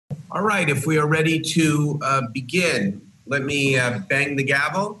All right, if we are ready to begin, let me bang the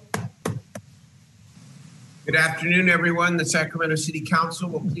gavel. Good afternoon, everyone. The Sacramento City Council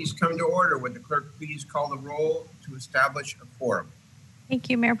will please come to order. Would the clerk please call the roll to establish a quorum? Thank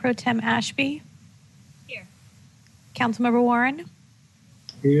you, Mayor Pro Tem Ashby. Here. Councilmember Warren.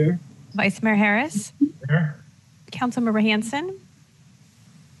 Here. Vice Mayor Harris. Here. Councilmember Hanson.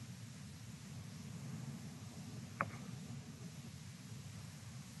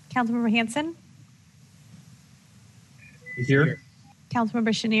 Councilmember Hanson. Here.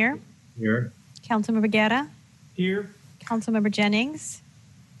 Councilmember Chenier. Here. Councilmember Guerra. Here. Councilmember Jennings.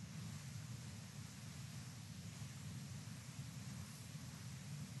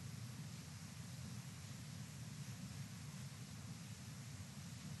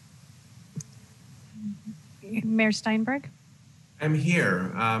 Mayor Steinberg. I'm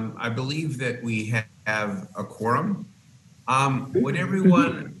here. I believe that we have a quorum. Would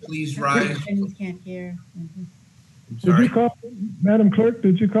everyone please rise? You can't hear. Did you call, Madam Clerk,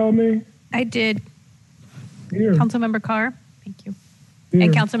 did you call me? I did. Here. Councilmember Carr. Thank you. Here.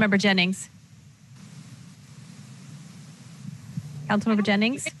 And Councilmember Jennings. Councilmember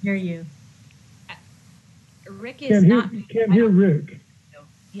Jennings. Hear you. Rick is Can't hear, not. can't hear Rick.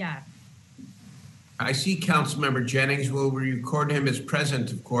 Yeah. I see Councilmember Jennings. We'll record him as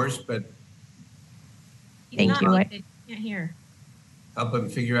present, of course, but Thank you. Can't hear. help him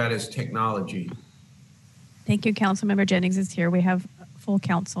figure out his technology. Thank you. Councilmember Jennings is here. We have full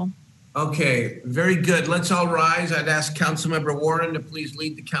council. Okay, very good. Let's all rise. I'd ask Councilmember Warren to please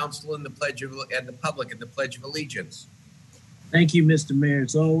lead the council in the pledge of, and the public in the Pledge of Allegiance. Thank you, Mr. Mayor.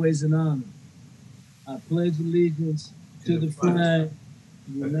 It's always an honor. I pledge allegiance to the flag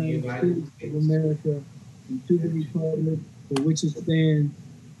of the United States of America and to the republic for which it stands,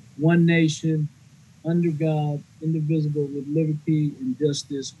 one nation, under God, indivisible, with liberty and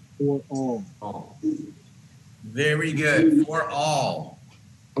justice for all. Very good. For all.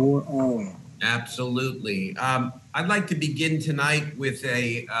 For all. Absolutely. I'd like to begin tonight with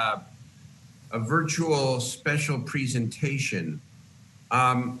a virtual special presentation.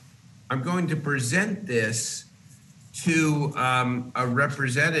 I'm going to present this to a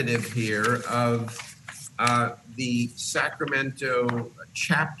representative here of the Sacramento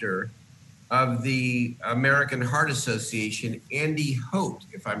chapter of the American Heart Association, Andy Hote,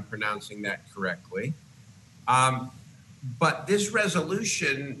 if I'm pronouncing that correctly. But this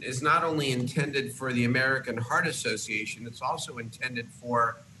resolution is not only intended for the American Heart Association, it's also intended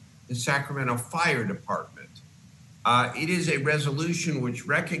for the Sacramento Fire Department. It is a resolution which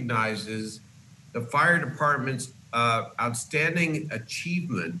recognizes the fire department's outstanding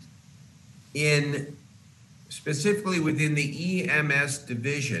achievement in specifically within the EMS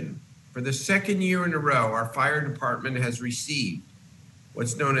division. For the second year in a row, our fire department has received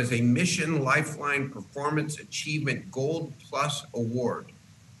what's known as a Mission Lifeline Performance Achievement Gold Plus Award.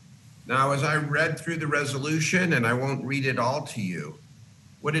 Now, as I read through the resolution, and I won't read it all to you,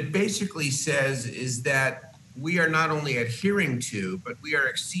 what it basically says is that we are not only adhering to, but we are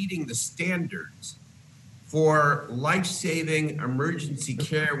exceeding the standards for life-saving emergency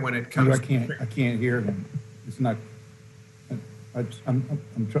care when it comes I can't hear him. It's not, all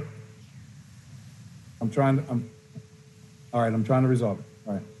right, I'm trying to resolve it.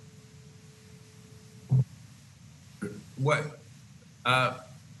 All right. What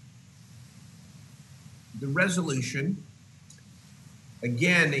the resolution,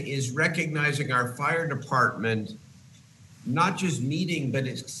 again, is recognizing our fire department not just meeting, but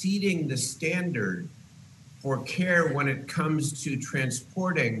exceeding the standard for care when it comes to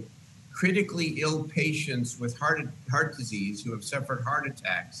transporting critically ill patients with heart disease who have suffered heart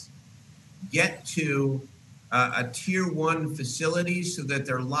attacks, get to a tier 1 facility so that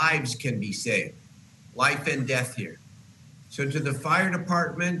their lives can be saved, life and death here. So to the fire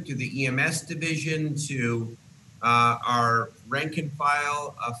department, to the EMS division, to our rank and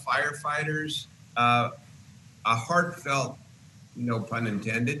file firefighters, a heartfelt, no pun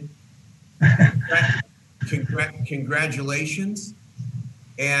intended, congratulations,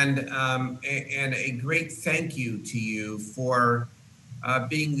 and a great thank you to you for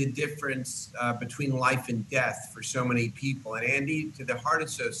being the difference between life and death for so many people. And Andy, to the Heart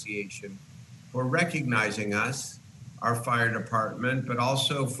Association for recognizing us, our fire department, but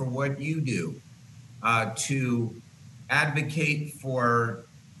also for what you do to advocate for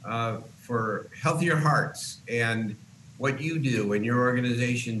healthier hearts, and what you do and your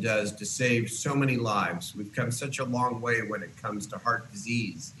organization does to save so many lives. We've come such a long way when it comes to heart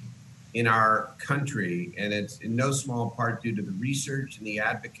disease in our country, and it's in no small part due to the research and the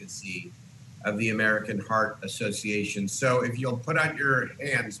advocacy of the American Heart Association. So if you'll put out your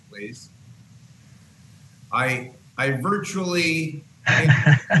hands, please. I virtually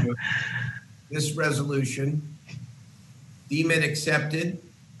this resolution, deem it accepted.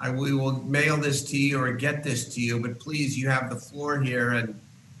 We will mail this to you or get this to you, but please, you have the floor here, and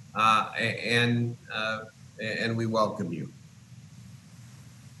we welcome you.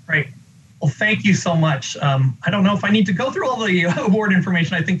 Great. Well, thank you so much. I don't know if I need to go through all the award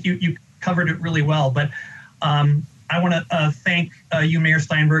information. I think you covered it really well, but I want to thank you, Mayor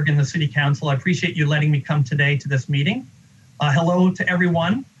Steinberg, and the City Council. I appreciate you letting me come today to this meeting. Hello to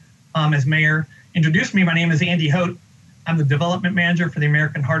everyone. As Mayor introduced me, my name is Andy Hote. I'm the Development Manager for the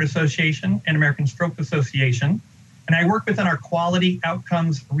American Heart Association and American Stroke Association, and I work within our Quality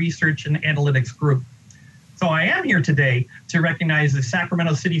Outcomes Research and Analytics group. So I am here today to recognize the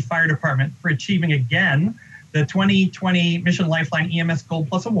Sacramento City Fire Department for achieving again the 2020 Mission Lifeline EMS Gold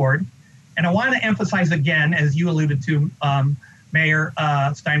Plus Award. And I want to emphasize again, as you alluded to, Mayor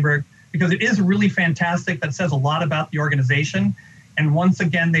Steinberg, because it is really fantastic. That says a lot about the organization. And once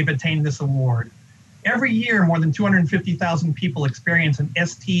again, they've attained this award. Every year, more than 250,000 people experience an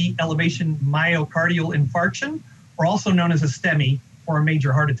ST elevation myocardial infarction, or also known as a STEMI, or a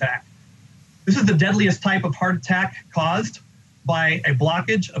major heart attack. This is the deadliest type of heart attack caused by a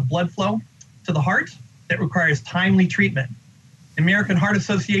blockage of blood flow to the heart that requires timely treatment. The American Heart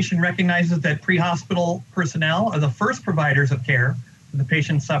Association recognizes that pre-hospital personnel are the first providers of care for the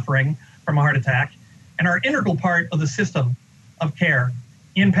patient suffering from a heart attack and are an integral part of the system of care,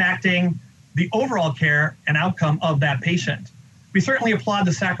 impacting the overall care and outcome of that patient. We certainly applaud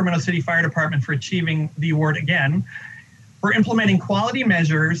the Sacramento City Fire Department for achieving the award again, for implementing quality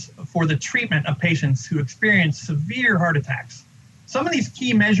measures for the treatment of patients who experience severe heart attacks. Some of these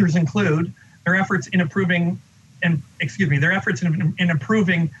key measures include their efforts in improving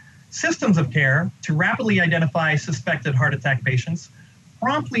systems of care to rapidly identify suspected heart attack patients,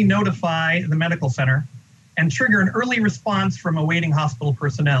 promptly notify the medical center, and trigger an early response from awaiting hospital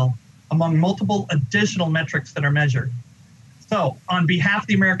personnel, among multiple additional metrics that are measured. So on behalf of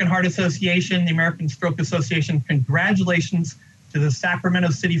the American Heart Association, the American Stroke Association, congratulations to the Sacramento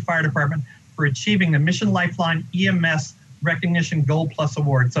City Fire Department for achieving the Mission Lifeline EMS Recognition Gold Plus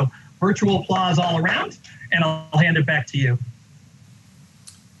Award. So virtual applause all around, and I'll hand it back to you.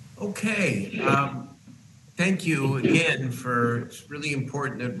 Okay, thank you again it's really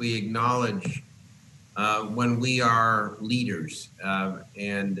important that we acknowledge when we are leaders,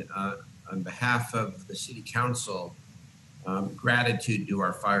 and on behalf of the City Council, gratitude to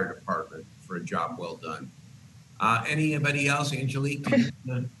our fire department for a job well done. Anybody else? Angelique?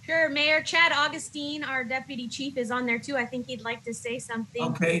 Sure. Mayor Chad Augustine, our deputy chief, is on there too. I think he'd like to say something.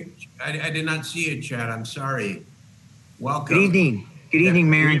 Okay. I did not see it, Chad. I'm sorry. Welcome. Good evening. Good evening,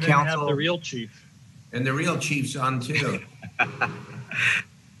 Mayor and Council. Have the real chief. And the real chief's on too.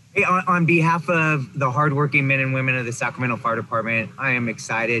 Hey, on behalf of the hardworking men and women of the Sacramento Fire Department, I am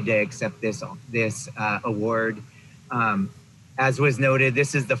excited to accept this award. As was noted,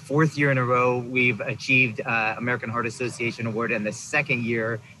 this is the 4th year in a row we've achieved American Heart Association award, and the 2nd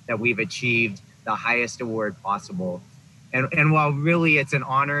year that we've achieved the highest award possible. And while really it's an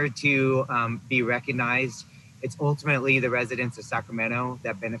honor to be recognized, it's ultimately the residents of Sacramento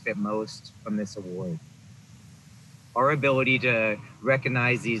that benefit most from this award. Our ability to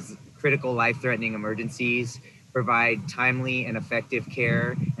recognize these critical life-threatening emergencies, provide timely and effective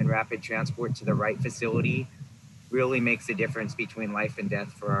care and rapid transport to the right facility really makes a difference between life and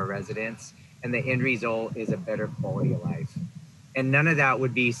death for our residents. And the end result is a better quality of life. And none of that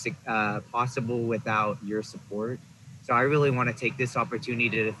would be possible without your support. So I really want to take this opportunity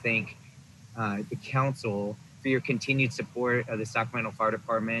to thank the council for your continued support of the Sacramento Fire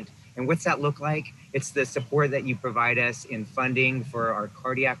Department. And what's that look like? It's the support that you provide us in funding for our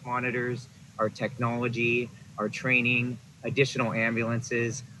cardiac monitors, our technology, our training, additional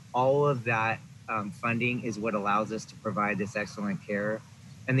ambulances. All of that funding is what allows us to provide this excellent care.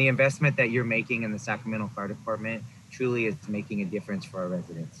 And the investment that you're making in the Sacramento Fire Department truly is making a difference for our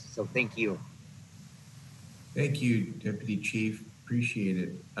residents. So thank you. Thank you, Deputy Chief. Appreciate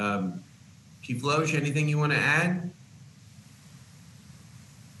it. Chief Loesch, anything you want to add?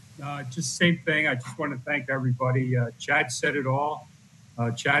 Just same thing. I just want to thank everybody. Chad said it all.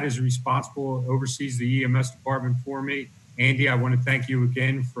 Chad is responsible, oversees the EMS department for me. Andy, I want to thank you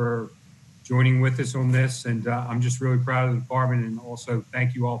again for joining with us on this. And I'm just really proud of the department, and also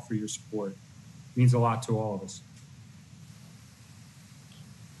thank you all for your support. It means a lot to all of us.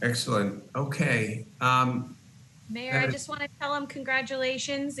 Excellent. Okay. Mayor, I just want to tell him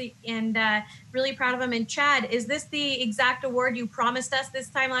congratulations and really proud of him. And Chad, is this the exact award you promised us this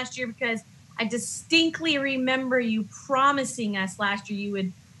time last year? Because I distinctly remember you promising us last year you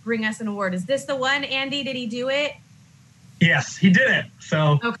would bring us an award. Is this the one, Andy? Did he do it? Yes, he did it.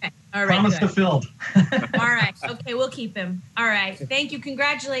 So okay. All right. Promise good. fulfilled. All right. Okay, we'll keep him. All right. Thank you.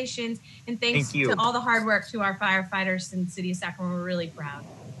 Congratulations. And thanks to all the hard work to our firefighters in the city of Sacramento. We're really proud.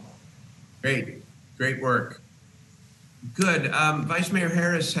 Great work. Good. Vice Mayor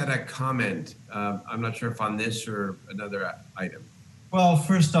Harris had a comment. I'm not sure if on this or another item. Well,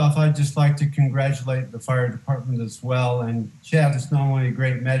 first off, I'd just like to congratulate the fire department as well. And Chad is not only a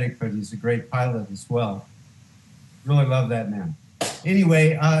great medic, but he's a great pilot as well. Really love that man.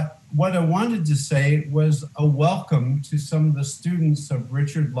 Anyway, what I wanted to say was a welcome to some of the students of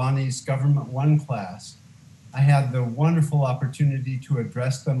Richard Lonnie's Government 1 class. I had the wonderful opportunity to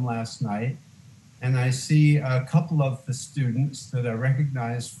address them last night, and I see a couple of the students that I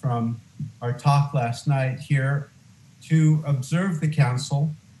recognized from our talk last night here to observe the council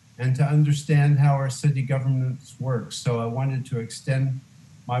and to understand how our city governments work. So I wanted to extend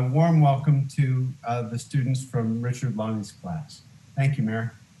my warm welcome to the students from Richard Lonnie's class. Thank you,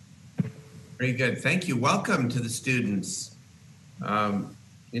 Mayor. Very good. Thank you. Welcome to the students.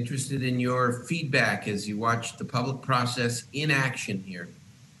 Interested in your feedback as you watch the public process in action here.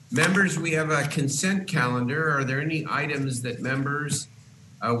 Members, we have a consent calendar. Are there any items that members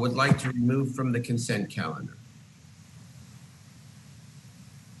would like to remove from the consent calendar?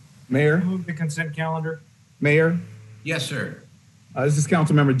 Mayor? Move the consent calendar. Mayor? Yes, sir. This is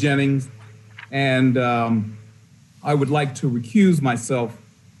Councilmember Jennings, and I would like to recuse myself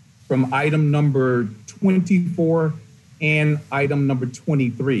from item number 24 and item number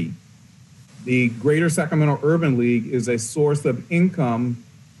 23. The Greater Sacramento Urban League is a source of income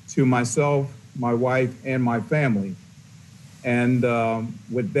to myself, my wife, and my family. And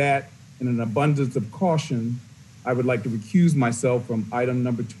with that, in an abundance of caution, I would like to recuse myself from item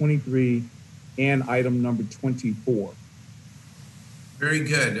number 23 and item number 24. Very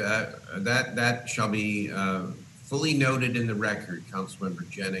good. That shall be fully noted in the record, Councilmember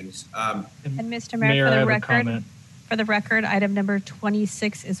Jennings. And Mr. Mayor, for the record, item number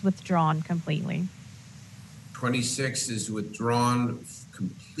 26 is withdrawn completely. 26 is withdrawn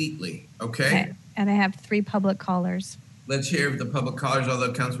completely. Okay. And I have 3 public callers. Let's hear the public callers.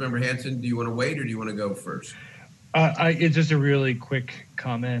 Although Councilmember Hanson, do you want to wait or do you want to go first? It's just a really quick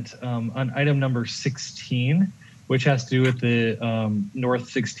comment on item number 16, which has to do with the North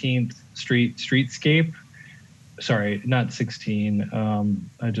 16th Street streetscape. Sorry, not 16.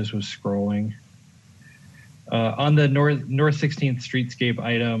 I just was scrolling. On the North 16th streetscape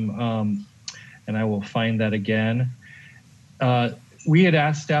item, and I will find that again. We had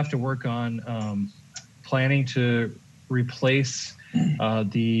asked staff to work on planning to replace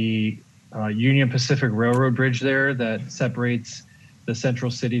the Union Pacific Railroad Bridge there that separates the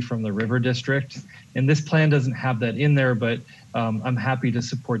central city from the river district. And this plan doesn't have that in there, but I'm happy to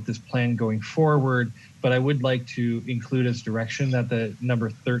support this plan going forward. But I would like to include as direction that the number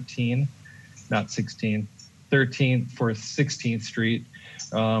 13, not 16, 13 for 16th Street,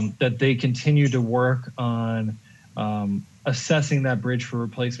 that they continue to work on assessing that bridge for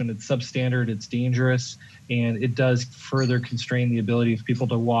replacement. It's substandard, it's dangerous, and it does further constrain the ability of people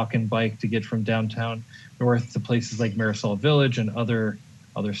to walk and bike to get from downtown north to places like Marisol Village and other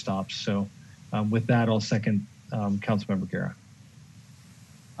stops. So with that, I'll second Councilmember Guerra.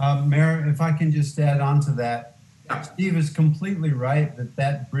 Mayor, if I can just add on to that, Steve is completely right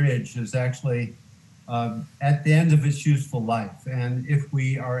that bridge is actually at the end of its useful life. And if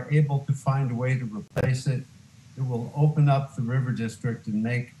we are able to find a way to replace it, it will open up the river district and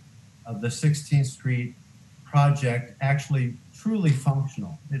make the 16th Street project actually truly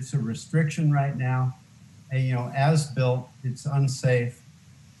functional. It's a restriction right now. And, as built, it's unsafe.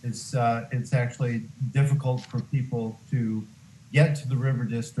 It's actually difficult for people to get to the river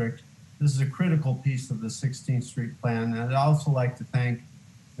district. This is a critical piece of the 16th Street plan. And I'd also like to thank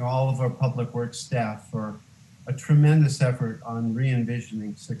all of our public works staff for a tremendous effort on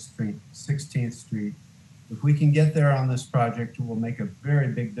re-envisioning 16th Street. If we can get there on this project, it will make a very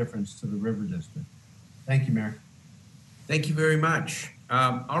big difference to the river district. Thank you, Mayor. Thank you very much.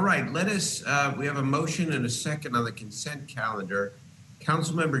 All right, we have a motion and a second on the consent calendar.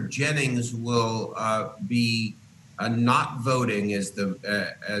 Councilmember Jennings will be not voting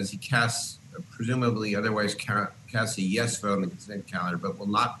as he casts, presumably otherwise casts a yes vote on the consent calendar, but will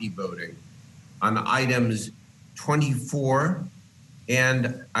not be voting on items 24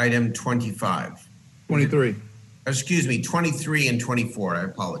 and item 25. 23. Excuse me, 23 and 24. I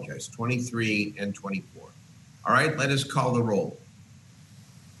apologize. 23 and 24. All right, let us call the roll.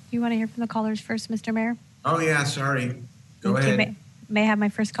 Do you want to hear from the callers first, Mr. Mayor? Oh, yeah, sorry. Go ahead. May I have my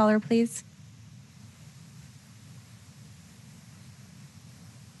first caller, please?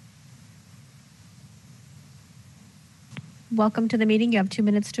 Welcome to the meeting. You have 2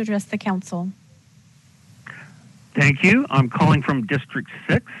 minutes to address the council. Thank you. I'm calling from District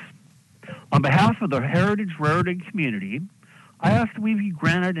 6. On behalf of the Heritage Railroading community, I ask that we be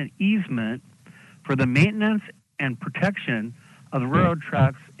granted an easement for the maintenance and protection of the railroad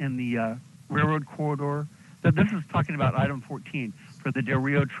tracks in the railroad corridor. This is talking about item 14 for the Del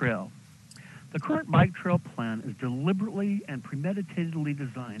Rio Trail. The current bike trail plan is deliberately and premeditatedly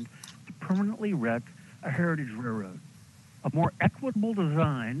designed to permanently wreck a heritage railroad. A more equitable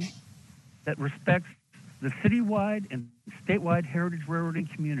design that respects the citywide and statewide heritage railroading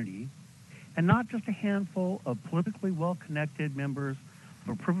community, and not just a handful of politically well-connected members of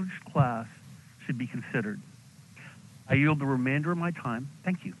a privileged class, should be considered. I yield the remainder of my time.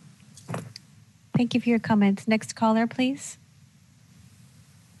 Thank you. Thank you for your comments. Next caller, please.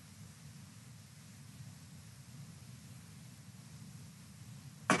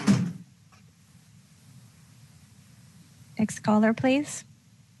 Next caller, please.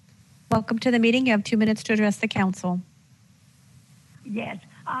 Welcome to the meeting. You have 2 minutes to address the council. Yes,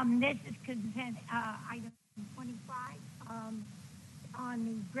 this is consent item 25 on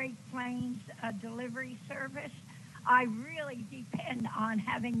the Great Plains delivery service. I really depend on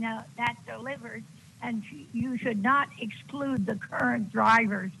having that delivered, and you should not exclude the current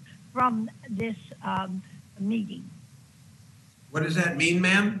drivers from this meeting. What does that mean,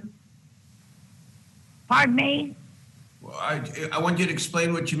 ma'am? Pardon me? Well, I want you to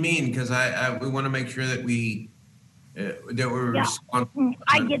explain what you mean, because we want to make sure that we're responsible.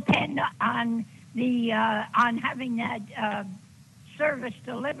 I depend on the on having that service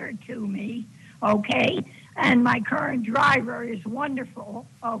delivered to me, okay? And my current driver is wonderful,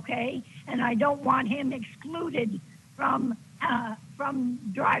 okay? And I don't want him excluded from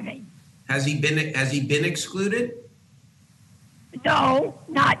driving. Has he been excluded? No,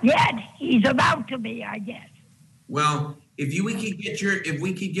 not yet. He's about to be, I guess. Well, if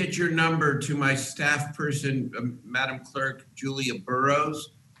we could get your number to my staff person, Madam Clerk Julia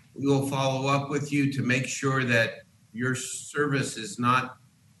Burrows, we will follow up with you to make sure that your service is not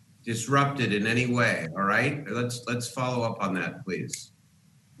disrupted in any way. All right, let's follow up on that, please.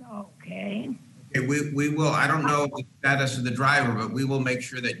 Okay. Okay, we will. I don't know the status of the driver, but we will make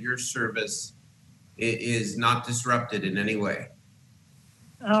sure that your service is not disrupted in any way.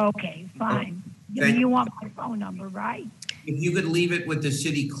 Okay, fine. You want my phone number, right? If you could leave it with the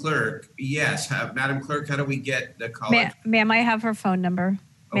city clerk, yes. Madam Clerk, how do we get the caller? Ma'am, I have her phone number.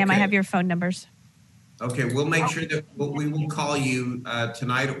 Ma'am, Okay. I have your phone numbers. Okay, we'll make sure that we will call you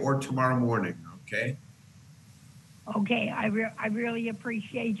tonight or tomorrow morning, okay? Okay, I really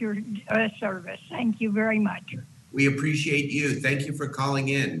appreciate your service. Thank you very much. We appreciate you. Thank you for calling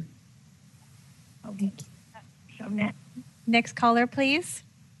in. Okay. So next caller, please.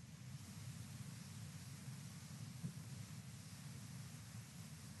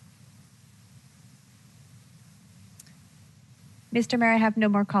 Mr. Mayor, I have no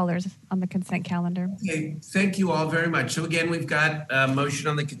more callers on the consent calendar. Okay, thank you all very much. So again, we've got a motion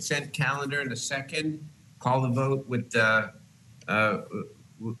on the consent calendar in a second. Call the vote with the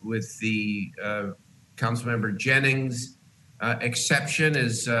Councilmember Jennings exception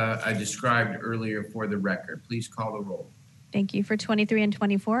as I described earlier for the record. Please call the roll. Thank you. For 23 and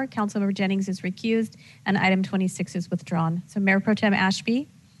 24, Councilmember Jennings is recused and item 26 is withdrawn. So Mayor Pro Tem Ashby?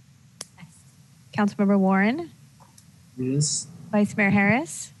 Yes. Councilmember Warren? Yes. Vice Mayor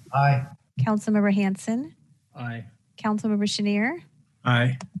Harris? Aye. Councilmember Hanson? Aye. Councilmember Chenier?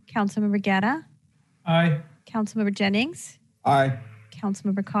 Aye. Councilmember Gatta? Aye. Councilmember Jennings? Aye.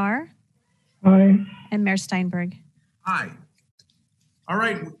 Councilmember Carr? Aye. And Mayor Steinberg? Aye. All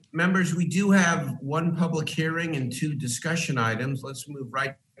right, members, we do have one public hearing and two discussion items. Let's move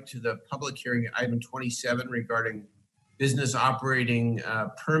right to the public hearing, item 27, regarding business operating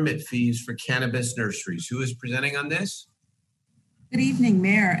permit fees for cannabis nurseries. Who is presenting on this? Good evening,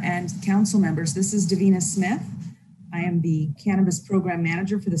 Mayor and council members. This is Davina Smith. I am the Cannabis Program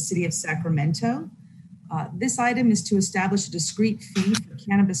Manager for the City of Sacramento. This item is to establish a discrete fee for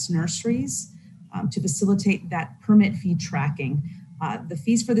cannabis nurseries to facilitate that permit fee tracking. The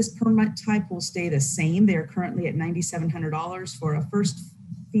fees for this permit type will stay the same. They are currently at $9,700 for a first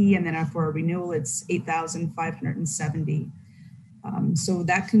fee, and then for a renewal, it's $8,570. So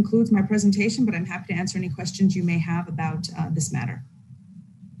that concludes my presentation, but I'm happy to answer any questions you may have about this matter.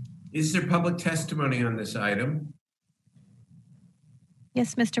 Is there public testimony on this item?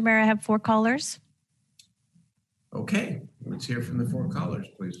 Yes, Mr. Mayor, I have 4 callers. Okay, let's hear from the 4 callers,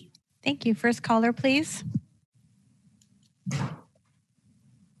 please. Thank you. First caller, please.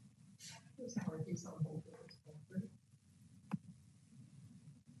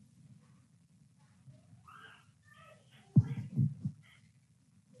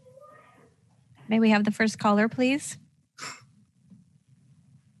 May we have the first caller, please?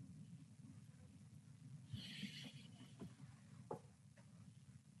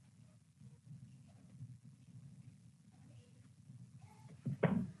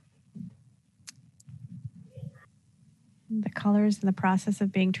 The caller is in the process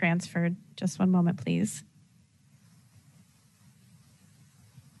of being transferred. Just one moment, please.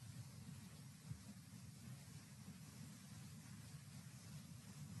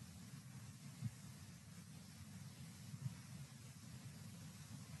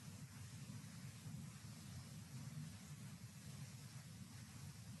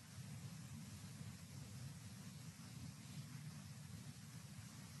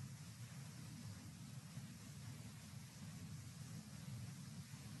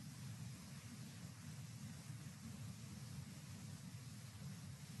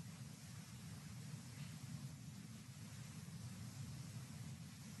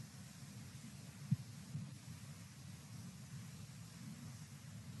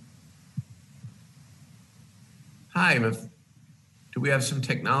 Hi, do we have some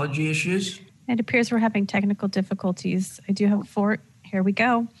technology issues? It appears we're having technical difficulties. I do have four. Here we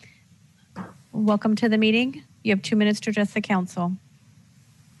go. Welcome to the meeting. You have 2 minutes to address the council.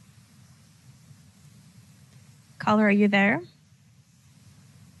 Caller, are you there?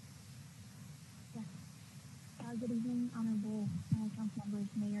 Good evening, honorable council members,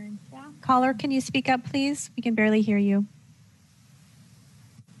 mayor, and staff. Caller, can you speak up, please? We can barely hear you.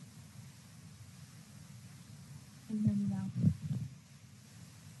 Can you hear me now?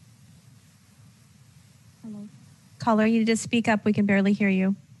 Hello. Caller, you need to speak up. We can barely hear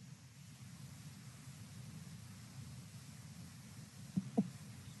you.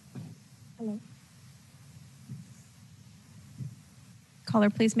 Hello. Caller,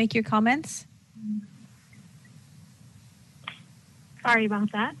 please make your comments. Sorry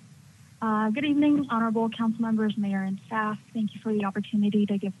about that. Good evening, honorable council members, mayor, and staff. Thank you for the opportunity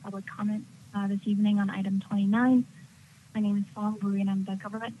to give public comment this evening on item 29. My name is Fong Bui, and I'm the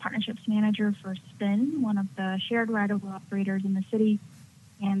government partnerships manager for SPIN, one of the shared rideable operators in the city,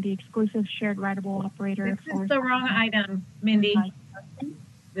 and the exclusive shared rideable operator. This is the wrong item, Mindy.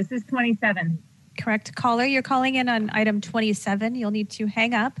 This is 27. Correct. Caller, you're calling in on item 27. You'll need to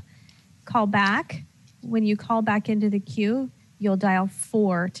hang up, call back. When you call back into the queue, you'll dial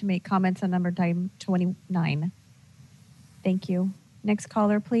 4 to make comments on number item 29. Thank you. Next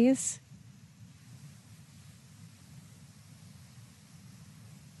caller, please.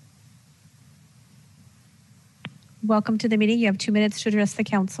 Welcome to the meeting. You have 2 minutes to address the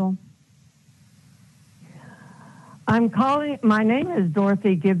council. I'm calling, my name is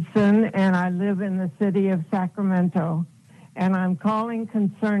Dorothy Gibson, and I live in the city of Sacramento. And I'm calling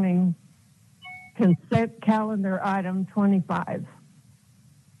concerning consent calendar item 25.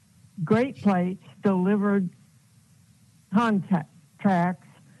 Great Plates delivered contact tracks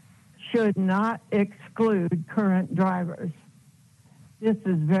should not exclude current drivers. This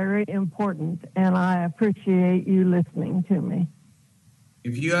is very important, and I appreciate you listening to me.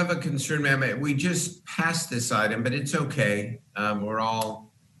 If you have a concern, ma'am, we just passed this item, but it's okay. We're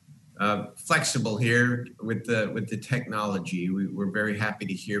all flexible here with the technology. We're very happy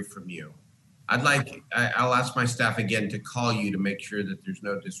to hear from you. I'll ask my staff again to call you to make sure that there's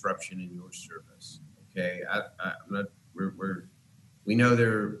no disruption in your service. Okay, we know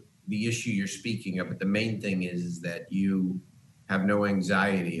the issue you're speaking of, but the main thing is that you have no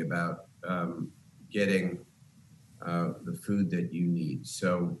anxiety about getting the food that you need.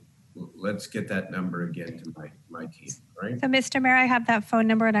 So let's get that number again to my team, right? So, Mr. Mayor, I have that phone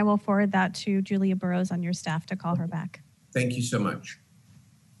number, and I will forward that to Julia Burrows on your staff to call her back. Thank you so much.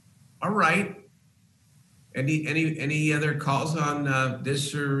 All right. Any other calls on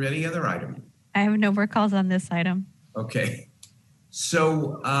this or any other item? I have no more calls on this item. Okay.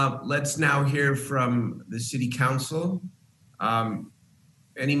 So let's now hear from the City Council.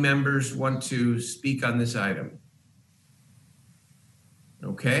 Any members want to speak on this item?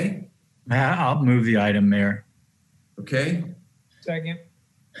 Okay. I'll move the item, Mayor. Okay. Second.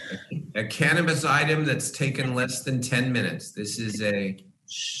 A cannabis item that's taken less than 10 minutes. This is a...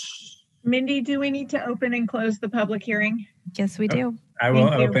 Mindy, do we need to open and close the public hearing? Yes, we do. I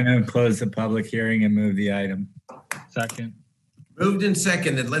will open and close the public hearing and move the item. Second. Moved and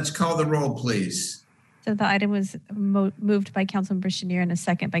seconded. Let's call the roll, please. So the item was moved by Councilmember Chenier and a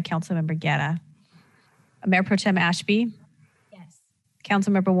second by Councilmember Guerra. Mayor Pro Tem Ashby? Yes.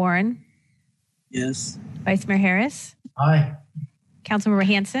 Councilmember Warren? Yes. Vice Mayor Harris? Aye. Councilmember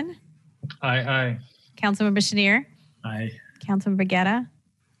Hanson? Aye. Councilmember Chenier? Aye. Councilmember Guerra?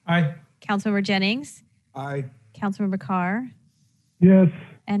 Aye. Councilmember Jennings? Aye. Councilmember Carr? Yes.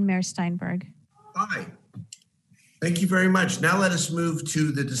 And Mayor Steinberg. Aye. Thank you very much. Now let us move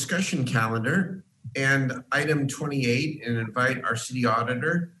to the discussion calendar and item 28 and invite our city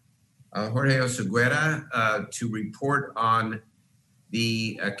auditor, Jorge Oseguera, to report on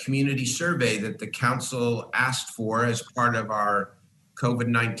the community survey that the council asked for as part of our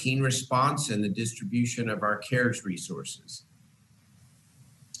COVID-19 response and the distribution of our CARES resources.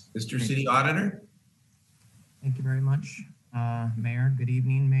 Mr. City Auditor. Thank you very much, Mayor. Good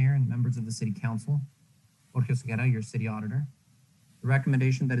evening, Mayor and members of the City Council. Jorge Oseguera, your City Auditor. The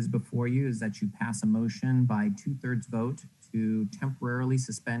recommendation that is before you is that you pass a motion by 2/3 vote to temporarily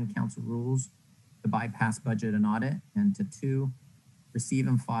suspend council rules to bypass budget and audit, and to 2, receive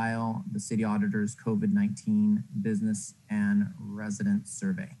and file the City Auditor's COVID-19 business and resident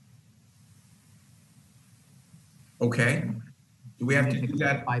survey. Okay. Do we have to do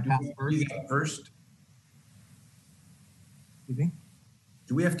that first? Excuse me?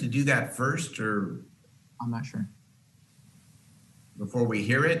 Do we have to do that first, or? I'm not sure. Before we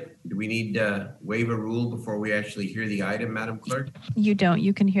hear it, do we need to waive a rule before we actually hear the item, Madam Clerk? You don't.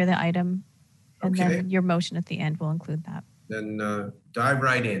 You can hear the item, and Okay. then your motion at the end will include that. Then dive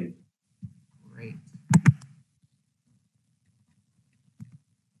right in. Great.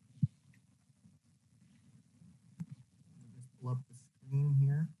 Just pull up the screen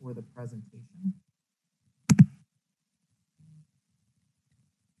here for the presentation.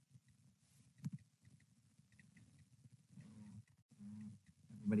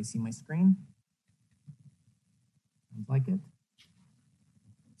 Everybody see my screen? Sounds like it.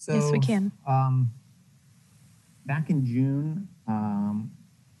 So, yes, we can. Back in June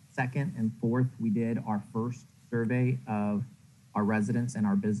 2nd and 4th, we did our first survey of our residents and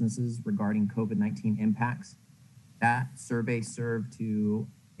our businesses regarding COVID-19 impacts. That survey served to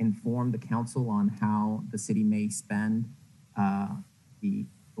inform the council on how the city may spend the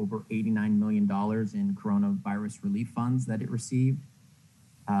over $89 million in coronavirus relief funds that it received.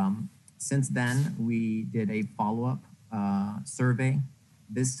 Since then, we did a follow-up survey.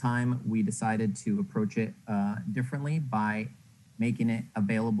 This time, we decided to approach it differently by making it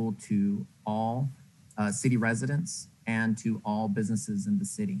available to all city residents and to all businesses in the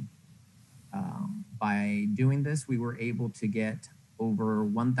city. By doing this, we were able to get over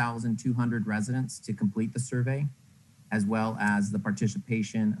 1,200 residents to complete the survey, as well as the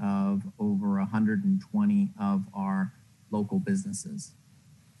participation of over 120 of our local businesses.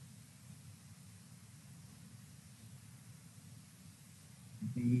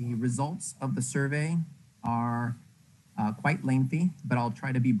 The results of the survey are quite lengthy, but I'll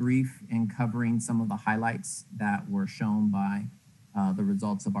try to be brief in covering some of the highlights that were shown by the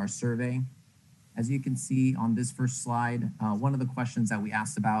results of our survey. As you can see on this first slide, one of the questions that we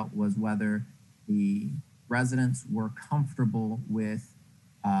asked about was whether the residents were comfortable with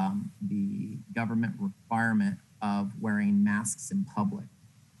the government requirement of wearing masks in public.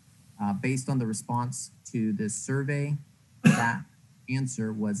 Based on the response to this survey, that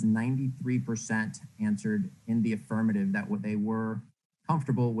answer was 93% answered in the affirmative that they were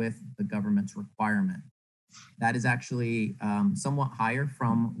comfortable with the government's requirement. That is actually somewhat higher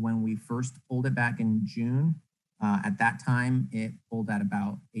from when we first pulled it back in June. At that time, it pulled at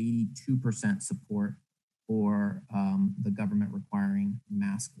about 82% support for the government requiring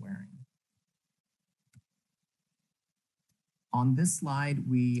mask wearing. On this slide,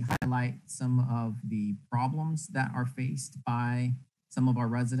 we highlight some of the problems that are faced by some of our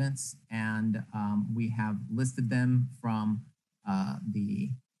residents, and we have listed them from the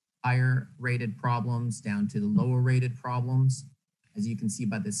higher rated problems down to the lower rated problems. As you can see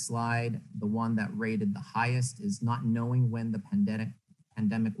by this slide, the one that rated the highest is not knowing when the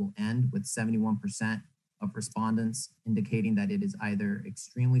pandemic will end, with 71% of respondents indicating that it is either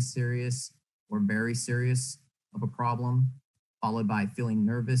extremely serious or very serious of a problem, followed by feeling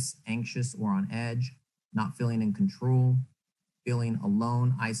nervous, anxious, or on edge, not feeling in control, feeling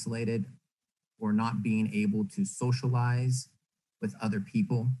alone, isolated, or not being able to socialize with other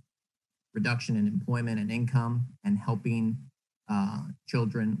people, reduction in employment and income, and helping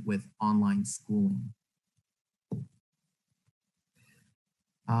children with online schooling.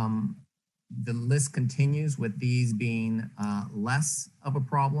 The list continues with these being less of a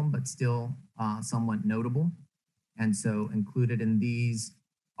problem, but still somewhat notable. And so included in these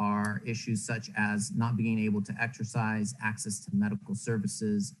are issues such as not being able to exercise, access to medical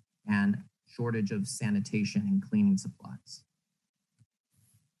services, and shortage of sanitation and cleaning supplies.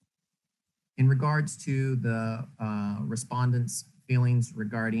 In regards to the respondents' feelings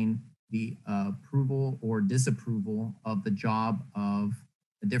regarding the approval or disapproval of the job of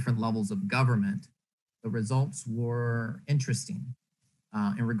the different levels of government, the results were interesting.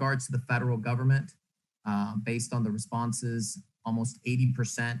 In regards to the federal government, based on the responses, almost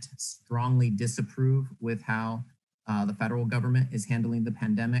 80% strongly disapprove with how the federal government is handling the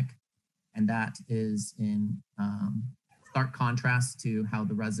pandemic. And that is in stark contrast to how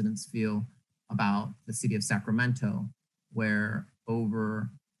the residents feel about the city of Sacramento, where over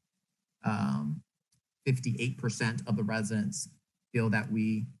 58% of the residents feel that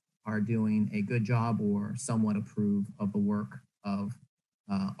we are doing a good job or somewhat approve of the work of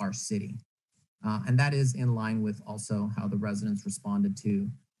our city. And that is in line with also how the residents responded to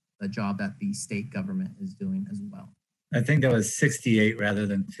the job that the state government is doing as well. I think that was 68 rather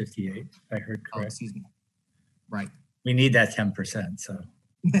than 58, if I heard correct. Oh, excuse me. Right. We need that 10%, so.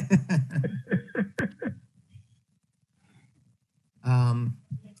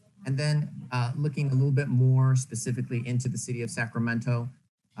 And then looking a little bit more specifically into the city of Sacramento,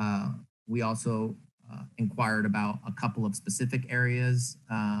 we also inquired about a couple of specific areas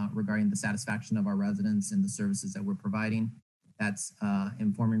regarding the satisfaction of our residents and the services that we're providing. That's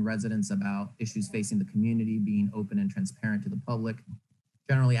informing residents about issues facing the community, being open and transparent to the public,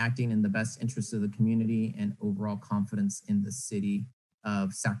 generally acting in the best interests of the community, and overall confidence in the city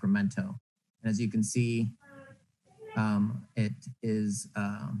of Sacramento. And as you can see, it is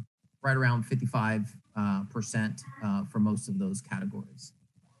right around 55% for most of those categories.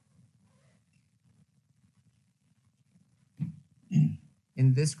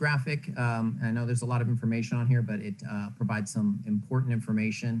 In this graphic, I know there's a lot of information on here, but it provides some important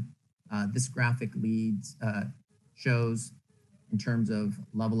information. This graphic shows, in terms of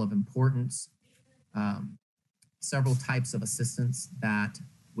level of importance, several types of assistance that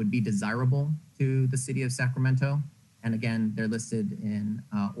would be desirable to the city of Sacramento. And again, they're listed in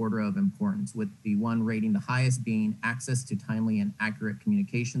order of importance, with the one rating the highest being access to timely and accurate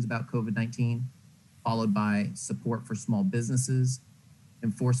communications about COVID-19, followed by support for small businesses,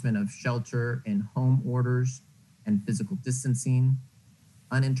 enforcement of shelter and home orders and physical distancing,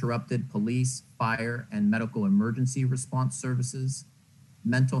 uninterrupted police, fire, and medical emergency response services,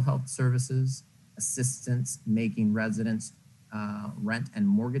 mental health services, assistance making residents rent and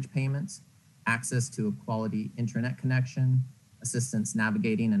mortgage payments, access to a quality internet connection, assistance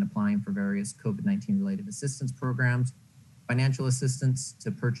navigating and applying for various COVID-19 related assistance programs, financial assistance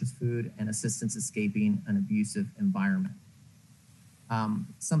to purchase food, and assistance escaping an abusive environment.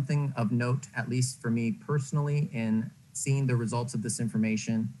 Something of note, at least for me personally, in seeing the results of this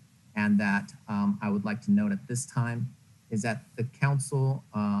information, and that I would like to note at this time, is that the council,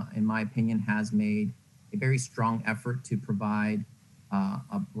 in my opinion, has made a very strong effort to provide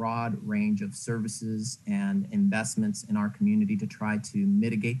a broad range of services and investments in our community to try to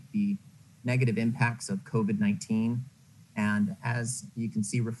mitigate the negative impacts of COVID-19. And as you can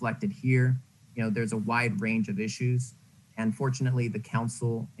see reflected here, there's a wide range of issues. And fortunately, the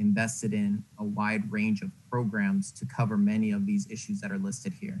council invested in a wide range of programs to cover many of these issues that are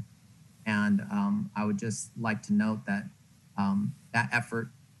listed here. And I would just like to note that that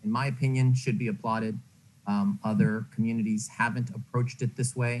effort, in my opinion, should be applauded. Other communities haven't approached it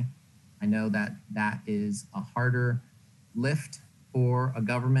this way. I know that that is a harder lift for a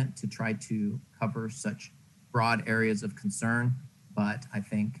government to try to cover such broad areas of concern, but I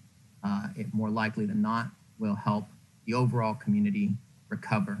think it more likely than not will help the overall community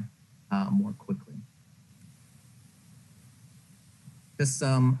recover more quickly. Just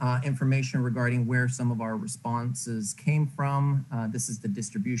some information regarding where some of our responses came from. This is the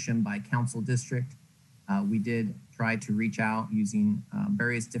distribution by council district. We did try to reach out using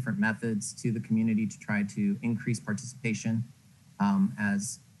various different methods to the community to try to increase participation.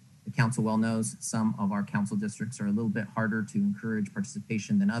 As the council well knows, some of our council districts are a little bit harder to encourage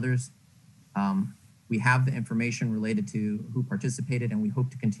participation than others. We have the information related to who participated, and we hope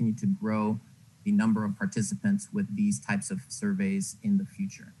to continue to grow the number of participants with these types of surveys in the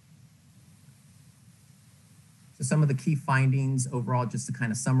future. So some of the key findings overall, just to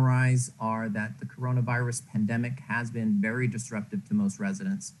kind of summarize, are that the coronavirus pandemic has been very disruptive to most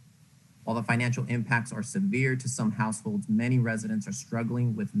residents. While the financial impacts are severe to some households, many residents are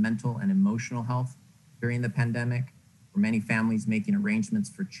struggling with mental and emotional health during the pandemic. For many families, making arrangements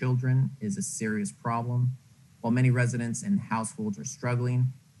for children is a serious problem. While many residents and households are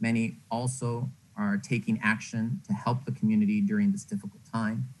struggling, many also are taking action to help the community during this difficult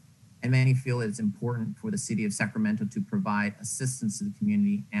time. And many feel it's important for the city of Sacramento to provide assistance to the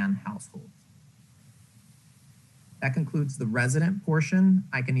community and households. That concludes the resident portion.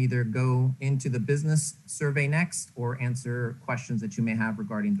 I can either go into the business survey next or answer questions that you may have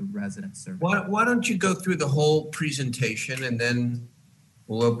regarding the resident survey. Why don't you go through the whole presentation, and then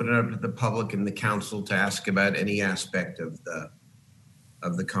we'll open it up to the public and the council to ask about any aspect of the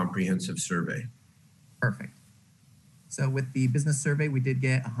of the comprehensive survey. Perfect. So with the business survey, we did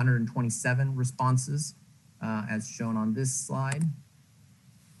get 127 responses, as shown on this slide.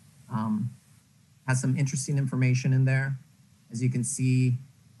 Has some interesting information in there. As you can see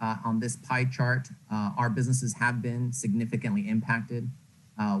on this pie chart, our businesses have been significantly impacted,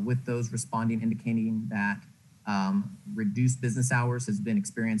 with those responding indicating that reduced business hours has been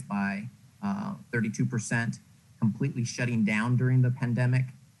experienced by 32%. Completely shutting down during the pandemic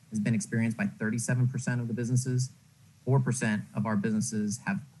has been experienced by 37% of the businesses. 4% of our businesses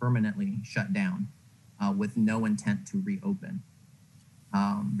have permanently shut down with no intent to reopen.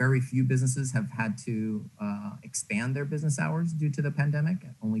 Very few businesses have had to expand their business hours due to the pandemic,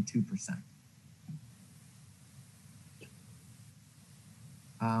 at only 2%.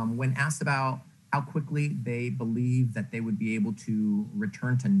 When asked about how quickly they believe that they would be able to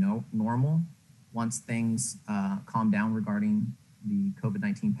return to normal once things calm down regarding the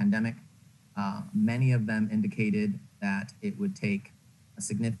COVID-19 pandemic, many of them indicated that it would take a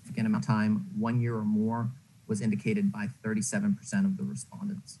significant amount of time. 1 year or more was indicated by 37% of the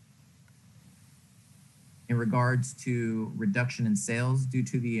respondents. In regards to reduction in sales due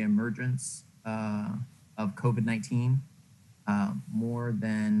to the emergence of COVID-19, more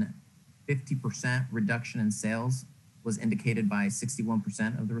than 50% reduction in sales was indicated by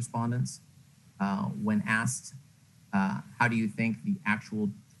 61% of the respondents. When asked, how do you think the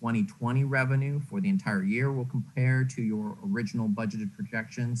actual 2020 revenue for the entire year will compare to your original budgeted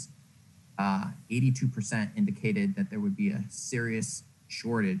projections, 82% indicated that there would be a serious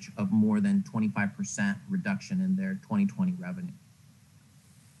shortage of more than 25% reduction in their 2020 revenue.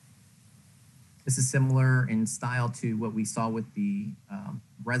 This is similar in style to what we saw with the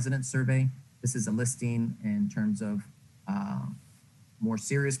resident survey. This is a listing in terms of more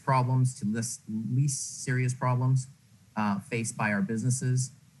serious problems to least serious problems faced by our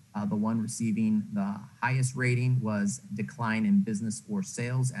businesses. The one receiving the highest rating was decline in business or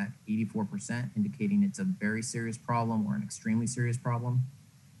sales at 84%, indicating it's a very serious problem or an extremely serious problem.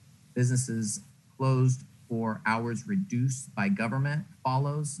 Businesses closed or hours reduced by government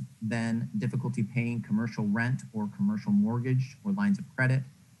follows, then difficulty paying commercial rent or commercial mortgage or lines of credit.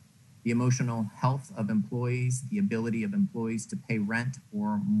 The emotional health of employees, the ability of employees to pay rent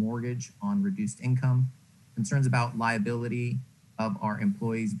or mortgage on reduced income, concerns about liability of our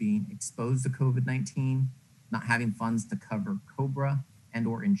employees being exposed to COVID-19, not having funds to cover COBRA and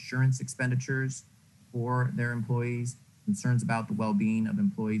or insurance expenditures for their employees, concerns about the well-being of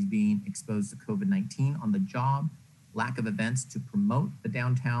employees being exposed to COVID-19 on the job, lack of events to promote the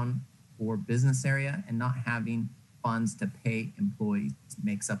downtown or business area, and not having funds to pay employees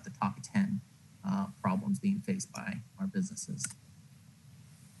makes up the top 10 problems being faced by our businesses.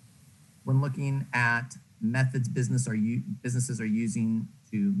 When looking at methods businesses are using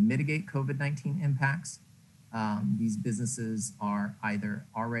to mitigate COVID-19 impacts, these businesses are either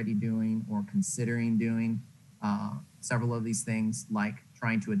already doing or considering doing several of these things, like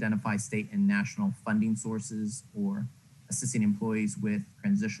trying to identify state and national funding sources or assisting employees with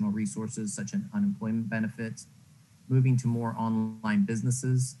transitional resources such as unemployment benefits, moving to more online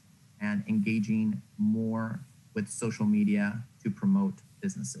businesses, and engaging more with social media to promote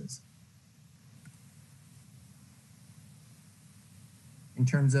businesses. In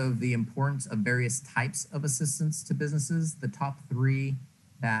terms of the importance of various types of assistance to businesses, the top 3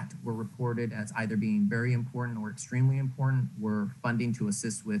 that were reported as either being very important or extremely important were funding to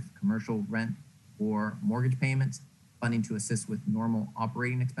assist with commercial rent or mortgage payments, funding to assist with normal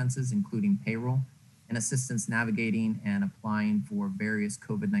operating expenses, including payroll, and assistance navigating and applying for various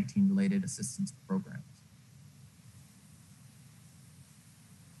COVID-19 related assistance programs.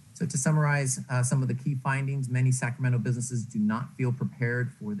 So to summarize some of the key findings, many Sacramento businesses do not feel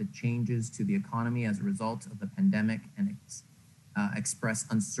prepared for the changes to the economy as a result of the pandemic and express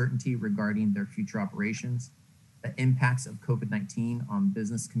uncertainty regarding their future operations. The impacts of COVID-19 on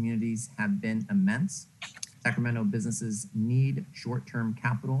business communities have been immense. Sacramento businesses need short-term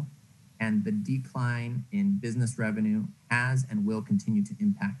capital, and the decline in business revenue has and will continue to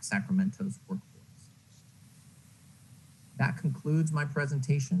impact Sacramento's workforce. That concludes my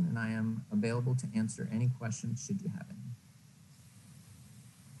presentation, and I am available to answer any questions should you have any.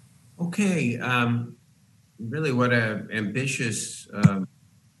 Okay, really what an ambitious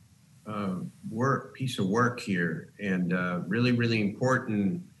piece of work here, and really, really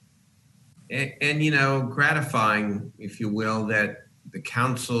important and, you know, gratifying, if you will, that the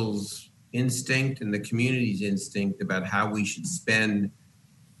council's instinct and the community's instinct about how we should spend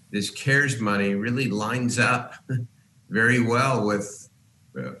this CARES money really lines up very well with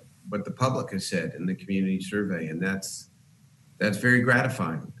what the public has said in the community survey. And that's That's very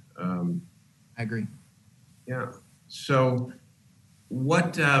gratifying. I agree. Yeah. So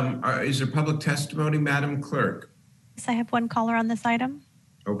what is there public testimony, Madam Clerk? Yes, I have one caller on this item.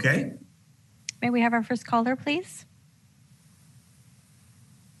 Okay. May we have our first caller, please?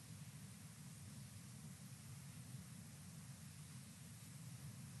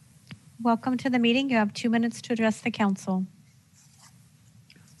 Welcome to the meeting. You have 2 minutes to address the council.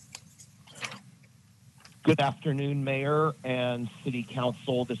 Good afternoon, Mayor and City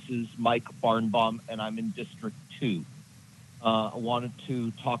Council. This is Mike Barnbaum, and I'm in District 2. I wanted to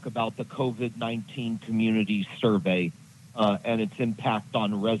talk about the COVID-19 community survey and its impact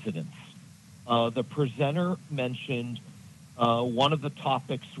on residents. The presenter mentioned one of the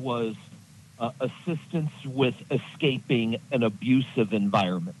topics was assistance with escaping an abusive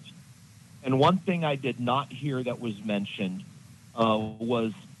environment. And one thing I did not hear that was mentioned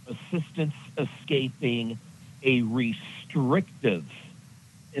was assistance escaping a restrictive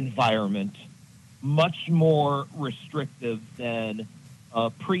environment, much more restrictive than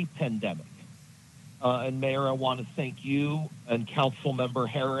pre-pandemic. And Mayor, I want to thank you and Councilmember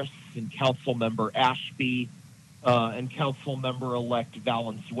Harris and Councilmember Ashby and Councilmember-elect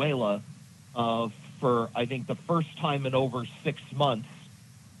Valenzuela for, I think, the first time in over 6 months,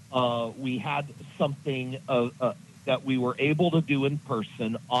 we had something that we were able to do in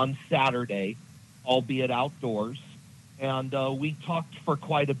person on Saturday, albeit outdoors. And we talked for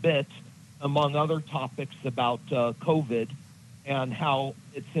quite a bit, among other topics, about COVID and how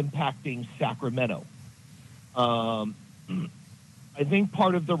it's impacting Sacramento. I think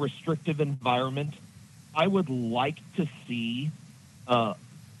part of the restrictive environment, I would like to see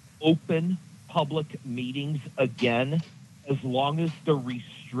open public meetings again, as long as the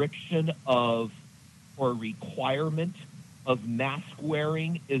restriction of or requirement of mask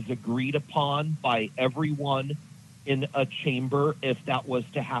wearing is agreed upon by everyone in a chamber if that was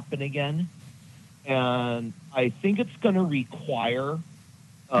to happen again. And I think it's going to require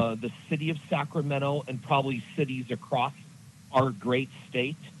the city of Sacramento and probably cities across our great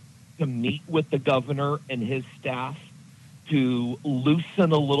state to meet with the governor and his staff to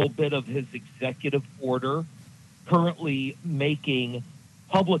loosen a little bit of his executive order, currently making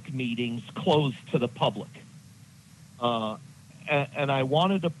public meetings closed to the public. And I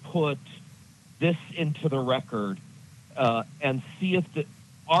wanted to put this into the record and see if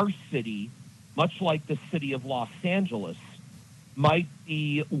our city, much like the city of Los Angeles, might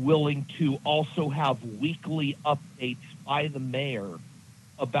be willing to also have weekly updates by the mayor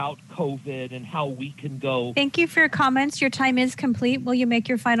about COVID and how we can go. Thank you for your comments. Your time is complete. Will you make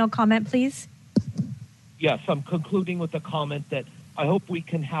your final comment, please? Yes, I'm concluding with a comment that I hope we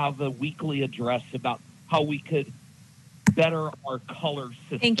can have a weekly address about how we could better our color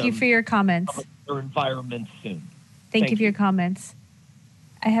system. Thank you for your comments. Our environment soon. Thank you for your comments.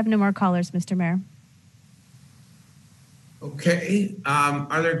 I have no more callers, Mr. Mayor. Okay.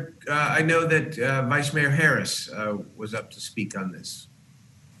 Are there? I know that Vice Mayor Harris was up to speak on this.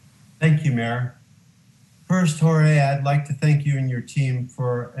 Thank you, Mayor. First, Jorge, I'd like to thank you and your team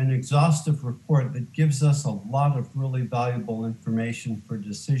for an exhaustive report that gives us a lot of really valuable information for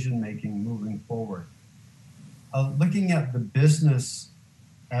decision-making moving forward. Looking at the business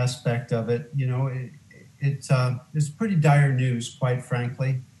aspect of it, you know, it's pretty dire news, quite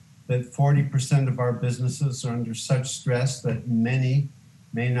frankly, that 40% of our businesses are under such stress that many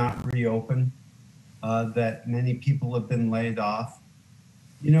may not reopen, that many people have been laid off.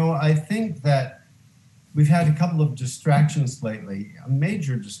 You know, I think that we've had a couple of distractions lately,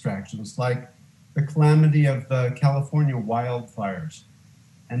 major distractions, like the calamity of the California wildfires.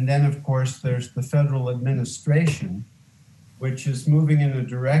 And then, of course, there's the federal administration, which is moving in a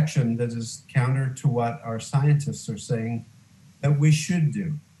direction that is counter to what our scientists are saying that we should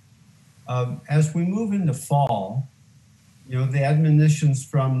do. As we move into fall, you know, the admonitions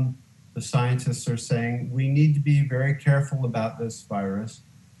from the scientists are saying we need to be very careful about this virus,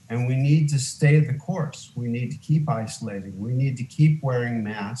 and we need to stay the course. We need to keep isolating. We need to keep wearing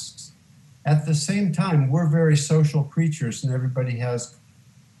masks. At the same time, we're very social creatures, and everybody has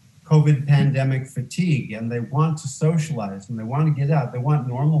COVID pandemic fatigue, and they want to socialize, and they want to get out. They want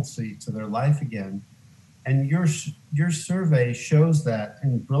normalcy to their life again. And your survey shows that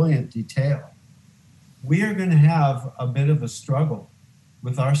in brilliant detail. We are going to have a bit of a struggle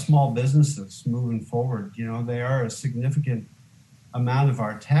with our small businesses moving forward. You know, they are a significant amount of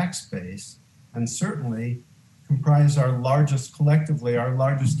our tax base, and certainly comprise our largest, collectively, our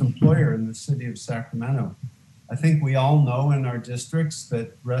largest employer in the city of Sacramento. I think we all know in our districts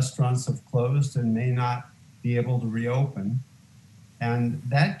that restaurants have closed and may not be able to reopen. And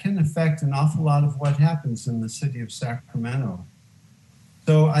that can affect an awful lot of what happens in the city of Sacramento.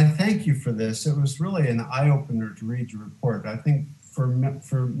 So I thank you for this. It was really an eye-opener to read your report. I think for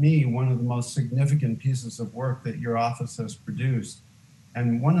me, one of the most significant pieces of work that your office has produced,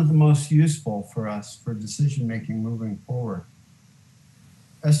 and one of the most useful for us for decision-making moving forward.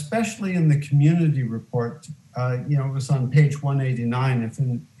 Especially in the community report, it was on page 189, if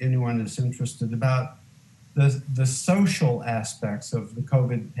anyone is interested, about the social aspects of the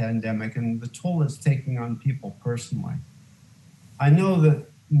COVID pandemic and the toll it's taking on people personally. I know that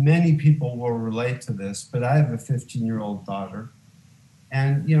many people will relate to this, but I have a 15-year-old daughter,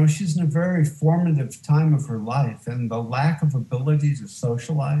 and she's in a very formative time of her life, and the lack of ability to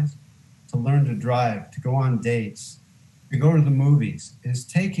socialize, to learn to drive, to go on dates, to go to the movies is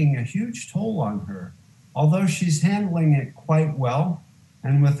taking a huge toll on her. Although she's handling it quite well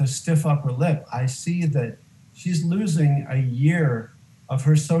and with a stiff upper lip, I see that she's losing a year of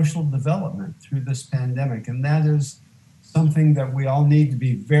her social development through this pandemic, and that is something that we all need to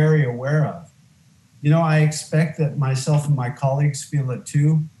be very aware of. I expect that myself and my colleagues feel it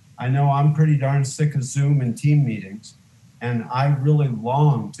too. I know I'm pretty darn sick of Zoom and team meetings, and I really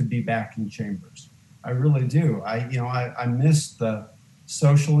long to be back in chambers. I really do. I miss the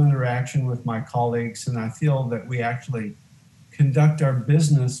social interaction with my colleagues, and I feel that we actually conduct our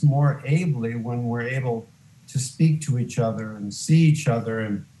business more ably when we're able to speak to each other and see each other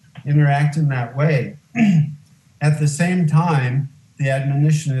and interact in that way. At the same time, the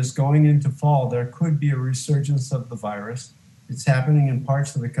admonition is going into fall, there could be a resurgence of the virus. It's happening in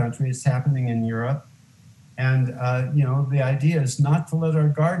parts of the country. It's happening in Europe. And, the idea is not to let our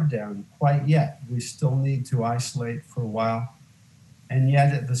guard down quite yet. We still need to isolate for a while. And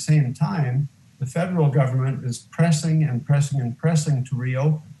yet at the same time, the federal government is pressing and pressing and pressing to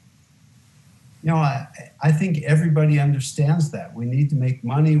reopen. I think everybody understands that. We need to make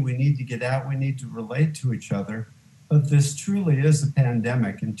money. We need to get out. We need to relate to each other. But this truly is a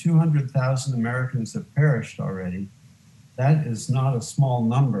pandemic, and 200,000 Americans have perished already. That is not a small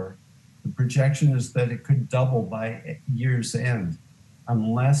number. The projection is that it could double by year's end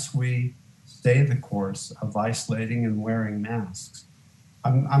unless we stay the course of isolating and wearing masks.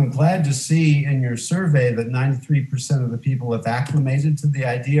 I'm glad to see in your survey that 93% of the people have acclimated to the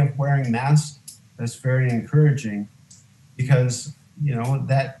idea of wearing masks. That's very encouraging because,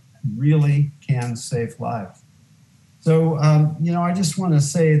 that really can save lives. So, I just want to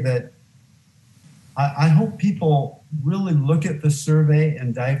say that I hope people really look at the survey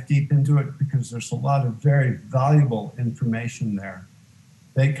and dive deep into it because there's a lot of very valuable information there.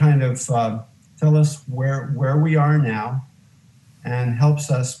 They kind of tell us where we are now and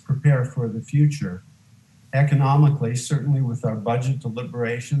helps us prepare for the future economically, certainly with our budget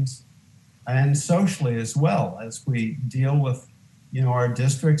deliberations, and socially as well. As we deal with our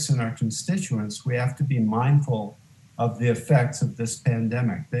districts and our constituents, we have to be mindful of the effects of this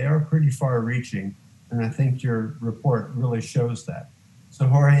pandemic. They are pretty far-reaching, and I think your report really shows that. So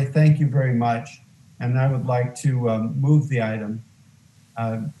Jorge, thank you very much. And I would like to move the item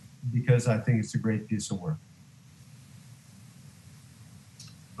because I think it's a great piece of work.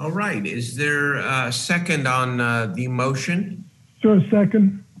 All right, is there a second on the motion? Sure,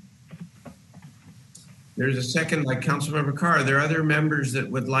 second. There's a second by Councilmember Carr. Are there other members that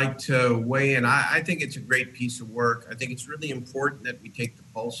would like to weigh in? I think it's a great piece of work. I think it's really important that we take the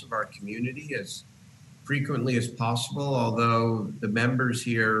pulse of our community as frequently as possible, although the members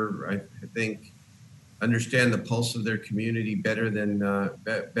here, I think, understand the pulse of their community better than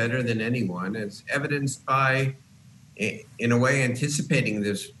anyone. It's evidenced by, in a way, anticipating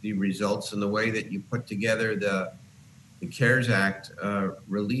the results and the way that you put together the CARES Act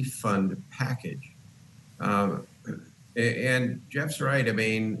relief fund package. And Jeff's right. I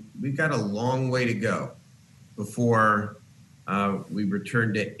mean, we've got a long way to go before we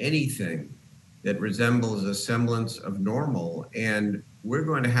return to anything that resembles a semblance of normal. And we're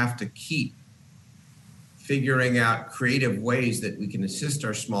going to have to keep figuring out creative ways that we can assist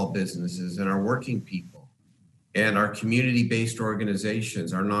our small businesses and our working people and our community-based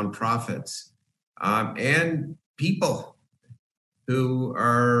organizations, our nonprofits, and people who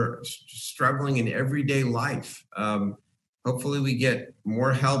are struggling in everyday life. Hopefully we get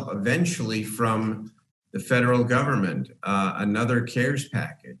more help eventually from the federal government, another CARES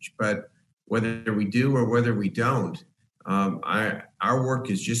package. But whether we do or whether we don't, our work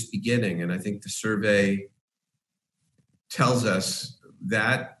is just beginning. And I think the survey tells us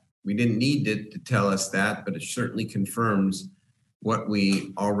that. We didn't need it to tell us that, but it certainly confirms what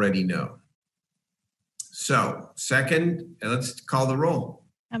we already know. So, second, let's call the roll.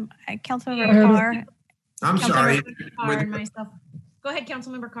 Councilmember Carr. I'm sorry. Carr and myself. Go ahead,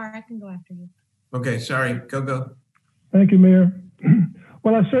 Councilmember Carr. I can go after you. Okay, sorry. Go. Thank you, Mayor.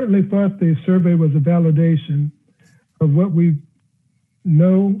 Well, I certainly thought the survey was a validation of what we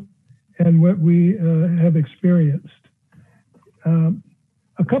know and what we have experienced.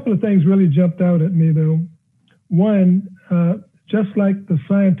 A couple of things really jumped out at me, though. One, just like the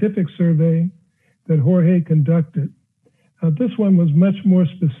scientific survey that Jorge conducted, this one was much more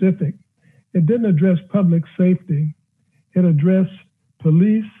specific. It didn't address public safety. It addressed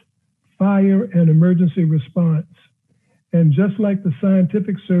police, fire, and emergency response. And just like the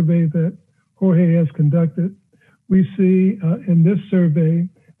scientific survey that Jorge has conducted, we see in this survey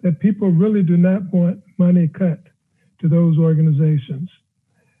that people really do not want money cut to those organizations.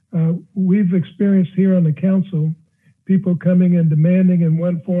 We've experienced here on the council people coming and demanding in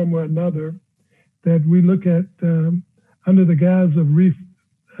one form or another that we look at under the guise of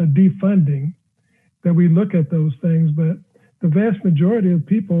defunding, that we look at those things, but the vast majority of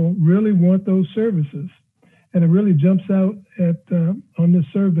people really want those services. And it really jumps out at on this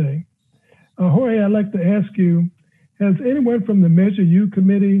survey. Jorge, I'd like to ask you, has anyone from the Measure U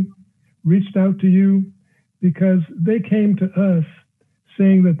committee reached out to you? Because they came to us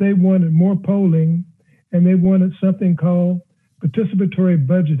saying that they wanted more polling and they wanted something called participatory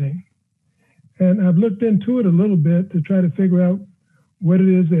budgeting. And I've looked into it a little bit to try to figure out what it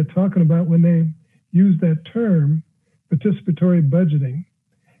is they're talking about when they use that term, participatory budgeting.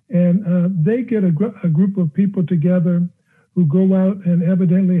 And they get a group of people together who go out and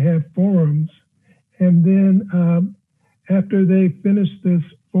evidently have forums. And then after they finish this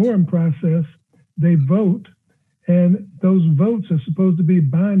forum process, they vote. And those votes are supposed to be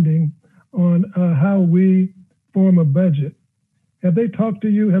binding on how we form a budget. Have they talked to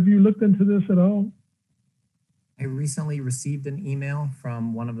you? Have you looked into this at all? I recently received an email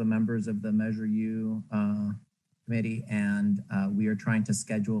from one of the members of the Measure U committee, and we are trying to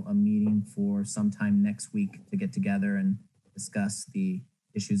schedule a meeting for sometime next week to get together and discuss the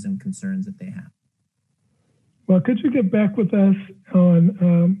issues and concerns that they have. Well, could you get back with us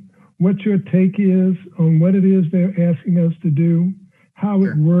on what your take is on what it is they're asking us to do, how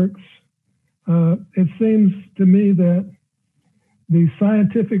it works? It seems to me that the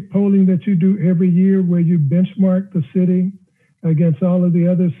scientific polling that you do every year, where you benchmark the city against all of the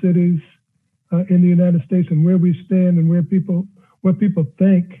other cities in the United States and where we stand and what people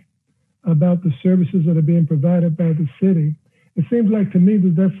think about the services that are being provided by the city, it seems like to me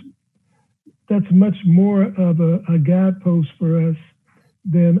that that's much more of a guidepost for us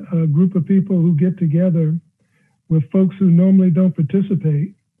than a group of people who get together with folks who normally don't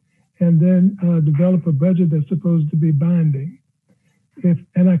participate and then develop a budget that's supposed to be binding.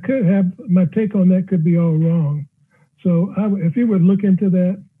 And I could have, my take on that could be all wrong. So if you would look into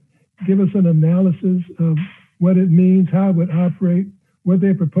that, give us an analysis of what it means, how it would operate, what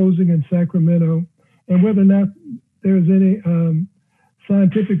they're proposing in Sacramento, and whether or not there's any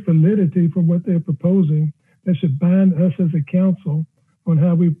scientific validity from what they're proposing that should bind us as a council on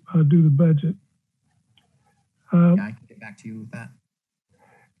how we do the budget. Yeah, I can get back to you with that.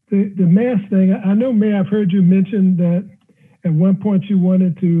 The mask thing, I know, Mayor, I've heard you mention that at one point you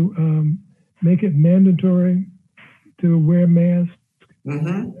wanted to make it mandatory to wear masks.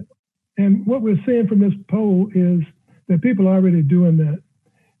 Mm-hmm. And what we're seeing from this poll is that people are already doing that.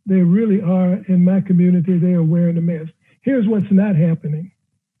 They really are, in my community, they are wearing the mask. Here's what's not happening.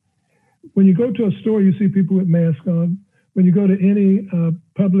 When you go to a store, you see people with masks on. When you go to any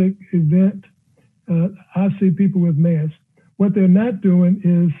public event, I see people with masks. What they're not doing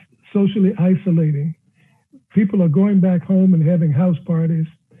is socially isolating. People are going back home and having house parties.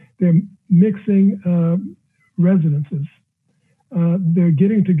 They're mixing residences. They're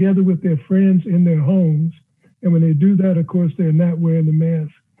getting together with their friends in their homes. And when they do that, of course, they're not wearing the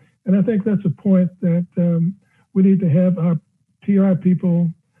mask. And I think that's a point that we need to have our PR people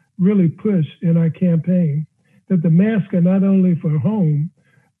really push in our campaign, that the masks are not only for home,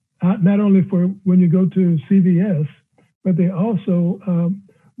 not only for when you go to CVS, but they also,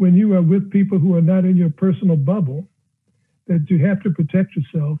 when you are with people who are not in your personal bubble, that you have to protect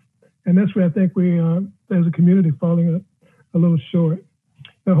yourself. And that's where I think we are, as a community, falling a little short.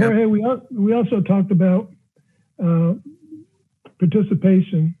 Now, Jorge, we also talked about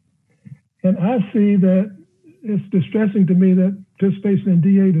participation. And I see that it's distressing to me that participation in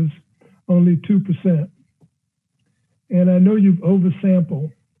D8 is only 2%. And I know you've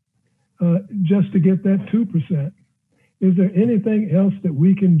oversampled just to get that 2%. Is there anything else that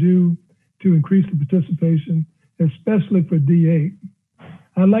we can do to increase the participation, especially for D8?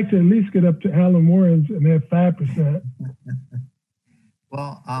 I'd like to at least get up to Alan Warren's and have 5%.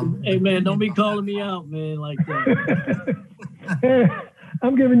 Well, hey man, don't be calling me out, man, like that. Hey,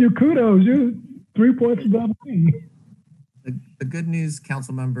 I'm giving you kudos. You 3 points above me. The good news,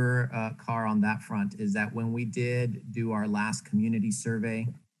 Councilmember Carr, on that front is that when we did do our last community survey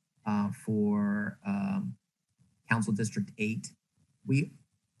for Council District 8, we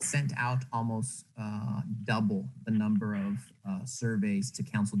sent out almost double the number of surveys to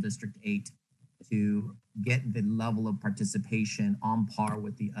Council District 8 to get the level of participation on par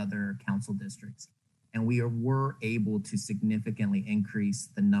with the other council districts. And we were able to significantly increase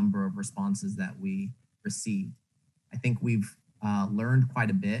the number of responses that we received. I think we've learned quite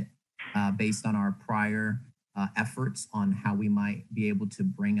a bit based on our prior efforts on how we might be able to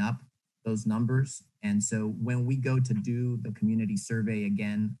bring up those numbers. And so when we go to do the community survey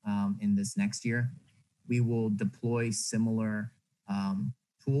again in this next year, we will deploy similar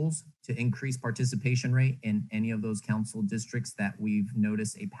tools to increase participation rate in any of those council districts that we've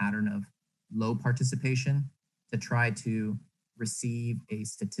noticed a pattern of low participation, to try to receive a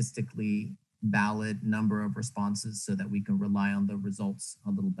statistically valid number of responses so that we can rely on the results a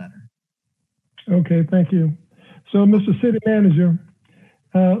little better. Okay, thank you. So, Mr. City Manager,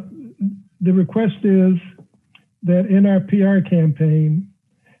 the request is that in our PR campaign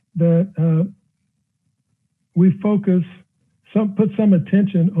that we put some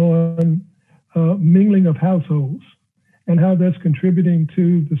attention on mingling of households and how that's contributing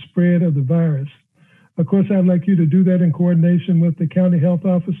to the spread of the virus. Of course, I'd like you to do that in coordination with the county health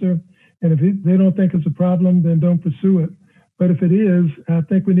officer. And if they don't think it's a problem, then don't pursue it. But if it is, I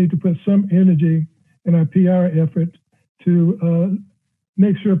think we need to put some energy in our PR effort to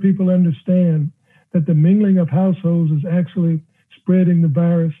make sure people understand that the mingling of households is actually spreading the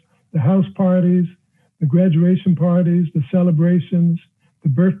virus. The house parties, the graduation parties, the celebrations, the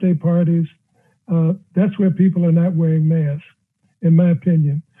birthday parties, that's where people are not wearing masks, in my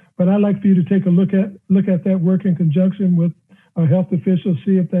opinion. But I'd like for you to take a look at that work in conjunction with our health officials,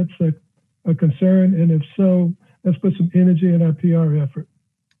 see if that's a concern, and if so, let's put some energy in our PR effort.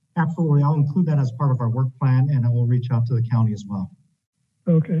 Absolutely, I'll include that as part of our work plan, and I will reach out to the county as well.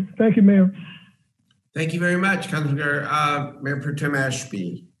 Okay, thank you, Mayor. Thank you very much, Councilor Mayor Pro Tem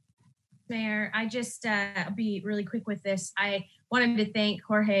Ashby. Mayor, I just be really quick with this. I wanted to thank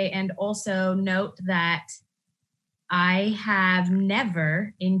Jorge and also note that I have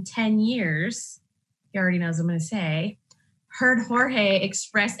never in 10 years, he already knows what I'm going to say, heard Jorge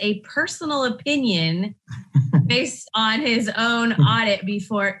express a personal opinion based on his own audit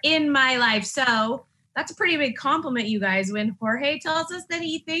before in my life. So that's a pretty big compliment, you guys. When Jorge tells us that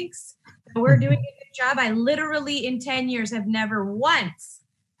he thinks that we're doing a good job, I literally in 10 years have never once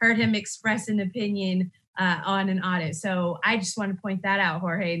heard him express an opinion on an audit. So I just want to point that out,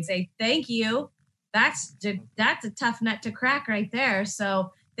 Jorge, and say thank you. That's a tough nut to crack right there.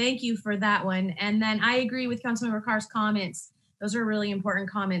 So thank you for that one. And then I agree with Councilmember Carr's comments. Those are really important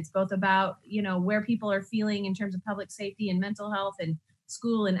comments, both about, where people are feeling in terms of public safety and mental health and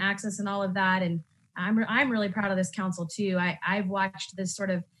school and access and all of that. And I'm really proud of this council too. I've watched this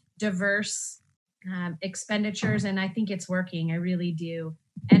sort of diverse expenditures, and I think it's working. I really do.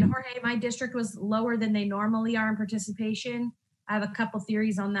 And Jorge, my district was lower than they normally are in participation. I have a couple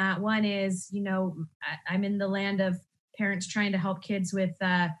theories on that. One is, I'm in the land of parents trying to help kids with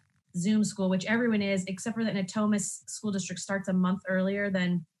Zoom school, which everyone is, except for that Natomas School District starts a month earlier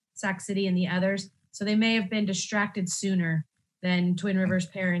than Sac City and the others. So they may have been distracted sooner than Twin Rivers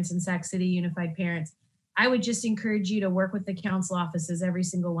parents and Sac City Unified parents. I would just encourage you to work with the council offices, every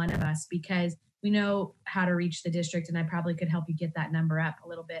single one of us, because we know how to reach the district, and I probably could help you get that number up a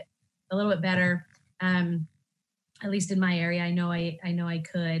little bit better. At least in my area, I know I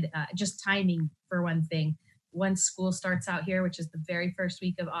could. Just timing for one thing. Once school starts out here, which is the very first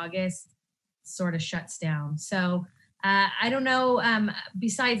week of August, sort of shuts down. So I don't know.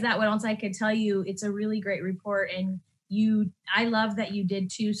 Besides that, what else I could tell you? It's a really great report, and I love that you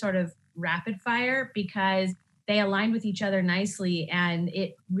did two sort of rapid fire, because they aligned with each other nicely, and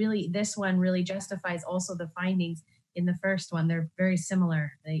this one really justifies also the findings in the first one. They're very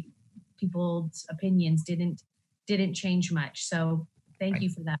similar. People's opinions didn't change much. So thank you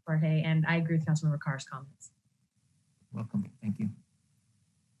for that, Jorge. And I agree with Councilmember Carr's comments. Welcome. Thank you.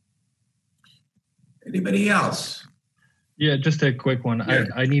 Anybody else? Yeah, just a quick one. Yeah.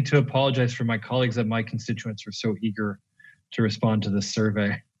 I need to apologize for my colleagues that my constituents are so eager to respond to this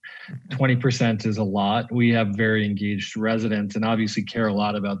survey. 20% is a lot. We have very engaged residents and obviously care a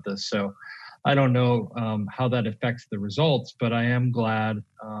lot about this. So I don't know how that affects the results, but I am glad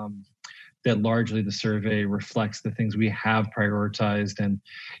that largely the survey reflects the things we have prioritized. And,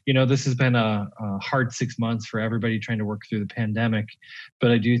 this has been a hard 6 months for everybody trying to work through the pandemic.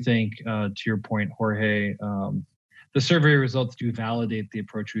 But I do think, to your point, Jorge, the survey results do validate the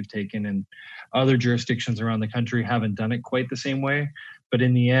approach we've taken, and other jurisdictions around the country haven't done it quite the same way. But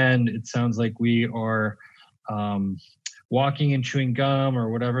in the end, it sounds like we are walking and chewing gum, or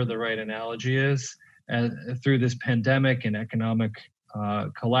whatever the right analogy is, through this pandemic and economic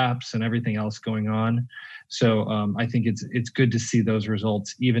collapse and everything else going on. So I think it's good to see those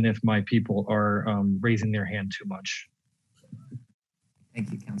results, even if my people are raising their hand too much.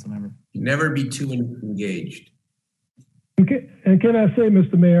 Thank you, Councilmember. Never be too engaged. And can I say,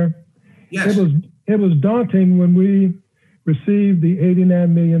 Mr. Mayor, yes, it was daunting when we received the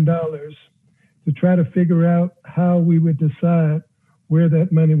 $89 million to try to figure out how we would decide where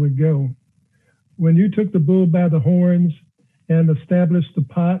that money would go. When you took the bull by the horns and established the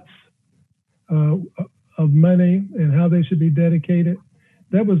pots of money and how they should be dedicated,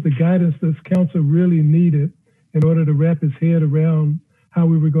 that was the guidance this council really needed in order to wrap its head around how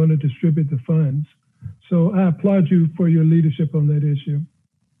we were going to distribute the funds. So I applaud you for your leadership on that issue.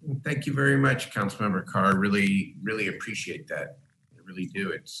 Thank you very much, Councilmember Carr. Really, really appreciate that. I really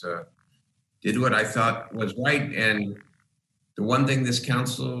do. It's did what I thought was right. And the one thing this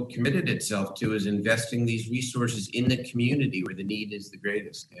council committed itself to is investing these resources in the community where the need is the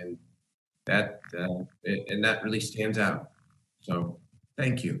greatest. And that really stands out. So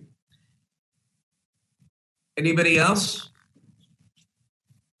thank you. Anybody else?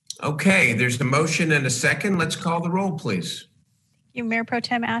 Okay, there's a motion and a second. Let's call the roll, please. Thank you, Mayor Pro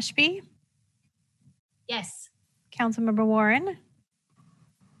Tem Ashby. Yes. Councilmember Warren.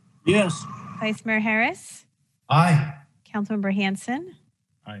 Yes. Vice Mayor Harris. Aye. Councilmember Hanson.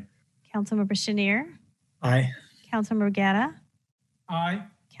 Aye. Councilmember Chenier. Aye. Councilmember Gatta. Aye.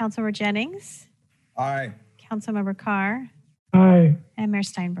 Councilmember Jennings. Aye. Councilmember Carr. Aye. And Mayor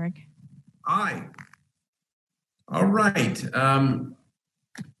Steinberg. Aye. All right.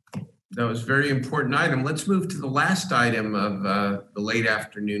 That was a very important item. Let's move to the last item of the late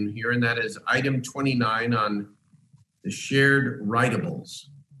afternoon here, and that is item 29 on the shared writables.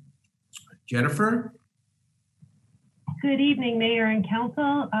 Jennifer? Good evening, Mayor and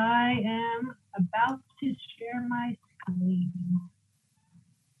Council. I am about to share my screen.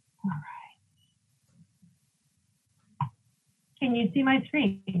 All right. Can you see my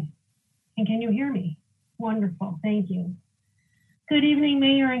screen? And can you hear me? Wonderful, thank you. Good evening,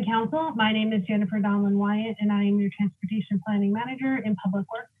 Mayor and Council. My name is Jennifer Donlin Wyatt, and I am your Transportation Planning Manager in Public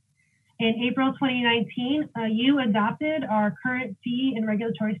Works. In April 2019, you adopted our current fee and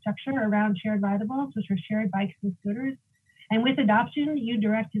regulatory structure around shared writables, which are shared bikes and scooters. And with adoption, you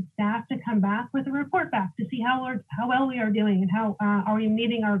directed staff to come back with a report back to see how well we are doing and how are we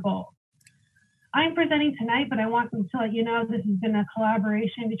meeting our goals. I'm presenting tonight, but I want to let you know this has been a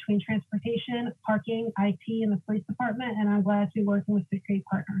collaboration between transportation, parking, IT, and the police department, and I'm glad to be working with the great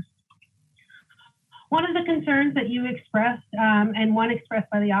partners. One of the concerns that you expressed, and one expressed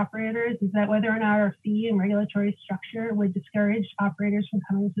by the operators, is that whether or not our fee and regulatory structure would discourage operators from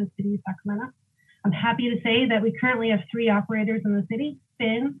coming to the city of Sacramento. I'm happy to say that we currently have 3 operators in the city,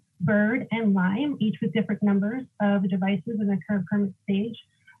 Finn, Bird, and Lime, each with different numbers of devices in the current permit stage.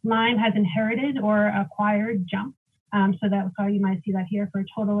 Lime has inherited or acquired Jump, so that's why you might see that here, for a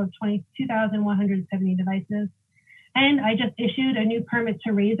total of 22,170 devices. And I just issued a new permit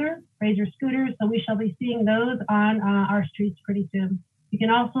to Razor scooters, so we shall be seeing those on our streets pretty soon. You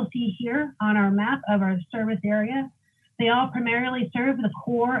can also see here on our map of our service area, they all primarily serve the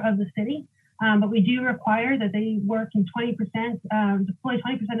core of the city, but we do require that they work in 20%, deploy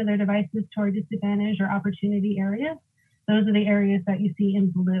 20% of their devices to our disadvantaged or opportunity areas. Those are the areas that you see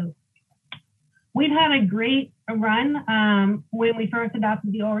in blue. We've had a great run. When we first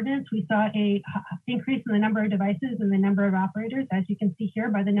adopted the ordinance, we saw a increase in the number of devices and the number of operators, as you can see here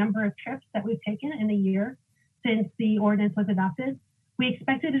by the number of trips that we've taken in a year since the ordinance was adopted. We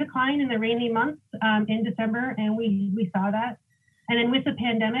expected a decline in the rainy months in December, and we saw that. And then with the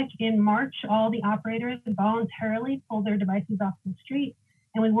pandemic in March, all the operators voluntarily pulled their devices off the street,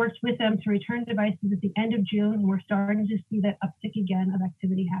 and we worked with them to return devices at the end of June, and we're starting to see that uptick again of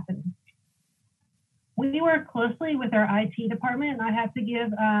activity happening. We work closely with our IT department, and I have to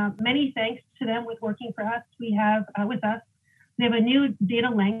give many thanks to them with working for us. We have we have a new data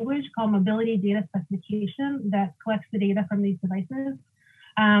language called Mobility Data Specification that collects the data from these devices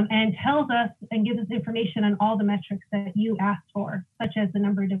and tells us and gives us information on all the metrics that you asked for, such as the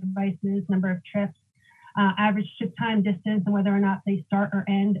number of devices, number of trips, average trip time, distance, and whether or not they start or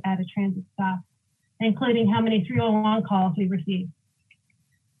end at a transit stop, including how many 311 calls we received.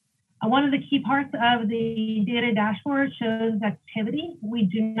 One of the key parts of the data dashboard shows activity. We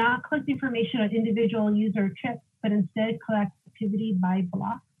do not collect information on individual user trips, but instead collect activity by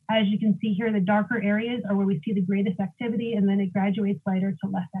block As you can see here, the darker areas are where we see the greatest activity, and then it graduates lighter to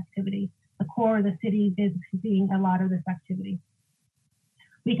less activity. The core of the city is seeing a lot of this activity.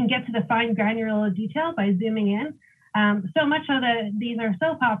 We can get to the fine granular detail by zooming in. So much so that these are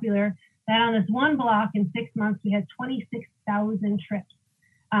so popular that on this one block in 6 months, we had 26,000 trips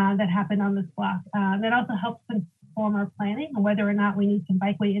that happened on this block. That also helps inform our planning on whether or not we need some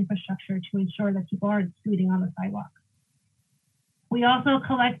bikeway infrastructure to ensure that people aren't scooting on the sidewalk. We also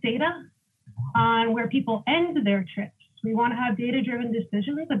collect data on where people end their trips. We want to have data-driven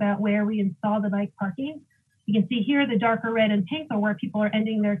decisions about where we install the bike parking. You can see here the darker red and pink are where people are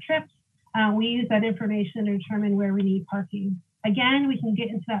ending their trips. We use that information to determine where we need parking. Again, we can get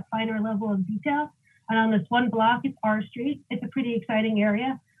into that finer level of detail. And on this one block, it's R Street. It's a pretty exciting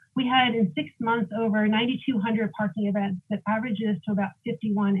area. We had in 6 months over 9,200 parking events that averages to about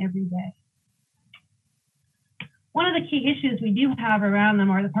 51 every day. One of the key issues we do have around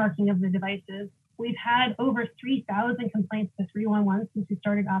them are the parking of the devices. We've had over 3,000 complaints to 311 since we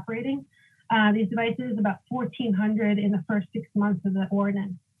started operating these devices, about 1,400 in the first 6 months of the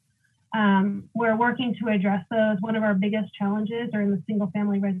ordinance. We're working to address those. One of our biggest challenges are in the single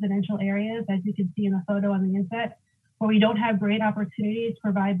family residential areas, as you can see in the photo on the inset, where we don't have great opportunities to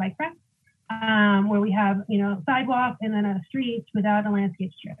provide bike racks, where we have, sidewalk and then a street without a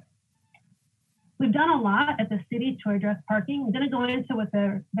landscape strip. We've done a lot at the city to address parking. I'm going to go into what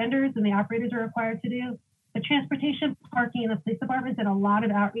the vendors and the operators are required to do. The transportation, parking, and the police department did a lot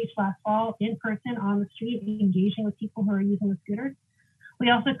of outreach last fall in person on the street, engaging with people who are using the scooters. We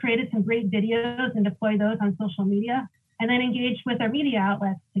also created some great videos and deployed those on social media, and then engaged with our media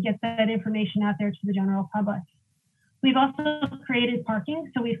outlets to get that information out there to the general public. We've also created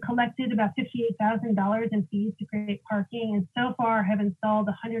parking. So we've collected about $58,000 in fees to create parking, and so far have installed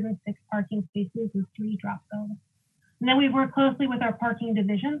 106 parking spaces with 3 drop zones. And then we've worked closely with our parking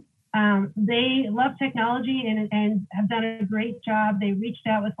division. They love technology and have done a great job. They reached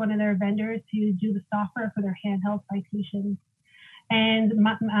out with one of their vendors to do the software for their handheld citations and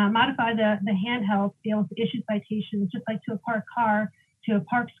modify the handheld to be able to issue citations just like to a parked car, to a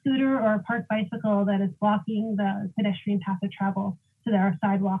parked scooter or a parked bicycle that is blocking the pedestrian path of travel so that our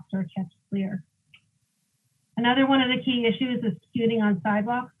sidewalks are kept clear. Another one of the key issues is scooting on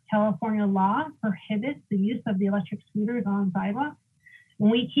sidewalks. California law prohibits the use of the electric scooters on sidewalks. And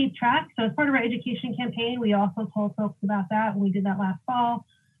we keep track. So as part of our education campaign, we also told folks about that. We did that last fall.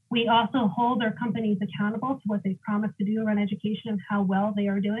 We also hold our companies accountable to what they promised to do around education and how well they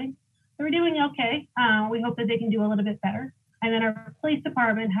are doing. They're doing okay. We hope that they can do a little bit better. And then our police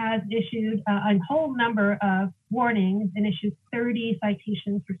department has issued a whole number of warnings and issued 30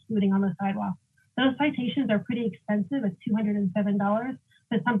 citations for scooting on the sidewalk. Those citations are pretty expensive at $207.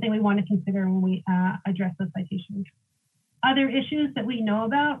 That's something we want to consider when we address those citations. Other issues that we know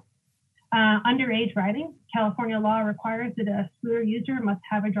about, underage riding. California law requires that a scooter user must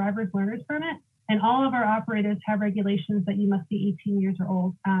have a driver's learner's permit, and all of our operators have regulations that you must be 18 years or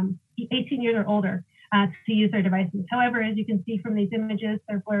older to use their devices. However, as you can see from these images,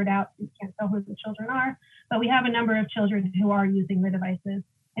 they're blurred out, so you can't tell who the children are, but we have a number of children who are using the devices.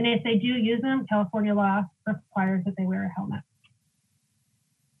 And if they do use them, California law requires that they wear a helmet.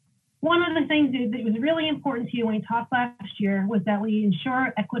 One of the things that was really important to you when we talked last year was that we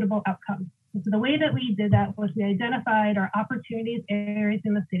ensure equitable outcomes. And so the way that we did that was we identified our opportunities areas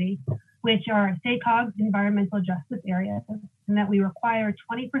in the city, which are SACOG's environmental justice areas, and that we require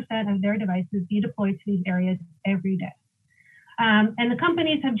 20% of their devices be deployed to these areas every day. And the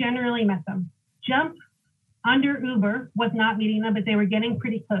companies have generally met them. Jump under Uber was not meeting them, but they were getting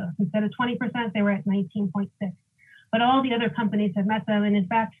pretty close. Instead of 20%, they were at 19.6. But all the other companies have met them. And in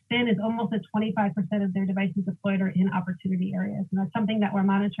fact, Spin is almost at 25% of their devices deployed are in opportunity areas. And that's something that we're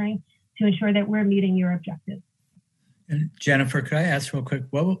monitoring to ensure that we're meeting your objectives. And Jennifer, could I ask real quick,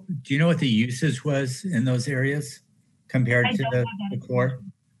 do you know what the usage was in those areas compared to the core?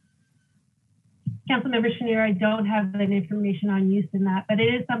 Councilmember Chenier, I don't have that information on use in that, but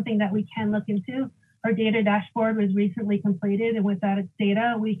it is something that we can look into. Our data dashboard was recently completed, and with that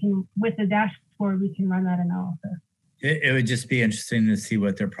data, with the dashboard, we can run that analysis. It would just be interesting to see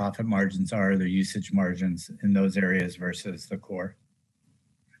what their profit margins are, their usage margins in those areas versus the core.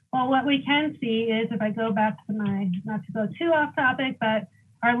 Well, what we can see is, if I go back to not to go too off topic, but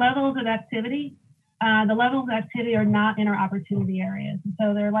our levels of activity, the levels of activity are not in our opportunity areas. And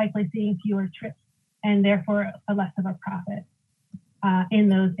so they're likely seeing fewer trips and therefore less of a profit in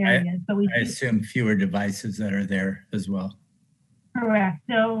those areas. But I assume fewer devices that are there as well. Correct.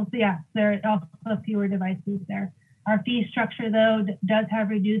 So yeah, there are also fewer devices there. Our fee structure, though, does have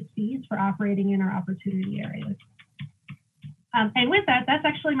reduced fees for operating in our opportunity areas. And with that, that's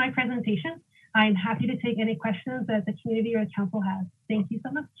actually my presentation. I'm happy to take any questions that the community or the council has. Thank you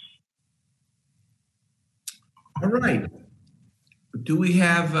so much. All right. Do we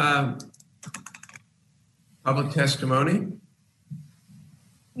have public testimony?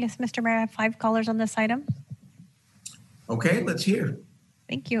 Yes, Mr. Mayor, I have 5 callers on this item. Okay, let's hear.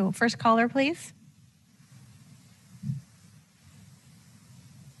 Thank you. First caller, please.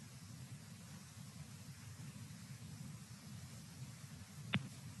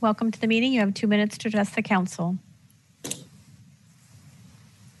 Welcome to the meeting. You have 2 minutes to address the council.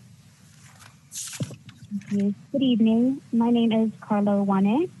 Good evening. My name is Carlo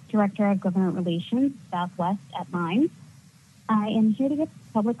Wane, Director of Government Relations, Southwest at Lime. I am here to give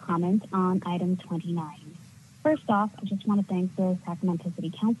public comment on item 29. First off, I just want to thank the Sacramento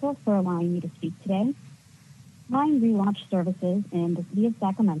City Council for allowing me to speak today. Lime relaunched services in the city of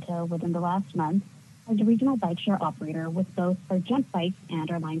Sacramento within the last month as a regional bike share operator with both our jump bikes and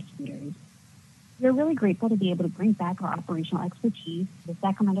our Lime scooters. We are really grateful to be able to bring back our operational expertise to the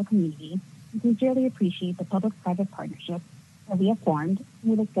Sacramento community and sincerely appreciate the public-private partnership that we have formed,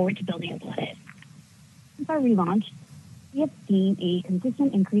 and we look forward to building upon it. Since our relaunch, we have seen a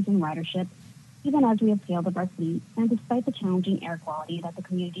consistent increase in ridership, even as we have scaled up our fleet, and despite the challenging air quality that the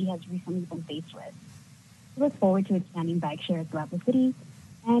community has recently been faced with. We look forward to expanding bike share throughout the city,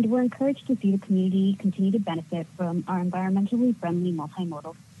 and we're encouraged to see the community continue to benefit from our environmentally friendly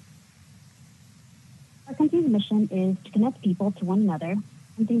multimodal. Our company's mission is to connect people to one another,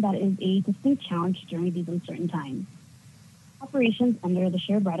 something that is a distinct challenge during these uncertain times. Operations under the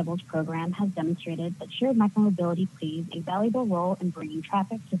Shared Rideables program has demonstrated that shared micromobility plays a valuable role in bringing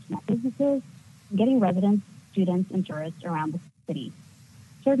traffic to small businesses and getting residents, students, and tourists around the city.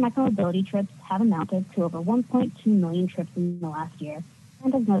 Shared micromobility trips have amounted to over 1.2 million trips in the last year,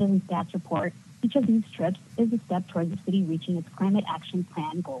 and as noted in Stats report, each of these trips is a step towards the city reaching its climate action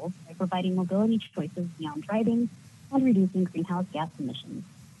plan goals by providing mobility choices beyond driving and reducing greenhouse gas emissions.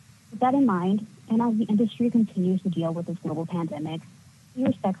 With that in mind, and as the industry continues to deal with this global pandemic, we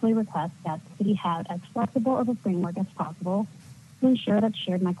respectfully request that the city have as flexible of a framework as possible to ensure that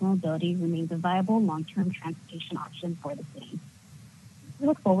shared micromobility remains a viable long-term transportation option for the city. We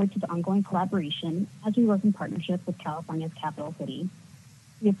look forward to the ongoing collaboration as we work in partnership with California's capital city.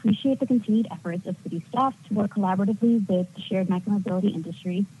 We appreciate the continued efforts of city staff to work collaboratively with the shared micromobility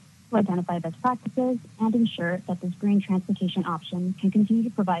industry to identify best practices and ensure that this green transportation option can continue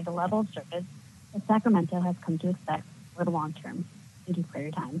to provide the level of service that Sacramento has come to expect for the long term. Thank you for your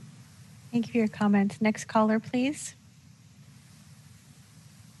time. Thank you for your comments. Next caller, please.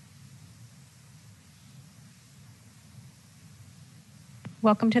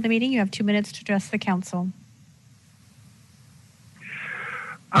 Welcome to the meeting. You have 2 minutes to address the council.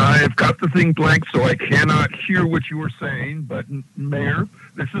 I've got the thing blank, so I cannot hear what you were saying, but Mayor,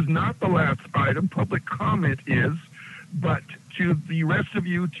 this is not the last item. Public comment is, but to the rest of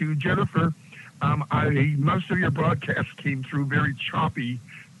you, to Jennifer, most of your broadcast came through very choppy.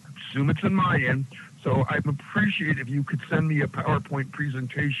 Assume it's in my end, so I'd appreciate if you could send me a PowerPoint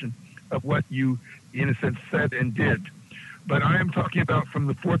presentation of what you, in a sense, said and did. But I am talking about from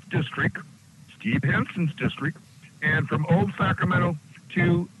the 4th District, Steve Henson's district, and from Old Sacramento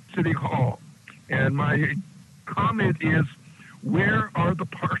to City Hall. And my comment is, where are the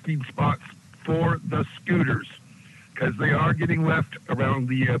parking spots for the scooters? Because they are getting left around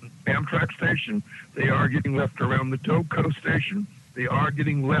the Amtrak station. They are getting left around the Toco station. They are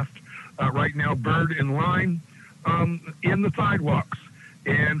getting left right now, Bird and Line, in the sidewalks,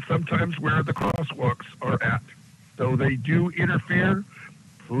 and sometimes where the crosswalks are at. So they do interfere.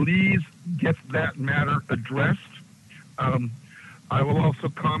 Please get that matter addressed. I will also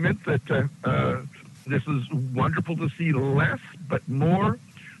comment that this is wonderful to see less, but more.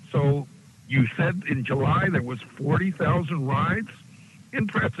 So you said in July there was 40,000 rides.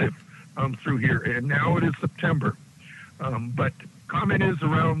 Impressive through here, and now it is September. But comment is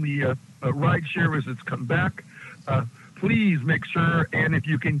around the ride share as it's come back. Please make sure, and if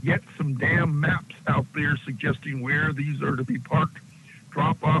you can get some damn maps out there suggesting where these are to be parked,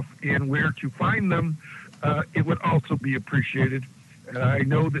 drop off, and where to find them, it would also be appreciated. I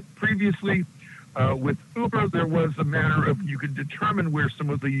know that previously with Uber, there was a matter of you could determine where some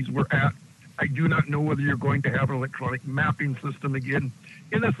of these were at. I do not know whether you're going to have an electronic mapping system again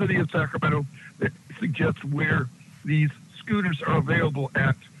in the city of Sacramento that suggests where these scooters are available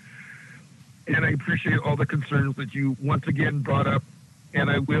at. And I appreciate all the concerns that you once again brought up. And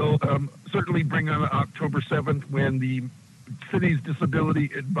I will certainly bring on October 7th when the city's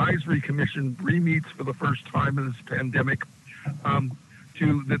Disability Advisory Commission re-meets for the first time in this pandemic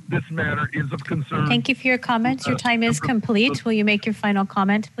to that this matter is of concern. Thank you for your comments. Your time is complete. Will you make your final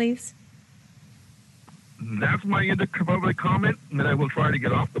comment, please? That's my end of public comment, and then I will try to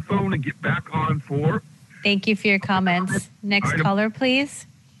get off the phone and get back on for. Thank you for your comments. Next caller, please.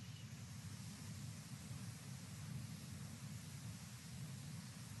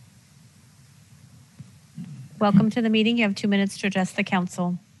 Welcome to the meeting. You have 2 minutes to address the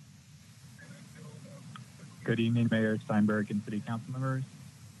council. Good evening, Mayor Steinberg and City Council members.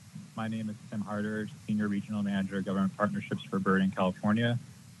 My name is Tim Harder, Senior Regional Manager of Government Partnerships for Bird in California.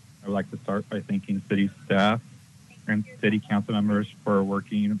 I would like to start by thanking city staff and city council members for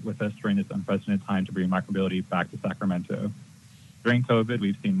working with us during this unprecedented time to bring micromobility back to Sacramento. During COVID,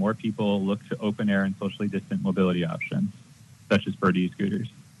 we've seen more people look to open air and socially distant mobility options, such as Bird e-scooters.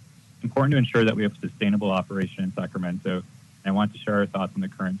 It's important to ensure that we have sustainable operation in Sacramento, and I want to share our thoughts on the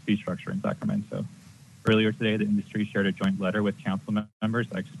current fee structure in Sacramento. Earlier today, the industry shared a joint letter with council members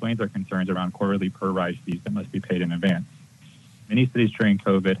that explains our concerns around quarterly per-ride fees that must be paid in advance. Many cities during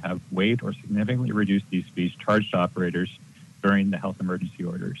COVID have waived or significantly reduced these fees charged to operators during the health emergency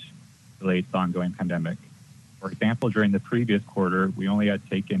orders related to the ongoing pandemic. For example, during the previous quarter, we only had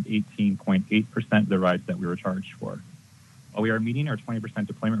taken 18.8% of the rides that we were charged for. While we are meeting our 20%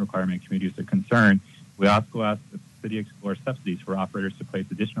 deployment requirement in communities of concern, we also ask that the city explore subsidies for operators to place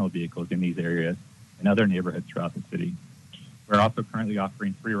additional vehicles in these areas and other neighborhoods throughout the city. We're also currently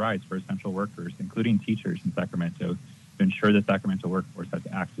offering free rides for essential workers, including teachers in Sacramento, to ensure the Sacramento workforce has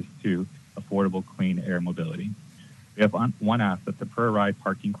access to affordable, clean air mobility. We have one ask that the per-ride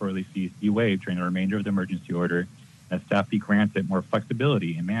parking quarterly fees be waived during the remainder of the emergency order, and that staff be granted more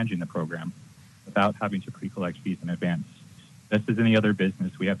flexibility in managing the program without having to pre-collect fees in advance. Just as any other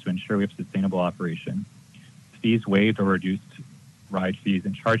business, we have to ensure we have sustainable operation. Fees waived or reduced ride fees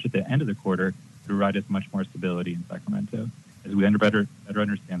and charged at the end of the quarter to provide us much more stability in Sacramento as we better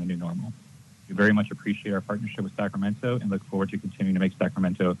understand the new normal. We very much appreciate our partnership with Sacramento and look forward to continuing to make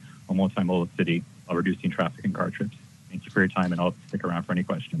Sacramento a multimodal city while reducing traffic and car trips. Thank you for your time, and I'll stick around for any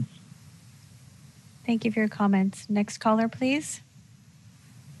questions. Thank you for your comments. Next caller, please.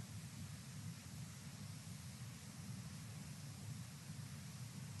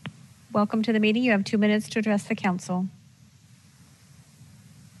 Welcome to the meeting. You have 2 minutes to address the council.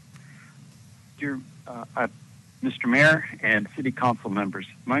 Dear Mr. Mayor and City Council members,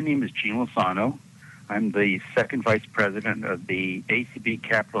 my name is Gene Lozano. I'm the second Vice President of the ACB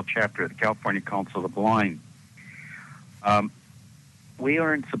Capital Chapter of the California Council of the Blind. We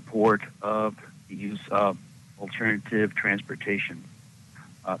are in support of the use of alternative transportation,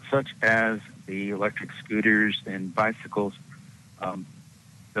 such as the electric scooters and bicycles,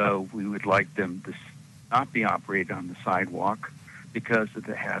 though we would like them to not be operated on the sidewalk because of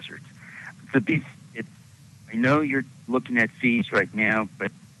the hazards. I know you're looking at fees right now,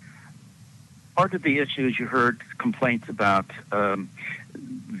 but part of the issue is you heard complaints about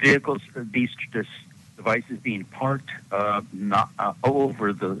vehicles, these devices being parked not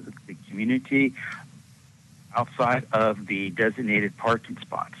over the community outside of the designated parking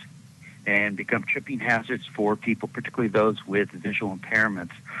spots and become tripping hazards for people, particularly those with visual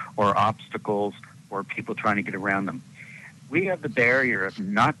impairments or obstacles or people trying to get around them. We have the barrier of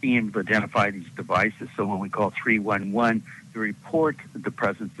not being able to identify these devices, so when we call 311 to report the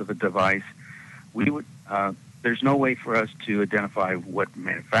presence of a device, there's no way for us to identify what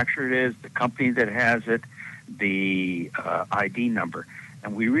manufacturer it is, the company that has it, the ID number.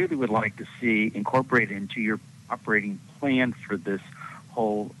 And we really would like to see incorporated into your operating plan for this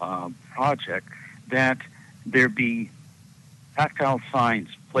whole project that there be tactile signs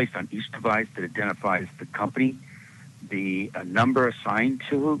placed on each device that identifies the company, the number assigned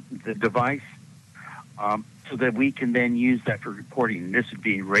to the device, so that we can then use that for reporting. And this would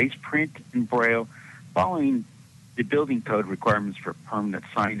be raised print and braille, following the building code requirements for permanent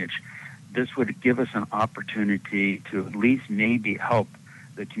signage. This would give us an opportunity to at least maybe help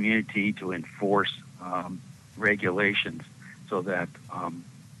the community to enforce regulations so that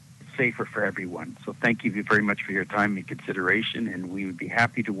it's safer for everyone. So thank you very much for your time and consideration, and we would be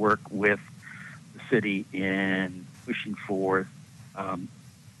happy to work with the city in pushing for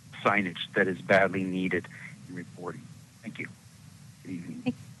signage that is badly needed in reporting. Thank you. Good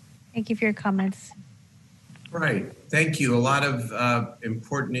evening. Thank you for your comments. Right. Thank you. A lot of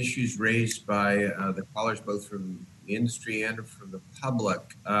important issues raised by the callers, both from the industry and from the public.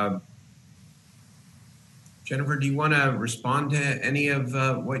 Jennifer, do you want to respond to any of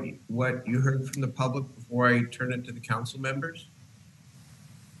what you heard from the public before I turn it to the council members?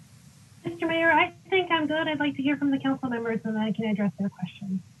 Mr. Mayor, I think I'm good. I'd like to hear from the council members and then I can address their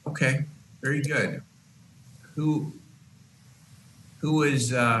questions. Okay, very good. Who who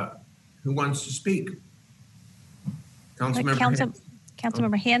wants to speak? Councilmember.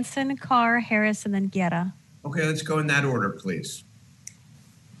 Councilmember Hanson, Carr, Harris, and then Guerra. Okay, let's go in that order, please.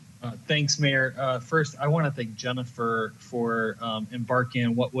 Thanks, Mayor. First, I want to thank Jennifer for embarking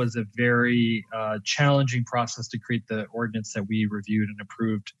on what was a very challenging process to create the ordinance that we reviewed and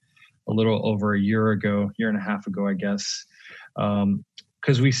approved a little over a year and a half ago, I guess.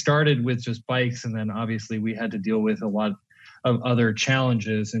 Because we started with just bikes, and then obviously we had to deal with a lot of other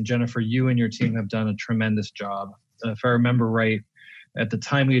challenges. And Jennifer, you and your team have done a tremendous job. If I remember right, at the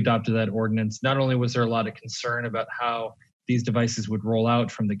time we adopted that ordinance, not only was there a lot of concern about how these devices would roll out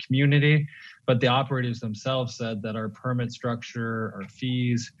from the community, but the operators themselves said that our permit structure, our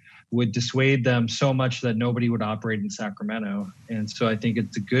fees would dissuade them so much that nobody would operate in Sacramento. And so I think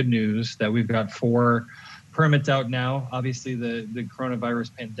it's a good news that we've got 4 permits out now. Obviously, the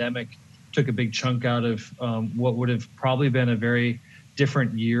coronavirus pandemic took a big chunk out of what would have probably been a very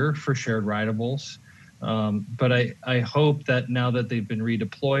different year for shared rideables. But I hope that now that they've been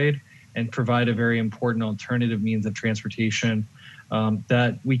redeployed and provide a very important alternative means of transportation,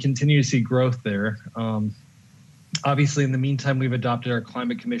 that we continue to see growth there. Obviously, in the meantime, we've adopted our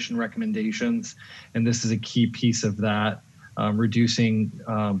Climate Commission recommendations, and this is a key piece of that, reducing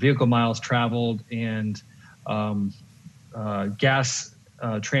vehicle miles traveled and gas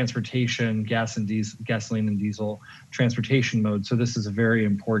transportation, gasoline and diesel transportation mode. So this is a very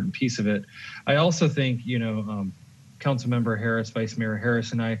important piece of it. I also think, Councilmember Harris, Vice Mayor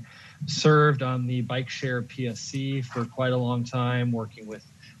Harris, and I served on the bike share PSC for quite a long time, working with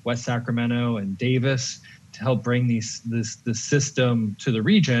West Sacramento and Davis to help bring the system to the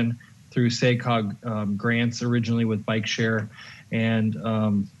region through SACOG grants, originally with bike share. And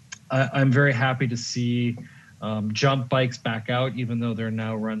I'm very happy to see jump bikes back out, even though they're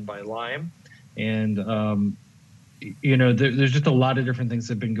now run by Lime. And, there's just a lot of different things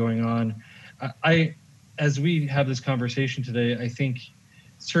that have been going on. As we have this conversation today, I think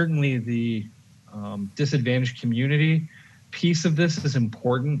certainly the disadvantaged community piece of this is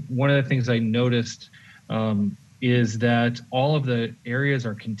important. One of the things I noticed is that all of the areas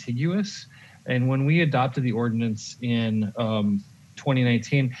are contiguous. And when we adopted the ordinance in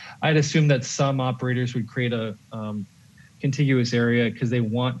 2019, I'd assumed that some operators would create a contiguous area because they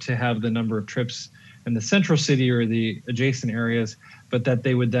want to have the number of trips in the central city or the adjacent areas, but that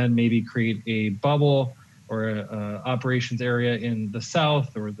they would then maybe create a bubble or a operations area in the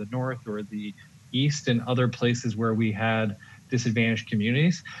south or the north or the east and other places where we had disadvantaged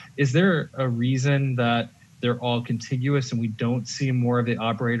communities. Is there a reason that they're all contiguous and we don't see more of the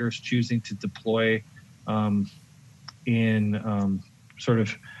operators choosing to deploy in sort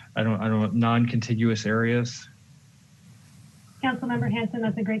of, I don't know, non-contiguous areas? Councilmember Hanson,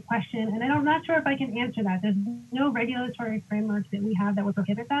 that's a great question. And I'm not sure if I can answer that. There's no regulatory framework that we have that would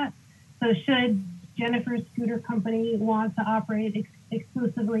prohibit that. So should Jennifer's Scooter Company want to operate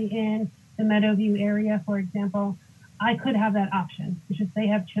exclusively in the Meadowview area, for example, I could have that option. It's just they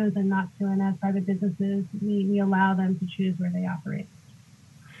have chosen not to, and as private businesses, we allow them to choose where they operate.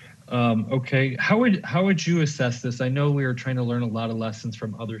 Okay, how would you assess this? I know we are trying to learn a lot of lessons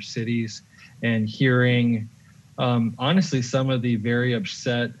from other cities and hearing, honestly, some of the very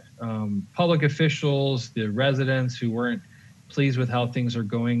upset public officials, the residents who weren't pleased with how things are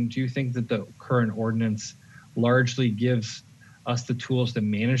going. Do you think that the current ordinance largely gives us the tools to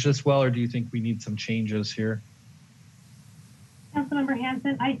manage this well, or do you think we need some changes here? Councilmember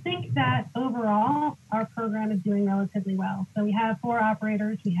Hanson, I think that overall our program is doing relatively well. So we have 4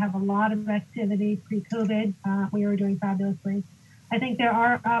 operators. We have a lot of activity pre-COVID. We were doing fabulously. I think there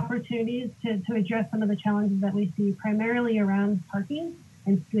are opportunities to address some of the challenges that we see primarily around parking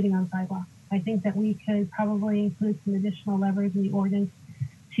and scooting on sidewalks. I think that we could probably include some additional levers in the ordinance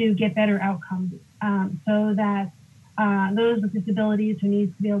to get better outcomes so that those with disabilities who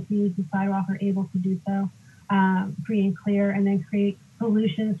need to be able to use the sidewalk are able to do so free and clear, and then create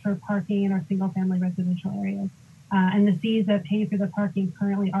solutions for parking in our single family residential areas. And the fees that pay for the parking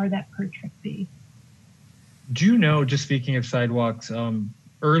currently are that per trip fee. Do you know, just speaking of sidewalks,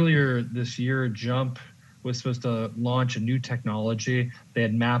 earlier this year, Jump was supposed to launch a new technology. They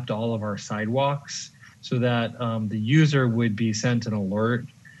had mapped all of our sidewalks so that the user would be sent an alert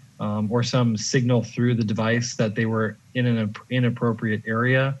or some signal through the device that they were in an inappropriate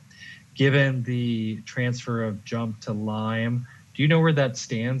area. Given the transfer of Jump to Lime, do you know where that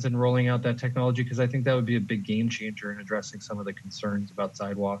stands in rolling out that technology? Because I think that would be a big game changer in addressing some of the concerns about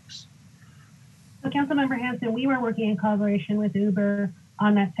sidewalks. So Councilmember Hanson, we were working in collaboration with Uber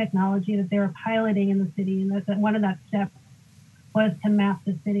on that technology that they were piloting in the city, and that one of that steps was to map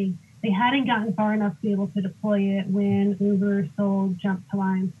the city. They hadn't gotten far enough to be able to deploy it when Uber sold Jump to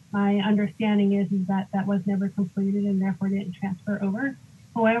Lime. My understanding is that that was never completed and therefore didn't transfer over.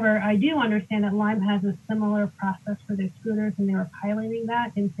 However, I do understand that Lime has a similar process for their scooters, and they were piloting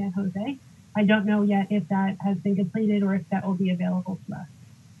that in San Jose. I don't know yet if that has been completed or if that will be available to us.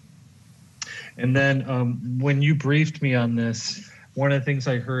 And then when you briefed me on this, one of the things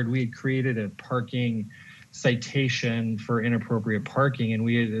I heard, we had created a parking citation for inappropriate parking, and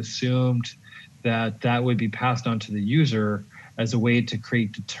we had assumed that that would be passed on to the user as a way to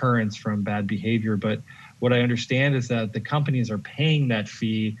create deterrence from bad behavior. But what I understand is that the companies are paying that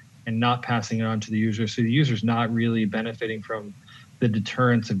fee and not passing it on to the user. So the user's not really benefiting from the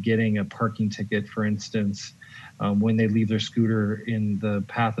deterrence of getting a parking ticket, for instance, when they leave their scooter in the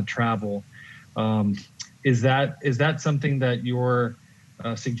path of travel. Is that something that you're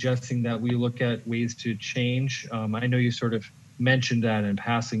suggesting that we look at ways to change? I know you sort of mentioned that in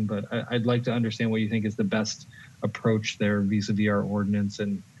passing, but I'd like to understand what you think is the best approach there vis-a-vis our ordinance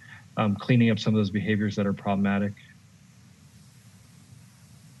and cleaning up some of those behaviors that are problematic.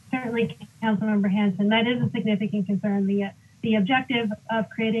 Certainly, Councilmember Hanson, that is a significant concern. The objective of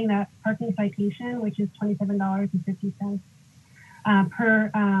creating that parking citation, which is $27.50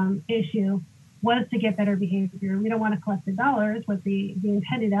 per issue, was to get better behavior. We don't want to collect the dollars, but the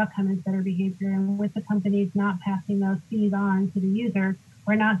intended outcome is better behavior. And with the companies not passing those fees on to the user,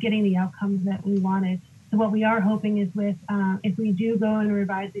 we're not getting the outcomes that we wanted. So what we are hoping is with, if we do go and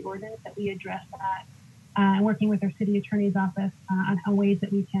revise the ordinance, that we address that, and working with our city attorney's office on how ways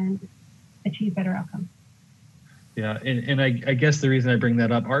that we can achieve better outcomes. Yeah, and I guess the reason I bring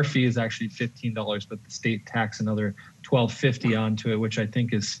that up, our fee is actually $15, but the state tax another $12.50 onto it, which I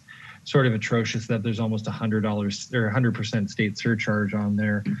think is sort of atrocious that there's almost $100 or 100% state surcharge on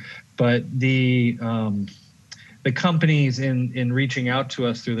there. But the companies in reaching out to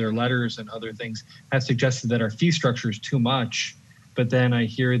us through their letters and other things have suggested that our fee structure is too much. But then I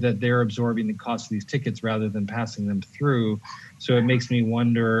hear that they're absorbing the cost of these tickets rather than passing them through. So it makes me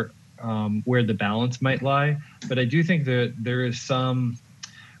wonder where the balance might lie. But I do think that there is some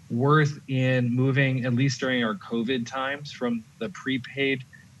worth in moving, at least during our COVID times, from the prepaid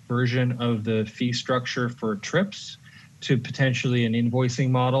version of the fee structure for trips to potentially an invoicing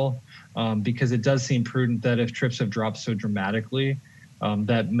model, because it does seem prudent that if trips have dropped so dramatically,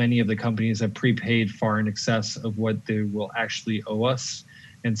 that many of the companies have prepaid far in excess of what they will actually owe us.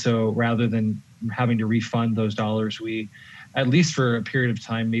 And so rather than having to refund those dollars, we, at least for a period of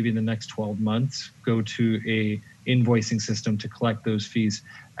time, maybe in the next 12 months, go to a invoicing system to collect those fees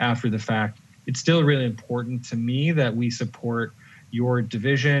after the fact. It's still really important to me that we support your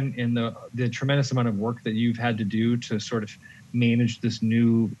division and the tremendous amount of work that you've had to do to sort of manage this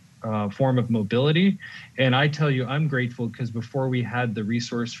new form of mobility. And I tell you, I'm grateful because before we had the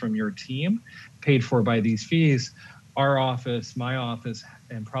resource from your team paid for by these fees, our office, my office,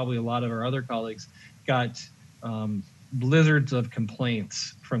 and probably a lot of our other colleagues got blizzards of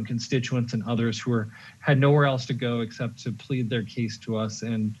complaints from constituents and others who had nowhere else to go except to plead their case to us.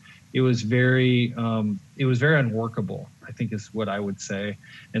 And it was very unworkable, I think is what I would say.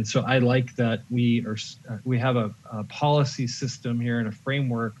 And so I like that we have a policy system here and a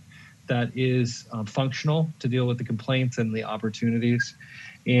framework that is functional to deal with the complaints and the opportunities.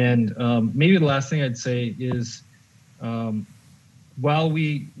 And maybe the last thing I'd say is, while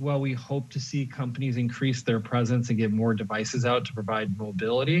we hope to see companies increase their presence and get more devices out to provide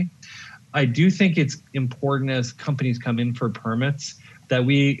mobility, I do think it's important as companies come in for permits that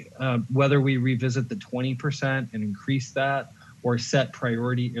we, whether we revisit the 20% and increase that or set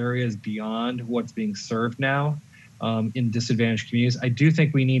priority areas beyond what's being served now in disadvantaged communities, I do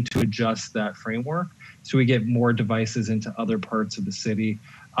think we need to adjust that framework so we get more devices into other parts of the city.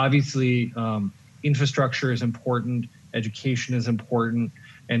 Obviously, infrastructure is important, education is important,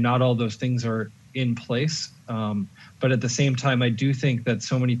 and not all those things are in place. But at the same time, I do think that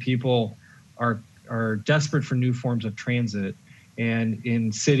so many people are desperate for new forms of transit. And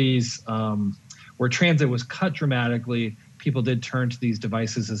in cities where transit was cut dramatically, people did turn to these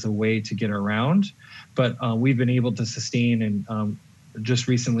devices as a way to get around. But we've been able to sustain and just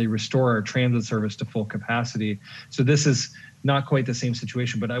recently restore our transit service to full capacity. So this is not quite the same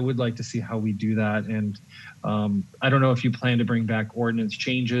situation, but I would like to see how we do that. And I don't know if you plan to bring back ordinance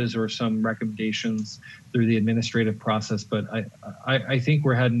changes or some recommendations through the administrative process, but I think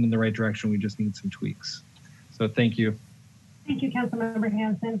we're heading in the right direction. We just need some tweaks. So thank you. Thank you, Councilmember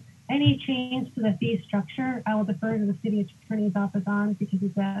Hanson. Any change to the fee structure, I will defer to the city attorney's office on because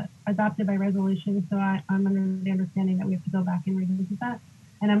it's adopted by resolution. So I'm under the understanding that we have to go back and revisit that.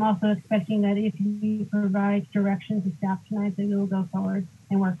 And I'm also expecting that if you provide direction to staff tonight, that we will go forward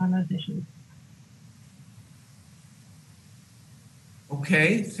and work on those issues.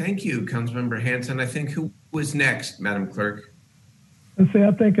 Okay, thank you, Councilmember Hanson. I think who was next, Madam Clerk? Let's say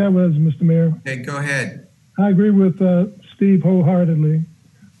I think I was, Mr. Mayor. Okay, go ahead. I agree with Steve wholeheartedly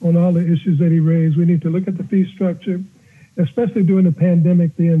on all the issues that he raised. We need to look at the fee structure, especially during the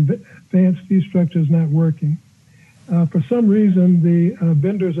pandemic. The advanced fee structure is not working. For some reason, the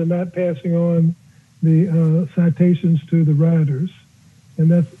vendors are not passing on the citations to the riders,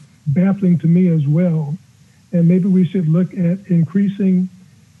 and that's baffling to me as well. And maybe we should look at increasing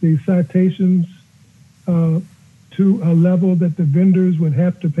the citations to a level that the vendors would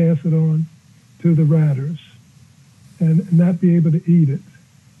have to pass it on to the riders and not be able to eat it.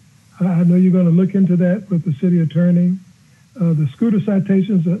 I know you're going to look into that with the city attorney. The scooter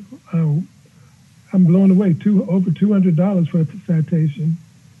citations, I'm blown away. Over $200 for a citation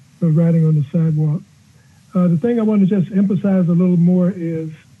for riding on the sidewalk. The thing I want to just emphasize a little more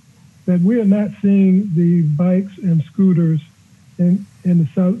is that we are not seeing the bikes and scooters in the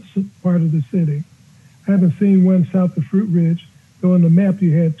south part of the city. I haven't seen one south of Fruit Ridge, though on the map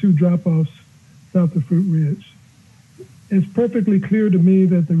you had 2 drop-offs south of Fruit Ridge. It's perfectly clear to me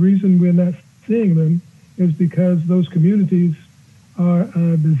that the reason we're not seeing them is because those communities are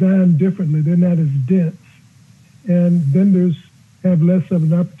designed differently. They're not as dense, and vendors have less of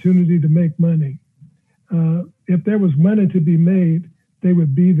an opportunity to make money. If there was money to be made, they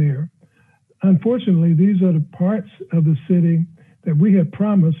would be there. Unfortunately, these are the parts of the city that we have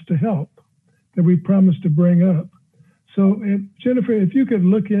promised to help, that we promised to bring up. So, Jennifer, if you could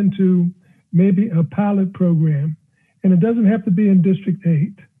look into maybe a pilot program, and it doesn't have to be in District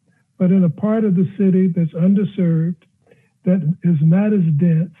 8, but in a part of the city that's underserved, that is not as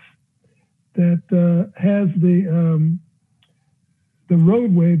dense, that has the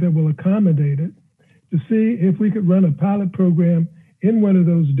roadway that will accommodate it, to see if we could run a pilot program in one of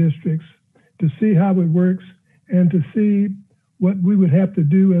those districts to see how it works and to see what we would have to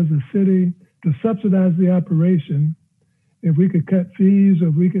do as a city to subsidize the operation. If we could cut fees or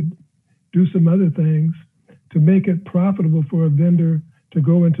if we could do some other things to make it profitable for a vendor to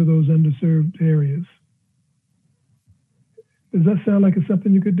go into those underserved areas. Does that sound like it's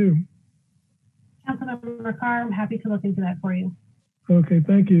something you could do? Councilmember Carr, I'm happy to look into that for you. Okay,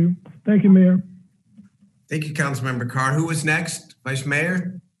 thank you. Thank you, Mayor. Thank you, Councilmember Carr. Who was next? Vice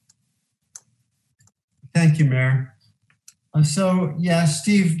Mayor? Thank you, Mayor. So, yeah,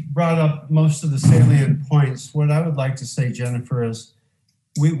 Steve brought up most of the salient points. What I would like to say, Jennifer, is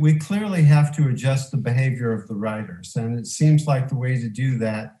we clearly have to adjust the behavior of the riders. And it seems like the way to do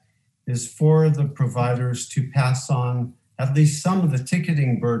that is for the providers to pass on at least some of the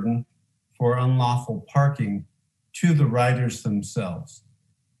ticketing burden for unlawful parking to the riders themselves.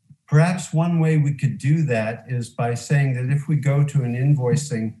 Perhaps one way we could do that is by saying that if we go to an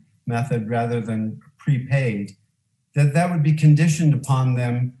invoicing method rather than prepaid, that would be conditioned upon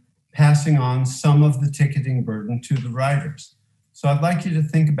them passing on some of the ticketing burden to the riders. So I'd like you to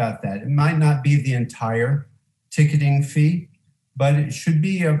think about that. It might not be the entire ticketing fee, but it should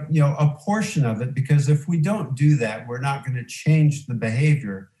be a portion of it, because if we don't do that, we're not going to change the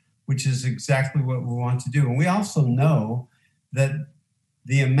behavior, which is exactly what we want to do. And we also know that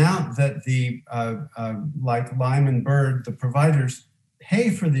the amount that the like Lime and Bird, the providers, pay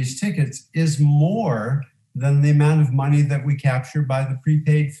for these tickets is more than the amount of money that we capture by the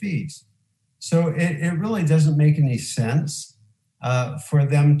prepaid fees. So it really doesn't make any sense for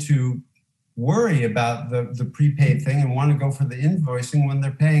them to worry about the prepaid thing and want to go for the invoicing when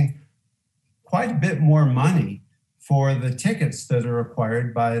they're paying quite a bit more money for the tickets that are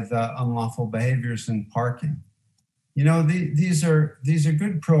required by the unlawful behaviors in parking. You know, these are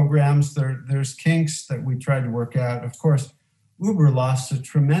good programs. There's kinks that we try to work out. Of course, Uber lost a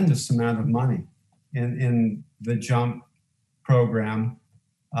tremendous amount of money in the JUMP program.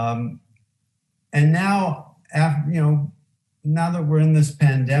 And now, now that we're in this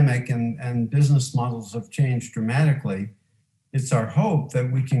pandemic and business models have changed dramatically, it's our hope that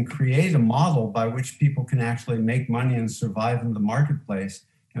we can create a model by which people can actually make money and survive in the marketplace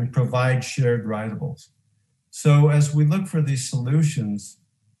and provide shared rideables. So as we look for these solutions,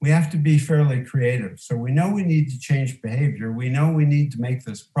 we have to be fairly creative. So we know we need to change behavior. We know we need to make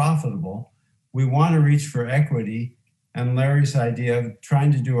this profitable. We want to reach for equity. And Larry's idea of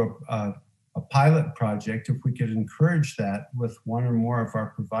trying to do a pilot project, if we could encourage that with one or more of our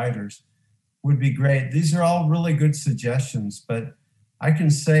providers, would be great. These are all really good suggestions, but I can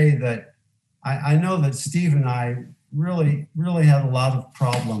say that I know that Steve and I really had a lot of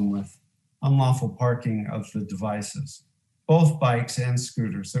problem with unlawful parking of the devices, both bikes and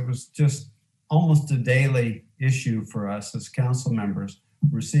scooters. It was just almost a daily issue for us as council members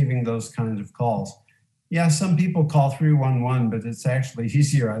receiving those kinds of calls. Yeah, some people call 311, but it's actually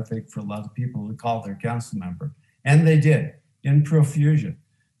easier, I think, for a lot of people to call their council member. And they did in profusion.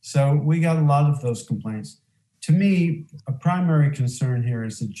 So we got a lot of those complaints. To me, a primary concern here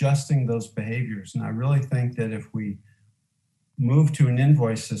is adjusting those behaviors. And I really think that if we move to an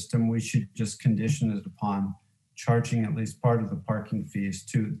invoice system, we should just condition it upon charging at least part of the parking fees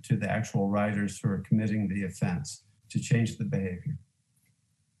to the actual riders who are committing the offense to change the behavior.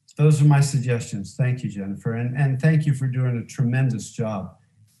 Those are my suggestions. Thank you, Jennifer. And thank you for doing a tremendous job.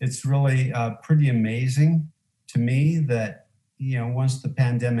 It's really pretty amazing to me that, once the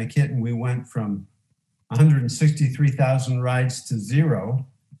pandemic hit and we went from 163,000 rides to zero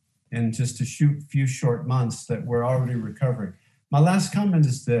in just a few short months, that we're already recovering. My last comment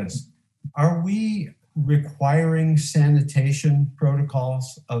is this: are we requiring sanitation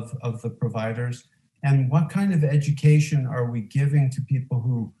protocols of the providers? And what kind of education are we giving to people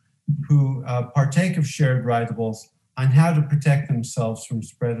who partake of shared rideables on how to protect themselves from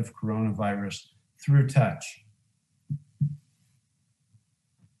spread of coronavirus through touch?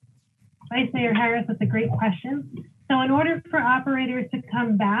 Vice Mayor Harris, that's a great question. So in order for operators to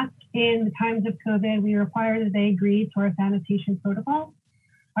come back in the times of COVID, we require that they agree to our sanitation protocols.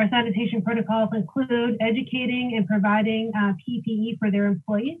 Our sanitation protocols include educating and providing PPE for their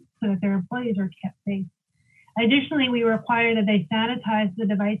employees so that their employees are kept safe. Additionally, we require that they sanitize the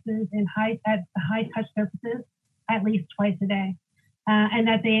devices at high touch surfaces at least twice a day, and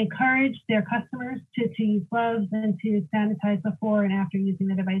that they encourage their customers to use gloves and to sanitize before and after using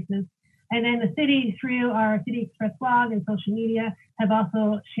the devices. And then the city, through our City Express blog and social media, have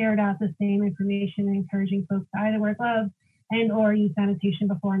also shared out the same information, encouraging folks to either wear gloves and or use sanitation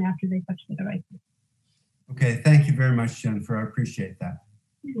before and after they touch the devices. Okay, thank you very much, Jennifer. I appreciate that.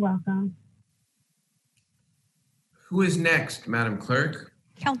 You're welcome. Who is next, Madam Clerk?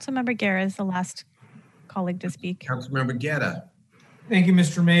 Councilmember Guerra is the last colleague to speak. Councilmember Guerra. Thank you,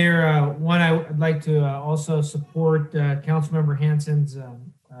 Mr. Mayor. I would like to also support Councilmember Hansen's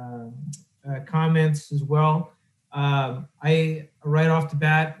comments as well. I right off the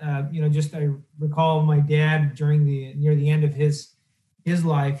bat, I recall my dad near the end of his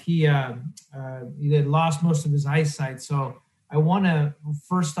life. He had lost most of his eyesight. So I want to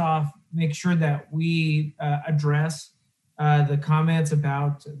first off make sure that we address the comments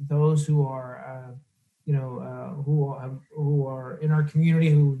about those who are who are in our community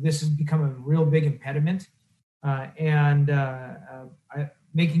who this has become a real big impediment,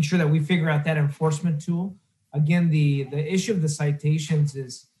 making sure that we figure out that enforcement tool. Again, the issue of the citations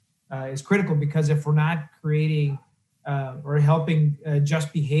is critical, because if we're not creating or helping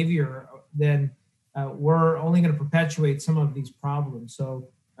just behavior, then we're only going to perpetuate some of these problems. So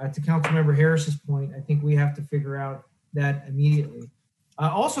to Councilmember Harris's point, I think we have to figure out that immediately.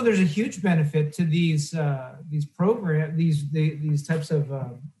 Also, there's a huge benefit to these programs, these types of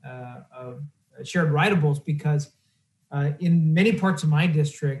shared rideables, because in many parts of my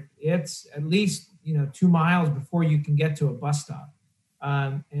district, it's at least 2 miles before you can get to a bus stop.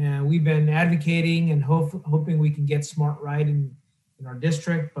 And we've been advocating and hoping we can get smart ride in our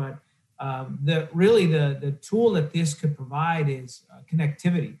district. But the tool that this could provide is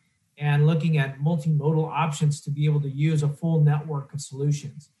connectivity and looking at multimodal options to be able to use a full network of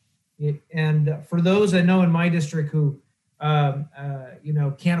solutions. And for those I know in my district who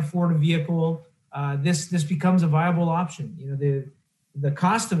can't afford a vehicle, this becomes a viable option. The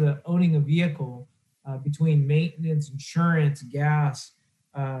cost of owning a vehicle between maintenance, insurance, gas,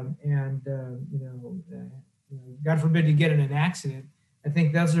 and God forbid you get in an accident. I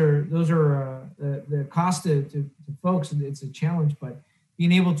think those are the cost to folks. It's a challenge, but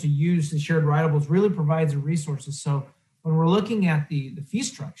being able to use the shared rideables really provides the resources. So when we're looking at the fee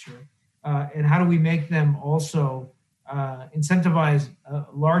structure and how do we make them also incentivize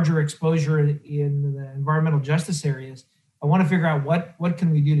larger exposure in the environmental justice areas, I want to figure out what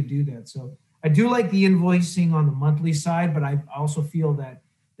can we do to do that. So I do like the invoicing on the monthly side, but I also feel that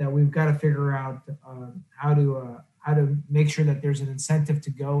we've got to figure out how to make sure that there's an incentive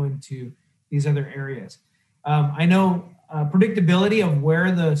to go into these other areas. I know predictability of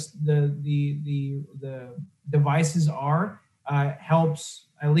where the devices are helps,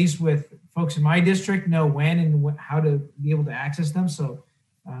 at least with folks in my district, know when and how to be able to access them. So,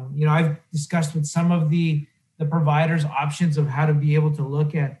 I've discussed with some of the providers options of how to be able to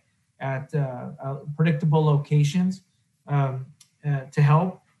look at predictable locations to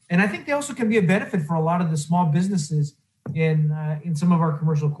help. And I think they also can be a benefit for a lot of the small businesses in some of our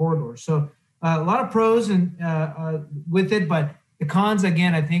commercial corridors. So a lot of pros and with it, but the cons,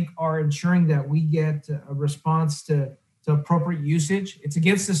 again, I think are ensuring that we get a response to appropriate usage. It's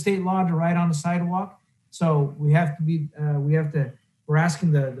against the state law to ride on the sidewalk. So we're asking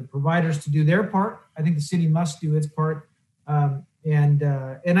the providers to do their part. I think the city must do its part. And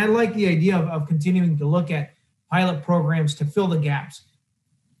I like the idea of continuing to look at pilot programs to fill the gaps.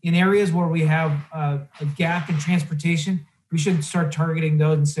 In areas where we have a gap in transportation, we should start targeting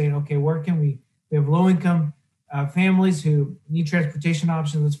those and saying, okay, where can we have low income families who need transportation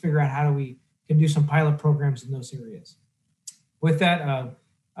options. Let's figure out how we can do some pilot programs in those areas. With that,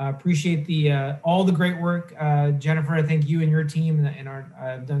 I appreciate all the great work. Jennifer, I think you and your team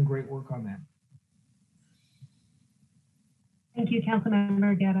have done great work on that. Thank you,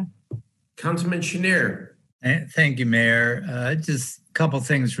 Councilmember Guerra. Councilman Chenier. Thank you, Mayor. Just a couple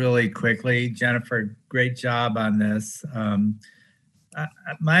things really quickly. Jennifer, great job on this.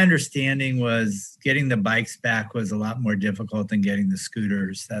 My understanding was getting the bikes back was a lot more difficult than getting the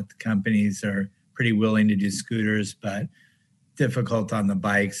scooters, that the companies are pretty willing to do scooters, but difficult on the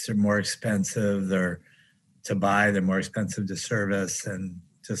bikes. They're more expensive. They're to buy, they're more expensive to service, and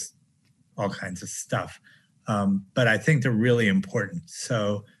just all kinds of stuff. But I think they're really important.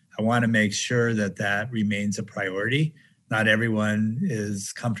 So I want to make sure that remains a priority. Not everyone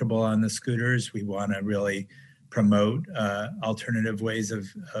is comfortable on the scooters. We want to really promote alternative ways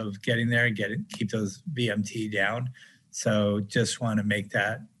of getting there and keep those VMT down. So just want to make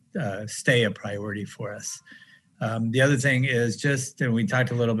that stay a priority for us. The other thing is and we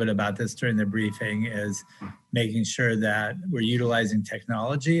talked a little bit about this during the briefing, is making sure that we're utilizing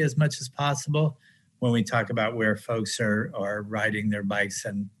technology as much as possible when we talk about where folks are riding their bikes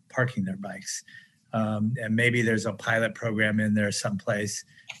and parking their bikes. And maybe there's a pilot program in there someplace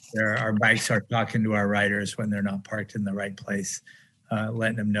where our bikes are talking to our riders when they're not parked in the right place,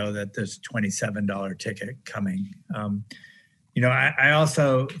 letting them know that there's a $27 ticket coming. I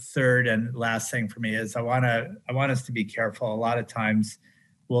also, third and last thing for me is I want us to be careful. A lot of times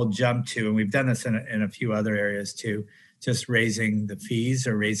we'll jump to, and we've done this in a few other areas too, just raising the fees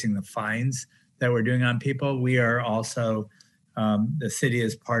or raising the fines that we're doing on people. We are also, the city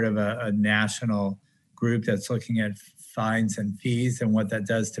is part of a national group that's looking at fines and fees and what that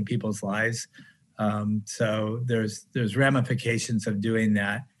does to people's lives. So there's ramifications of doing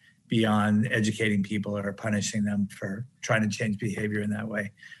that beyond educating people or punishing them for trying to change behavior in that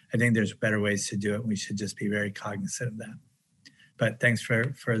way. I think there's better ways to do it, and we should just be very cognizant of that. But thanks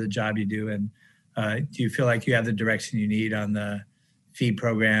for the job you do. And do you feel like you have the direction you need on the fee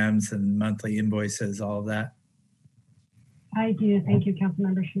programs and monthly invoices, all of that? I do. Thank you,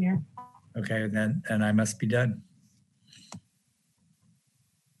 Councilmember Chenier. Okay, then I must be done.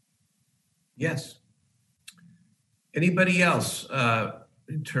 Yes. Anybody else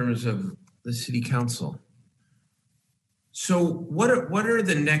in terms of the city council? So what are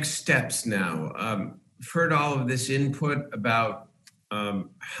the next steps now? I've heard all of this input about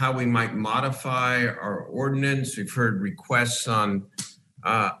how we might modify our ordinance. We've heard requests on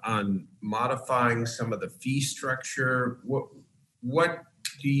modifying some of the fee structure. What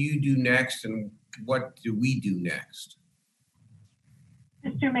do you do next, and what do we do next?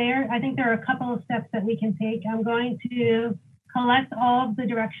 Mr. Mayor, I think there are a couple of steps that we can take. I'm going to collect all of the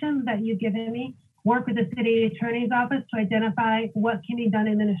directions that you've given me, work with the city attorney's office to identify what can be done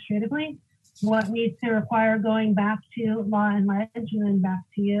administratively, what needs to require going back to law and ledge and then back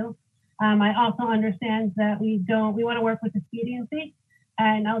to you. I also understand that we want to work with expediency.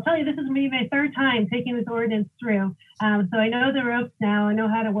 And I'll tell you, this is maybe my third time taking this ordinance through. So I know the ropes now. I know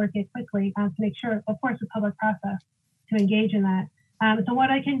how to work it quickly to make sure, of course, the public process to engage in that. So what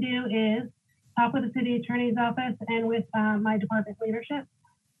I can do is talk with the city attorney's office and with my department leadership,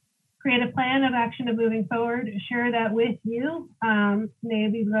 create a plan of action of moving forward, share that with you,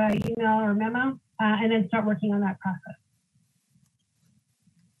 maybe by email or memo, and then start working on that process.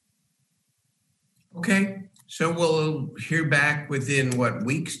 Okay, so we'll hear back within what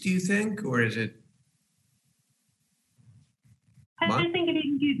weeks, do you think, or is it? I think if you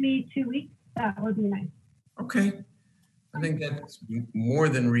can give me 2 weeks, that would be nice. Okay, I think that's more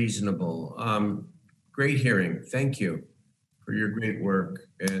than reasonable. Great hearing. Thank you for your great work.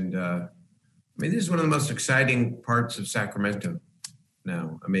 And this is one of the most exciting parts of Sacramento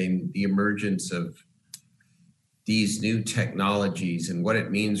now. The emergence of these new technologies and what it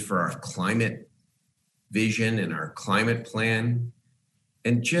means for our climate vision and our climate plan,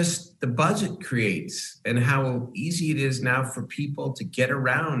 and just the buzz it creates and how easy it is now for people to get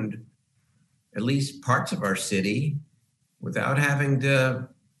around at least parts of our city without having to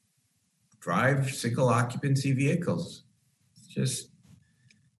drive single occupancy vehicles. Just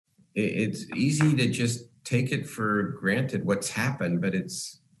it's easy to just take it for granted what's happened, but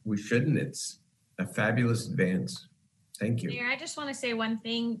we shouldn't. It's a fabulous advance. Thank you. Mayor, I just want to say one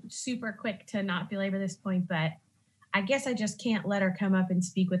thing super quick to not belabor this point, but I guess I just can't let her come up and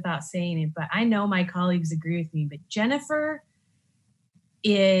speak without saying it. But I know my colleagues agree with me, but Jennifer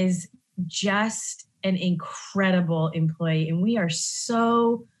is just an incredible employee. And we are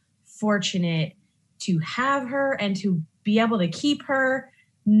so fortunate to have her and to be able to keep her.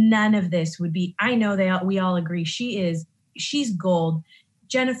 None of this would be, I know we all agree. She's gold.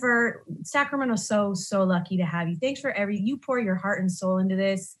 Jennifer, Sacramento's so lucky to have you. Thanks for you pour your heart and soul into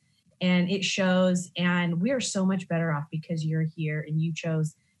this, and it shows. And we are so much better off because you're here and you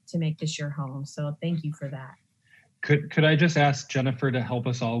chose to make this your home. So thank you for that. Could I just ask Jennifer to help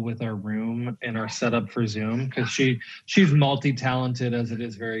us all with our room and our setup for Zoom? Because she's multi-talented, as it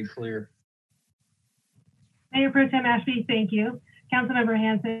is very clear. Mayor Pro Tem Ashby, thank you. Councilmember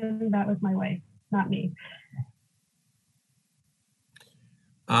Hanson, that was my wife, not me.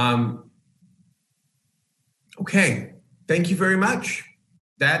 Okay, thank you very much.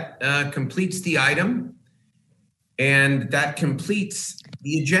 That completes the item, and that completes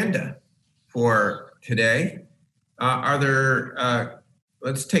the agenda for today.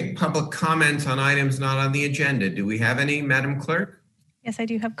 Let's take public comments on items not on the agenda. Do we have any, Madam Clerk? Yes, I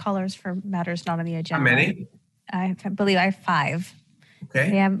do have callers for matters not on the agenda. How many? I believe I have 5.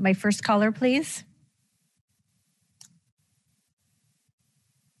 Okay. May I have my first caller, please?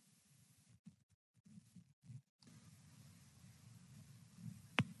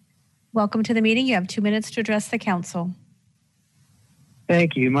 Welcome to the meeting. You have 2 minutes to address the council.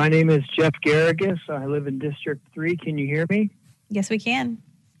 Thank you. My name is Jeff Garrigus. I live in District 3. Can you hear me? Yes, we can.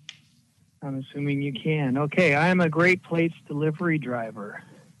 I'm assuming you can. Okay, I am a Great Plates delivery driver.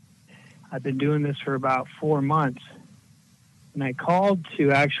 I've been doing this for about 4 months. And I called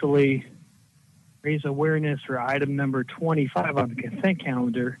to actually raise awareness for item number 25 on the consent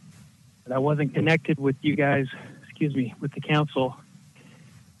calendar. But I wasn't connected with you guys, with the council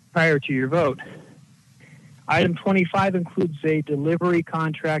prior to your vote. Item 25 includes a delivery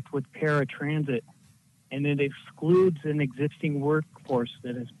contract with paratransit, and it excludes an existing workforce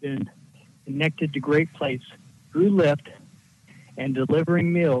that has been connected to Great Plates through Lyft and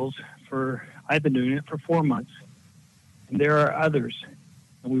delivering meals I've been doing it for 4 months. And there are others,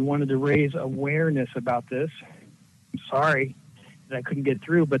 and we wanted to raise awareness about this. I'm sorry that I couldn't get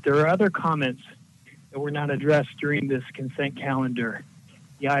through, but there are other comments that were not addressed during this consent calendar.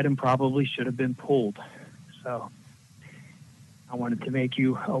 The item probably should have been pulled. So I wanted to make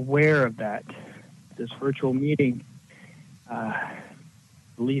you aware of that. This virtual meeting, at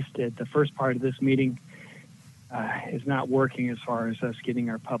least at the first part of this meeting, is not working as far as us getting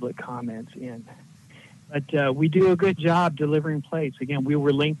our public comments in. But we do a good job delivering plates. Again, we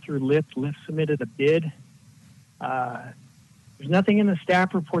were linked through Lyft. Lyft submitted a bid. There's nothing in the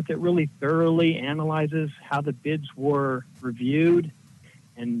staff report that really thoroughly analyzes how the bids were reviewed.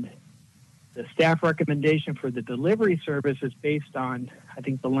 And the staff recommendation for the delivery service is based on, I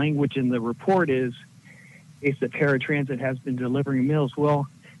think the language in the report is based that paratransit has been delivering meals. Well,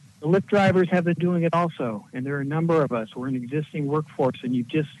 the Lyft drivers have been doing it also, and there are a number of us. We're an existing workforce, and you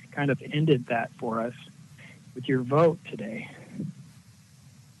just kind of ended that for us with your vote today.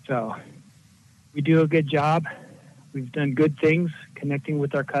 So we do a good job. We've done good things connecting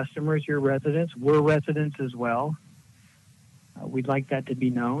with our customers, your residents. We're residents as well. We'd like that to be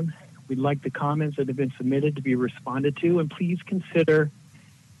known. We'd like the comments that have been submitted to be responded to, and please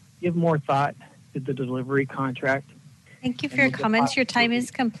give more thought to the delivery contract. Thank you for your comments. Your time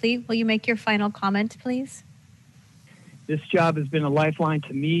is complete. Will you make your final comment, please? This job has been a lifeline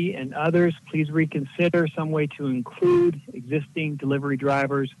to me and others. Please reconsider some way to include existing delivery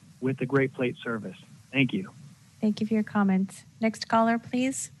drivers with the Great Plate service. Thank you. Thank you for your comments. Next caller,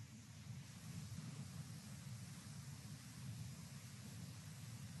 please.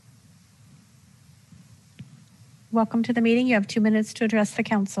 Welcome to the meeting. You have 2 minutes to address the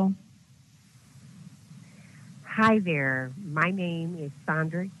council. Hi there. My name is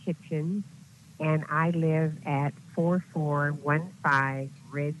Sandra Kitchen, and I live at 4415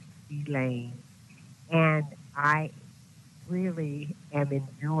 Red Sea Lane. And I really am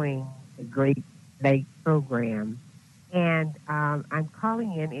enjoying the Great Lake program. And I'm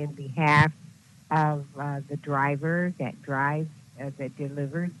calling in behalf of the driver that that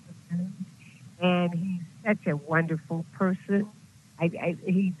delivers the food. And he's such a wonderful person.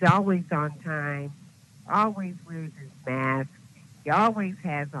 He's always on time, always wears his mask, he always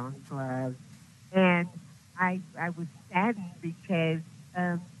has on gloves. And I was saddened because,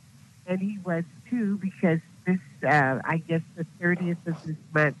 and he was too, because this, I guess the 30th of this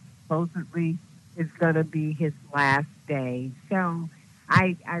month supposedly is going to be his last day. So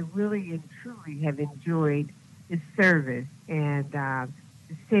I really and truly have enjoyed his service, and the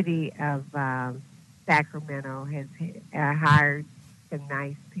city of Sacramento has hired some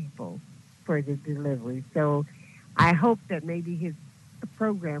nice people for the delivery. So I hope that maybe his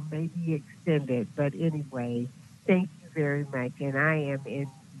program may be extended. But anyway, thank you very much. And I am in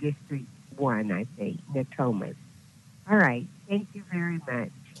District 1, I think, Natomas. All right. Thank you very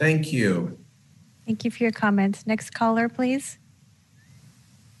much. Thank you. Thank you for your comments. Next caller, please.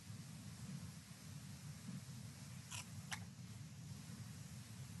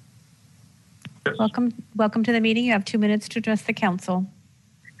 Welcome to the meeting. You have 2 minutes to address the council.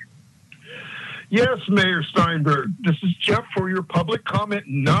 Yes, Mayor Steinberg, this is Jeff for your public comment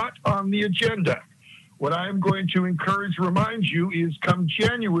not on the agenda. What I'm going to remind you is come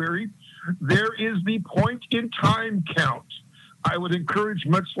January, there is the point in time count. I would encourage,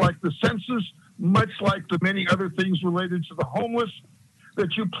 much like the census, much like the many other things related to the homeless,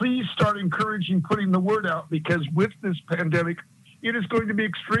 that you please start encouraging putting the word out, because with this pandemic, it is going to be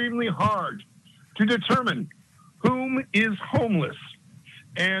extremely hard to determine whom is homeless.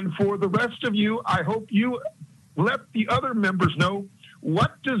 And for the rest of you, I hope you let the other members know,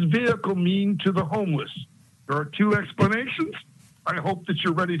 what does vehicle mean to the homeless? There are two explanations. I hope that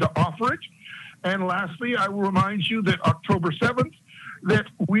you're ready to offer it. And lastly, I will remind you that October 7th, that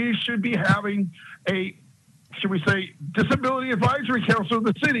we should be having a, should we say, Disability Advisory Council of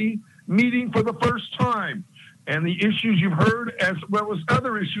the city meeting for the first time. And the issues you've heard, as well as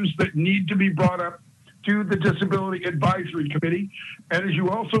other issues that need to be brought up to the Disability Advisory Committee. And as you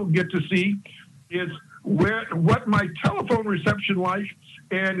also get to see, is what my telephone reception like,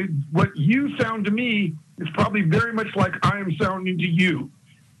 and what you sound to me is probably very much like I am sounding to you.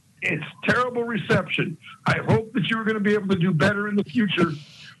 It's terrible reception. I hope that you're going to be able to do better in the future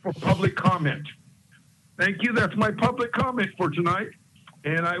for public comment. Thank you. That's my public comment for tonight.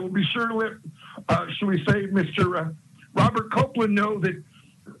 And I will be sure to let, shall we say, Mr. Robert Copeland know that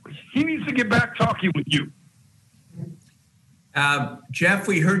he needs to get back talking with you. Jeff,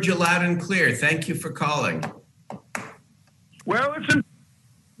 we heard you loud and clear. Thank you for calling. Well, it's a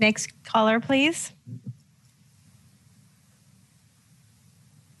Next caller, please.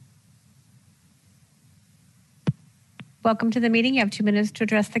 Welcome to the meeting. You have 2 minutes to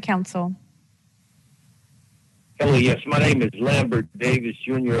address the council. Hello, yes, my name is Lambert Davis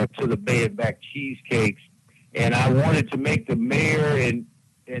Jr. of To the Bay and Back Cheesecakes, and I wanted to make the mayor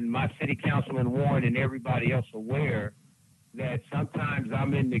and my city councilman Warren and everybody else aware that sometimes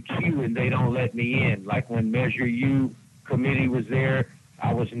I'm in the queue and they don't let me in. Like when Measure U committee was there,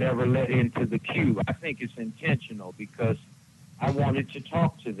 I was never let into the queue. I think it's intentional because I wanted to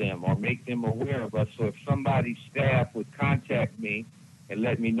talk to them or make them aware of us. So if somebody's staff would contact me and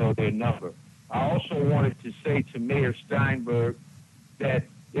let me know their number. I also wanted to say to Mayor Steinberg that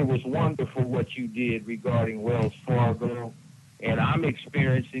it was wonderful what you did regarding Wells Fargo, and I'm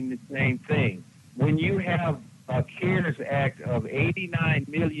experiencing the same thing. When you have a CARES Act of $89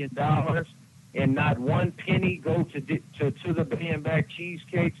 million and not one penny go to the Bay and Back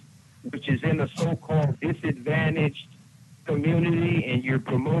Cheesecakes, which is in a so-called disadvantaged community, and you're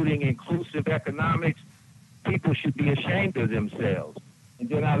promoting inclusive economics, people should be ashamed of themselves. And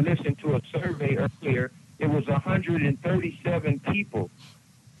then I listened to a survey earlier. It was 137 people.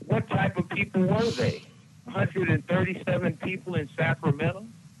 What type of people were they? 137 people in Sacramento?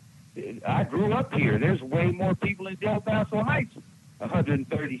 I grew up here. There's way more people in Del Paso Heights,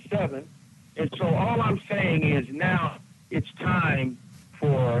 137. And so all I'm saying is now it's time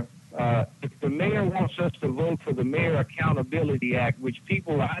for, if the mayor wants us to vote for the Mayor Accountability Act, which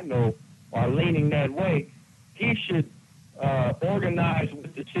people I know are leaning that way, he should organize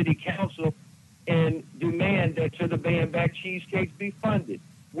with the city council and demand that To the Bay and Back Cheesecakes be funded.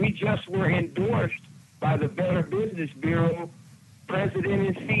 We just were endorsed by the Better Business Bureau president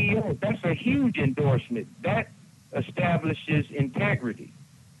and CEO. That's a huge endorsement. That establishes integrity.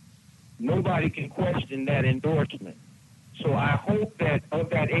 Nobody can question that endorsement. So I hope that of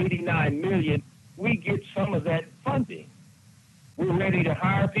that 89 million, we get some of that funding. We're ready to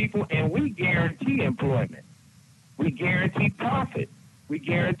hire people, and we guarantee employment. We guarantee profit. We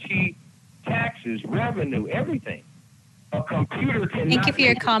guarantee taxes, revenue, everything. A computer cannot... Thank you for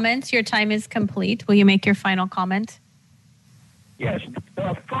your comments. Your time is complete. Will you make your final comment? Yes,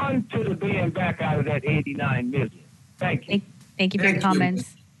 fund To the Bay and Back out of that 89 million. Thank you. Thank you for your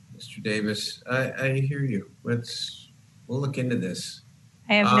comments. Mr. Davis, I hear you. We'll look into this.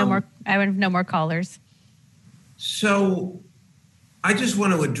 I have no more callers. So I just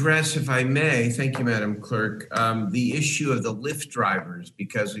want to address, if I may, thank you, Madam Clerk, the issue of the Lyft drivers,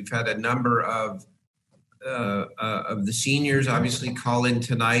 because we've had a number of the seniors obviously call in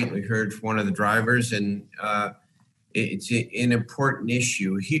tonight. We heard from one of the drivers, and it's an important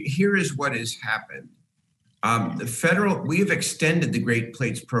issue. Here is what has happened. We have extended the Great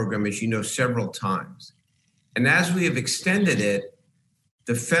Plates program, as you know, several times. And as we have extended it,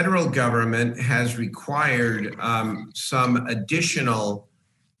 the federal government has required some additional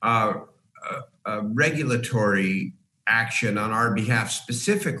regulatory action on our behalf.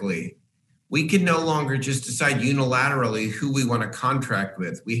 Specifically, we can no longer just decide unilaterally who we want to contract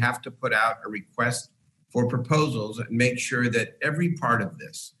with. We have to put out a request for proposals and make sure that every part of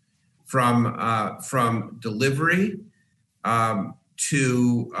this, from delivery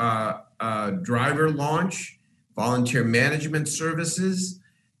to driver launch, volunteer management services,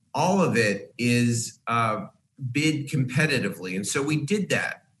 all of it is bid competitively. And so we did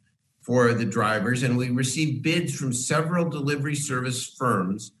that for the drivers, and we received bids from several delivery service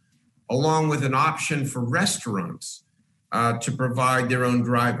firms, along with an option for restaurants to provide their own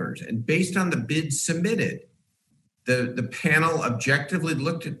drivers. And based on the bids submitted, the panel objectively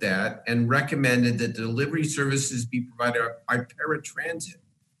looked at that and recommended that delivery services be provided by Paratransit,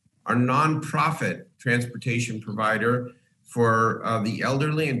 our nonprofit transportation provider for the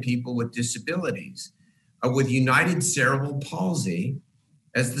elderly and people with disabilities, with United Cerebral Palsy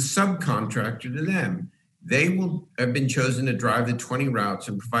as the subcontractor to them. They will have been chosen to drive the 20 routes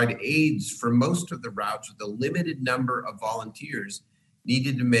and provide aids for most of the routes with a limited number of volunteers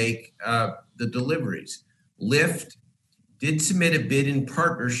needed to make the deliveries. Lyft did submit a bid in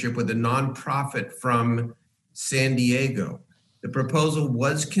partnership with a nonprofit from San Diego. The proposal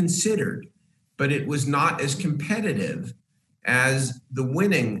was considered, but it was not as competitive as the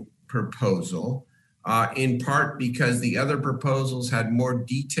winning proposal, in part because the other proposals had more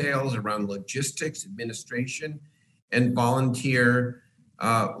details around logistics, administration, and volunteer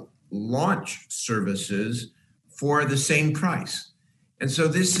launch services for the same price. And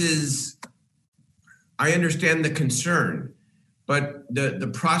so I understand the concern, but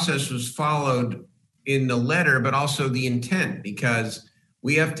the process was followed in the letter, but also the intent, because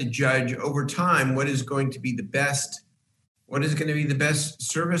we have to judge over time what is going to be the best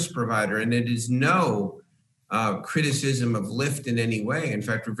service provider. And it is no criticism of Lyft in any way. In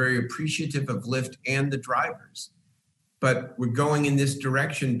fact, we're very appreciative of Lyft and the drivers, but we're going in this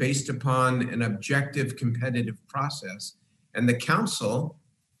direction based upon an objective competitive process. And the council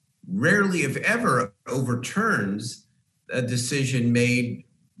rarely, if ever, overturns a decision made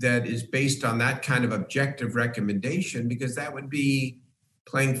that is based on that kind of objective recommendation, because that would be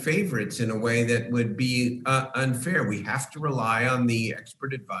playing favorites in a way that would be unfair. We have to rely on the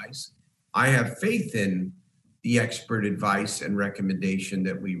expert advice. I have faith in the expert advice and recommendation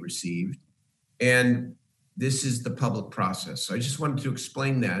that we received. And this is the public process. So I just wanted to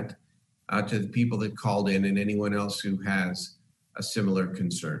explain that to the people that called in and anyone else who has a similar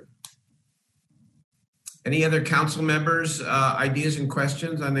concern. Any other council members, ideas and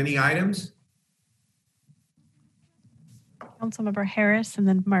questions on any items? Councilmember Harris and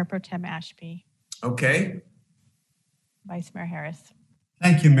then Mayor Pro Tem Ashby. Okay. Vice Mayor Harris.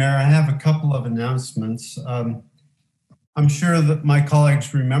 Thank you, Mayor. I have a couple of announcements. I'm sure that my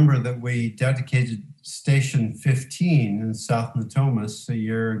colleagues remember that we dedicated Station 15 in South Natomas a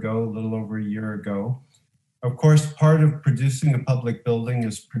little over a year ago. Of course, part of producing a public building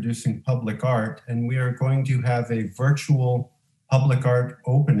is producing public art, and we are going to have a virtual public art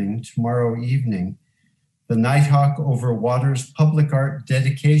opening tomorrow evening. The Nighthawk Over Waters Public Art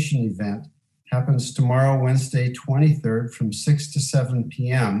Dedication event happens tomorrow, Wednesday, 23rd from 6 to 7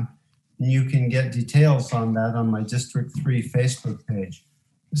 p.m. And you can get details on that on my District 3 Facebook page.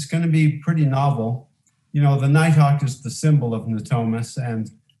 It's going to be pretty novel. You know, the Nighthawk is the symbol of Natomas,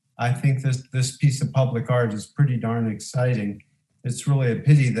 and I think this piece of public art is pretty darn exciting. It's really a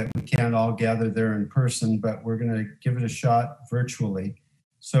pity that we can't all gather there in person, but we're going to give it a shot virtually.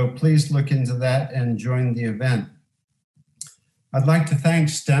 So please look into that and join the event. I'd like to thank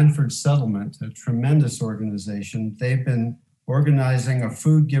Stanford Settlement, a tremendous organization. They've been organizing a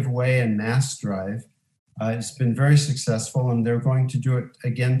food giveaway and mass drive. It's been very successful, and they're going to do it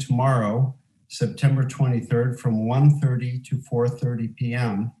again tomorrow, September 23rd from 1:30 to 4:30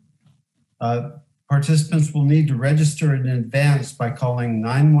 p.m. Participants will need to register in advance by calling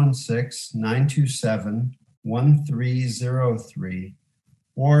 916-927-1303.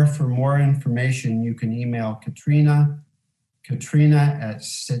 Or for more information, you can email Katrina at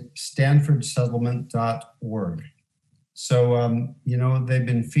stanfordsettlement.org. So, you know, they've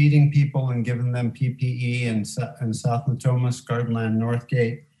been feeding people and giving them PPE in South Natomas, Gardenland,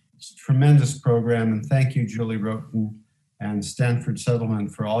 Northgate. It's a tremendous program. And thank you, Julie Roten and Stanford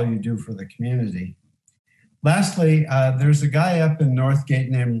Settlement, for all you do for the community. Lastly, there's a guy up in Northgate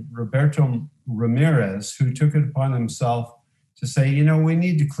named Roberto Ramirez who took it upon himself to say, you know, we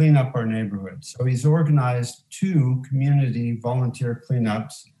need to clean up our neighborhood. So he's organized 2 community volunteer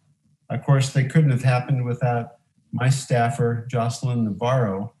cleanups. Of course, they couldn't have happened without my staffer, Jocelyn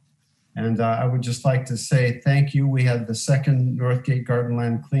Navarro. And I would just like to say thank you. We had the second Northgate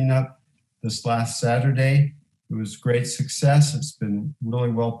Gardenland cleanup this last Saturday. It was great success. It's been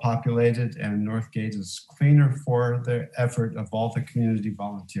really well populated, and Northgate is cleaner for the effort of all the community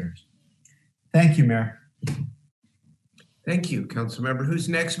volunteers. Thank you, Mayor. Thank you, Councilmember. Who's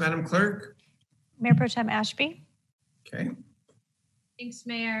next, Madam Clerk? Mayor Pro Tem Ashby. Okay. Thanks,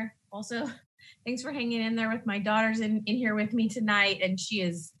 Mayor. Also, thanks for hanging in there with my daughter's in here with me tonight, and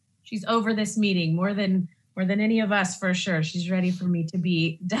she's over this meeting more than any of us, for sure. She's ready for me to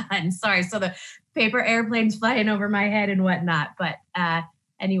be done. Sorry, so the paper airplanes flying over my head and whatnot. But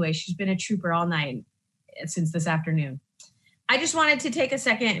anyway, she's been a trooper all night since this afternoon. I just wanted to take a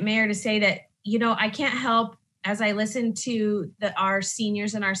second, Mayor, to say that, you know, I can't help as I listen to our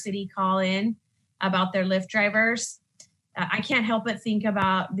seniors in our city call in about their Lyft drivers. I can't help but think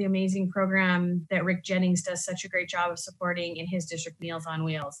about the amazing program that Rick Jennings does such a great job of supporting in his district, Meals on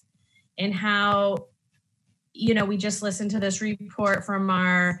Wheels, and how, you know, we just listened to this report from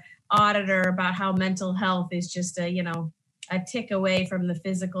our auditor about how mental health is just a tick away from the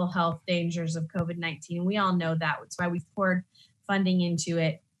physical health dangers of COVID-19. We all know that. That's why we've poured funding into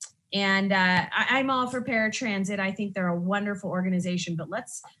it. And I'm all for paratransit. I think they're a wonderful organization, but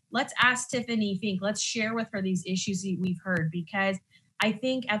let's ask Tiffany Fink. Let's share with her these issues that we've heard, because I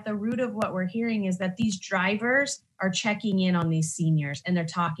think at the root of what we're hearing is that these drivers are checking in on these seniors and they're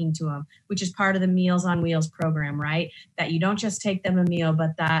talking to them, which is part of the Meals on Wheels program, right? That you don't just take them a meal,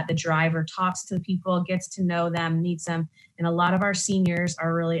 but that the driver talks to the people, gets to know them, meets them. And a lot of our seniors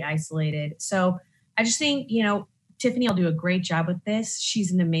are really isolated. So I just think, you know, Tiffany will do a great job with this.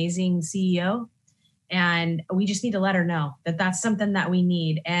 She's an amazing CEO. And we just need to let her know that that's something that we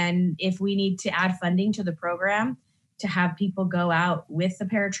need. And if we need to add funding to the program to have people go out with the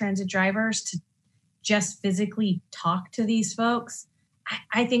paratransit drivers to just physically talk to these folks,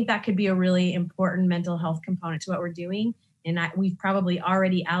 I think that could be a really important mental health component to what we're doing. And we've probably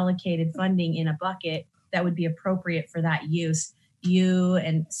already allocated funding in a bucket that would be appropriate for that use. You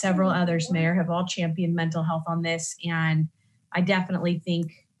and several others, Mayor, have all championed mental health on this. And I definitely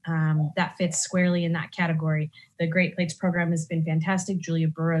think that fits squarely in that category. The Great Plates program has been fantastic. Julia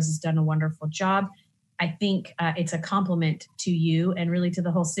Burrows has done a wonderful job. I think it's a compliment to you and really to the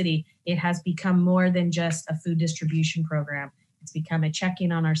whole city. It has become more than just a food distribution program. It's become a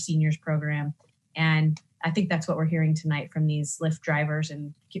check-in on our seniors program. And I think that's what we're hearing tonight from these Lyft drivers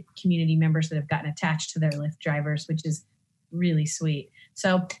and community members that have gotten attached to their Lyft drivers, which is really sweet.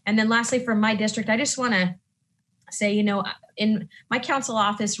 So, and then lastly, from my district, I just want to say, you know, in my council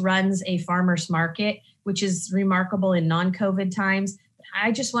office runs a farmer's market, which is remarkable in non-COVID times.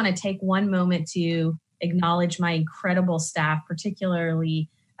 I just want to take one moment to acknowledge my incredible staff, particularly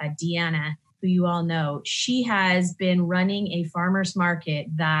Deanna, who you all know. She has been running a farmer's market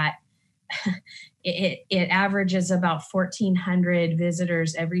that it averages about 1,400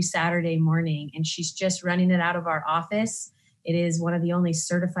 visitors every Saturday morning, and she's just running it out of our office. It is one of the only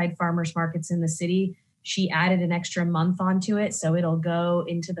certified farmers markets in the city. She added an extra month onto it, so it'll go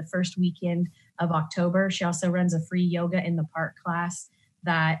into the first weekend of October. She also runs a free yoga in the park class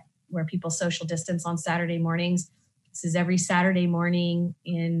where people social distance on Saturday mornings. This is every Saturday morning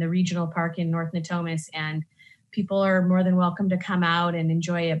in the regional park in North Natomas, and people are more than welcome to come out and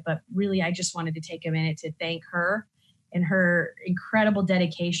enjoy it. But really, I just wanted to take a minute to thank her and her incredible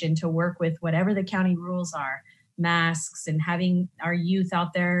dedication to work with whatever the county rules are, masks and having our youth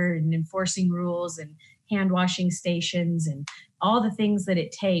out there and enforcing rules and hand washing stations and all the things that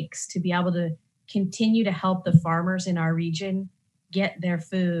it takes to be able to continue to help the farmers in our region get their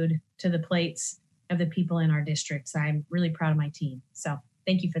food to the plates of the people in our districts. I'm really proud of my team. So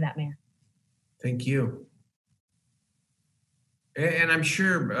thank you for that, Mayor. Thank you. And I'm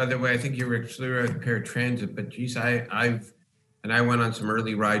sure, by the way, I think you were clear with paratransit, but geez, I went on some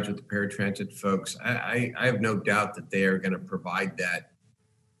early rides with the paratransit folks. I have no doubt that they are going to provide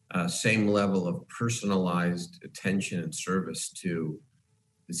that same level of personalized attention and service to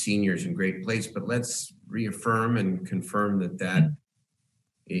the seniors in Great Place. But let's reaffirm and confirm that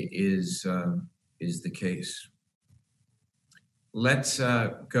is the case. Let's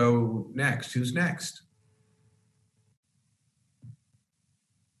go next. Who's next?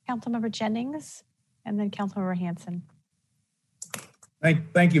 Councilmember Jennings, and then Councilmember Hanson.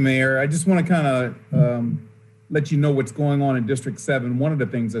 Thank you, Mayor. I just want to kind of let you know what's going on in District 7. One of the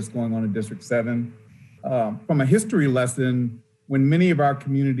things that's going on in District 7, from a history lesson, when many of our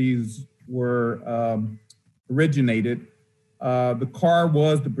communities were originated, the car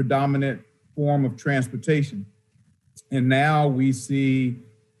was the predominant form of transportation. And now we see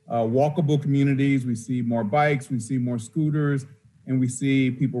walkable communities, we see more bikes, we see more scooters, and we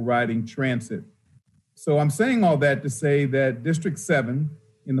see people riding transit. So I'm saying all that to say that District 7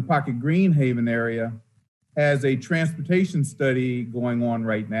 in the Pocket Greenhaven area has a transportation study going on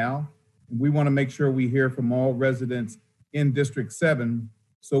right now. And we want to make sure we hear from all residents in District 7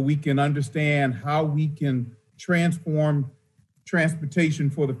 so we can understand how we can transform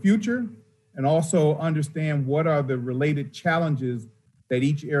transportation for the future and also understand what are the related challenges that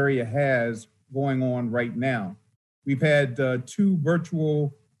each area has going on right now. We've had 2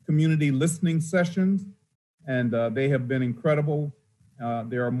 virtual community listening sessions, and they have been incredible.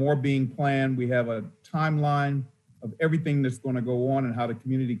 There are more being planned. We have a timeline of everything that's going to go on and how the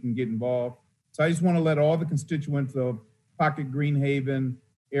community can get involved. So I just want to let all the constituents of Pocket Greenhaven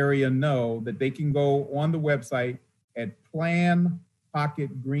area know that they can go on the website at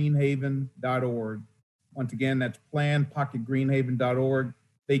planpocketgreenhaven.org. Once again, that's planpocketgreenhaven.org.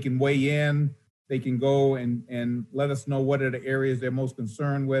 They can weigh in. They can go and let us know what are the areas they're most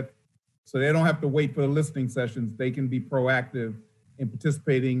concerned with. So they don't have to wait for the listening sessions. They can be proactive in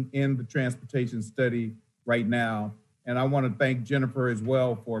participating in the transportation study right now. And I want to thank Jennifer as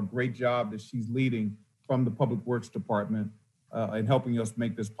well for a great job that she's leading from the Public Works Department in helping us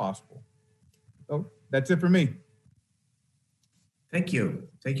make this possible. So that's it for me. Thank you.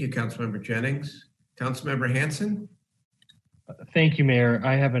 Thank you, Councilmember Jennings. Councilmember Hanson? Thank you, Mayor.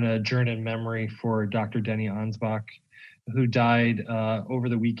 I have an adjourn in memory for Dr. Denny Ansbach, who died over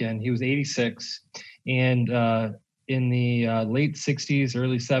the weekend. He was 86, and in the late 60s,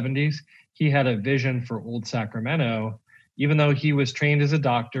 early 70s, he had a vision for Old Sacramento, even though he was trained as a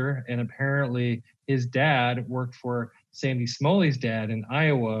doctor, and apparently his dad worked for Sandy Smoley's dad in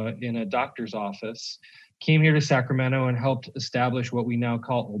Iowa in a doctor's office, came here to Sacramento and helped establish what we now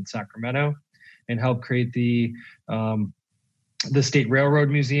call Old Sacramento, and helped create the State Railroad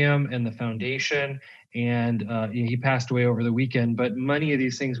Museum and the foundation. And he passed away over the weekend, but many of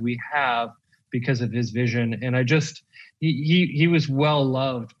these things we have because of his vision. And he was well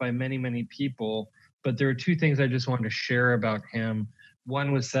loved by many, many people, but there are 2 things I just wanted to share about him.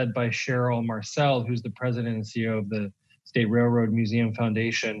 One was said by Cheryl Marcel, who's the president and CEO of the State Railroad Museum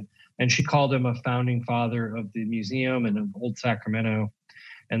Foundation. And she called him a founding father of the museum and of Old Sacramento.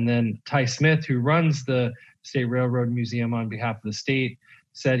 And then Ty Smith, who runs the State Railroad Museum on behalf of the state,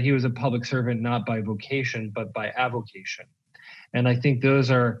 said he was a public servant not by vocation, but by avocation. And I think those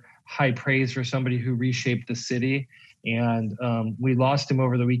are high praise for somebody who reshaped the city. And we lost him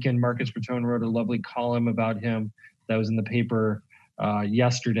over the weekend. Marcus Bertone wrote a lovely column about him that was in the paper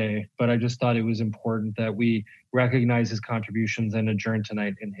yesterday. But I just thought it was important that we recognize his contributions and adjourn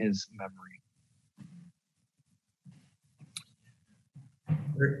tonight in his memory.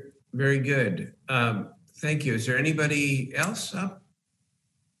 Very good. Thank you. Is there anybody else up?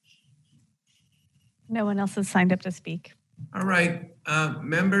 No one else has signed up to speak. All right.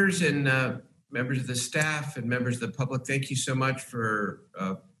 Members and members of the staff and members of the public, thank you so much for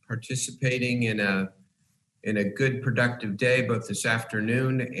participating in a good, productive day, both this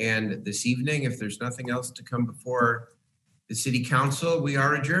afternoon and this evening. If there's nothing else to come before the City Council, we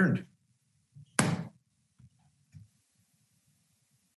are adjourned.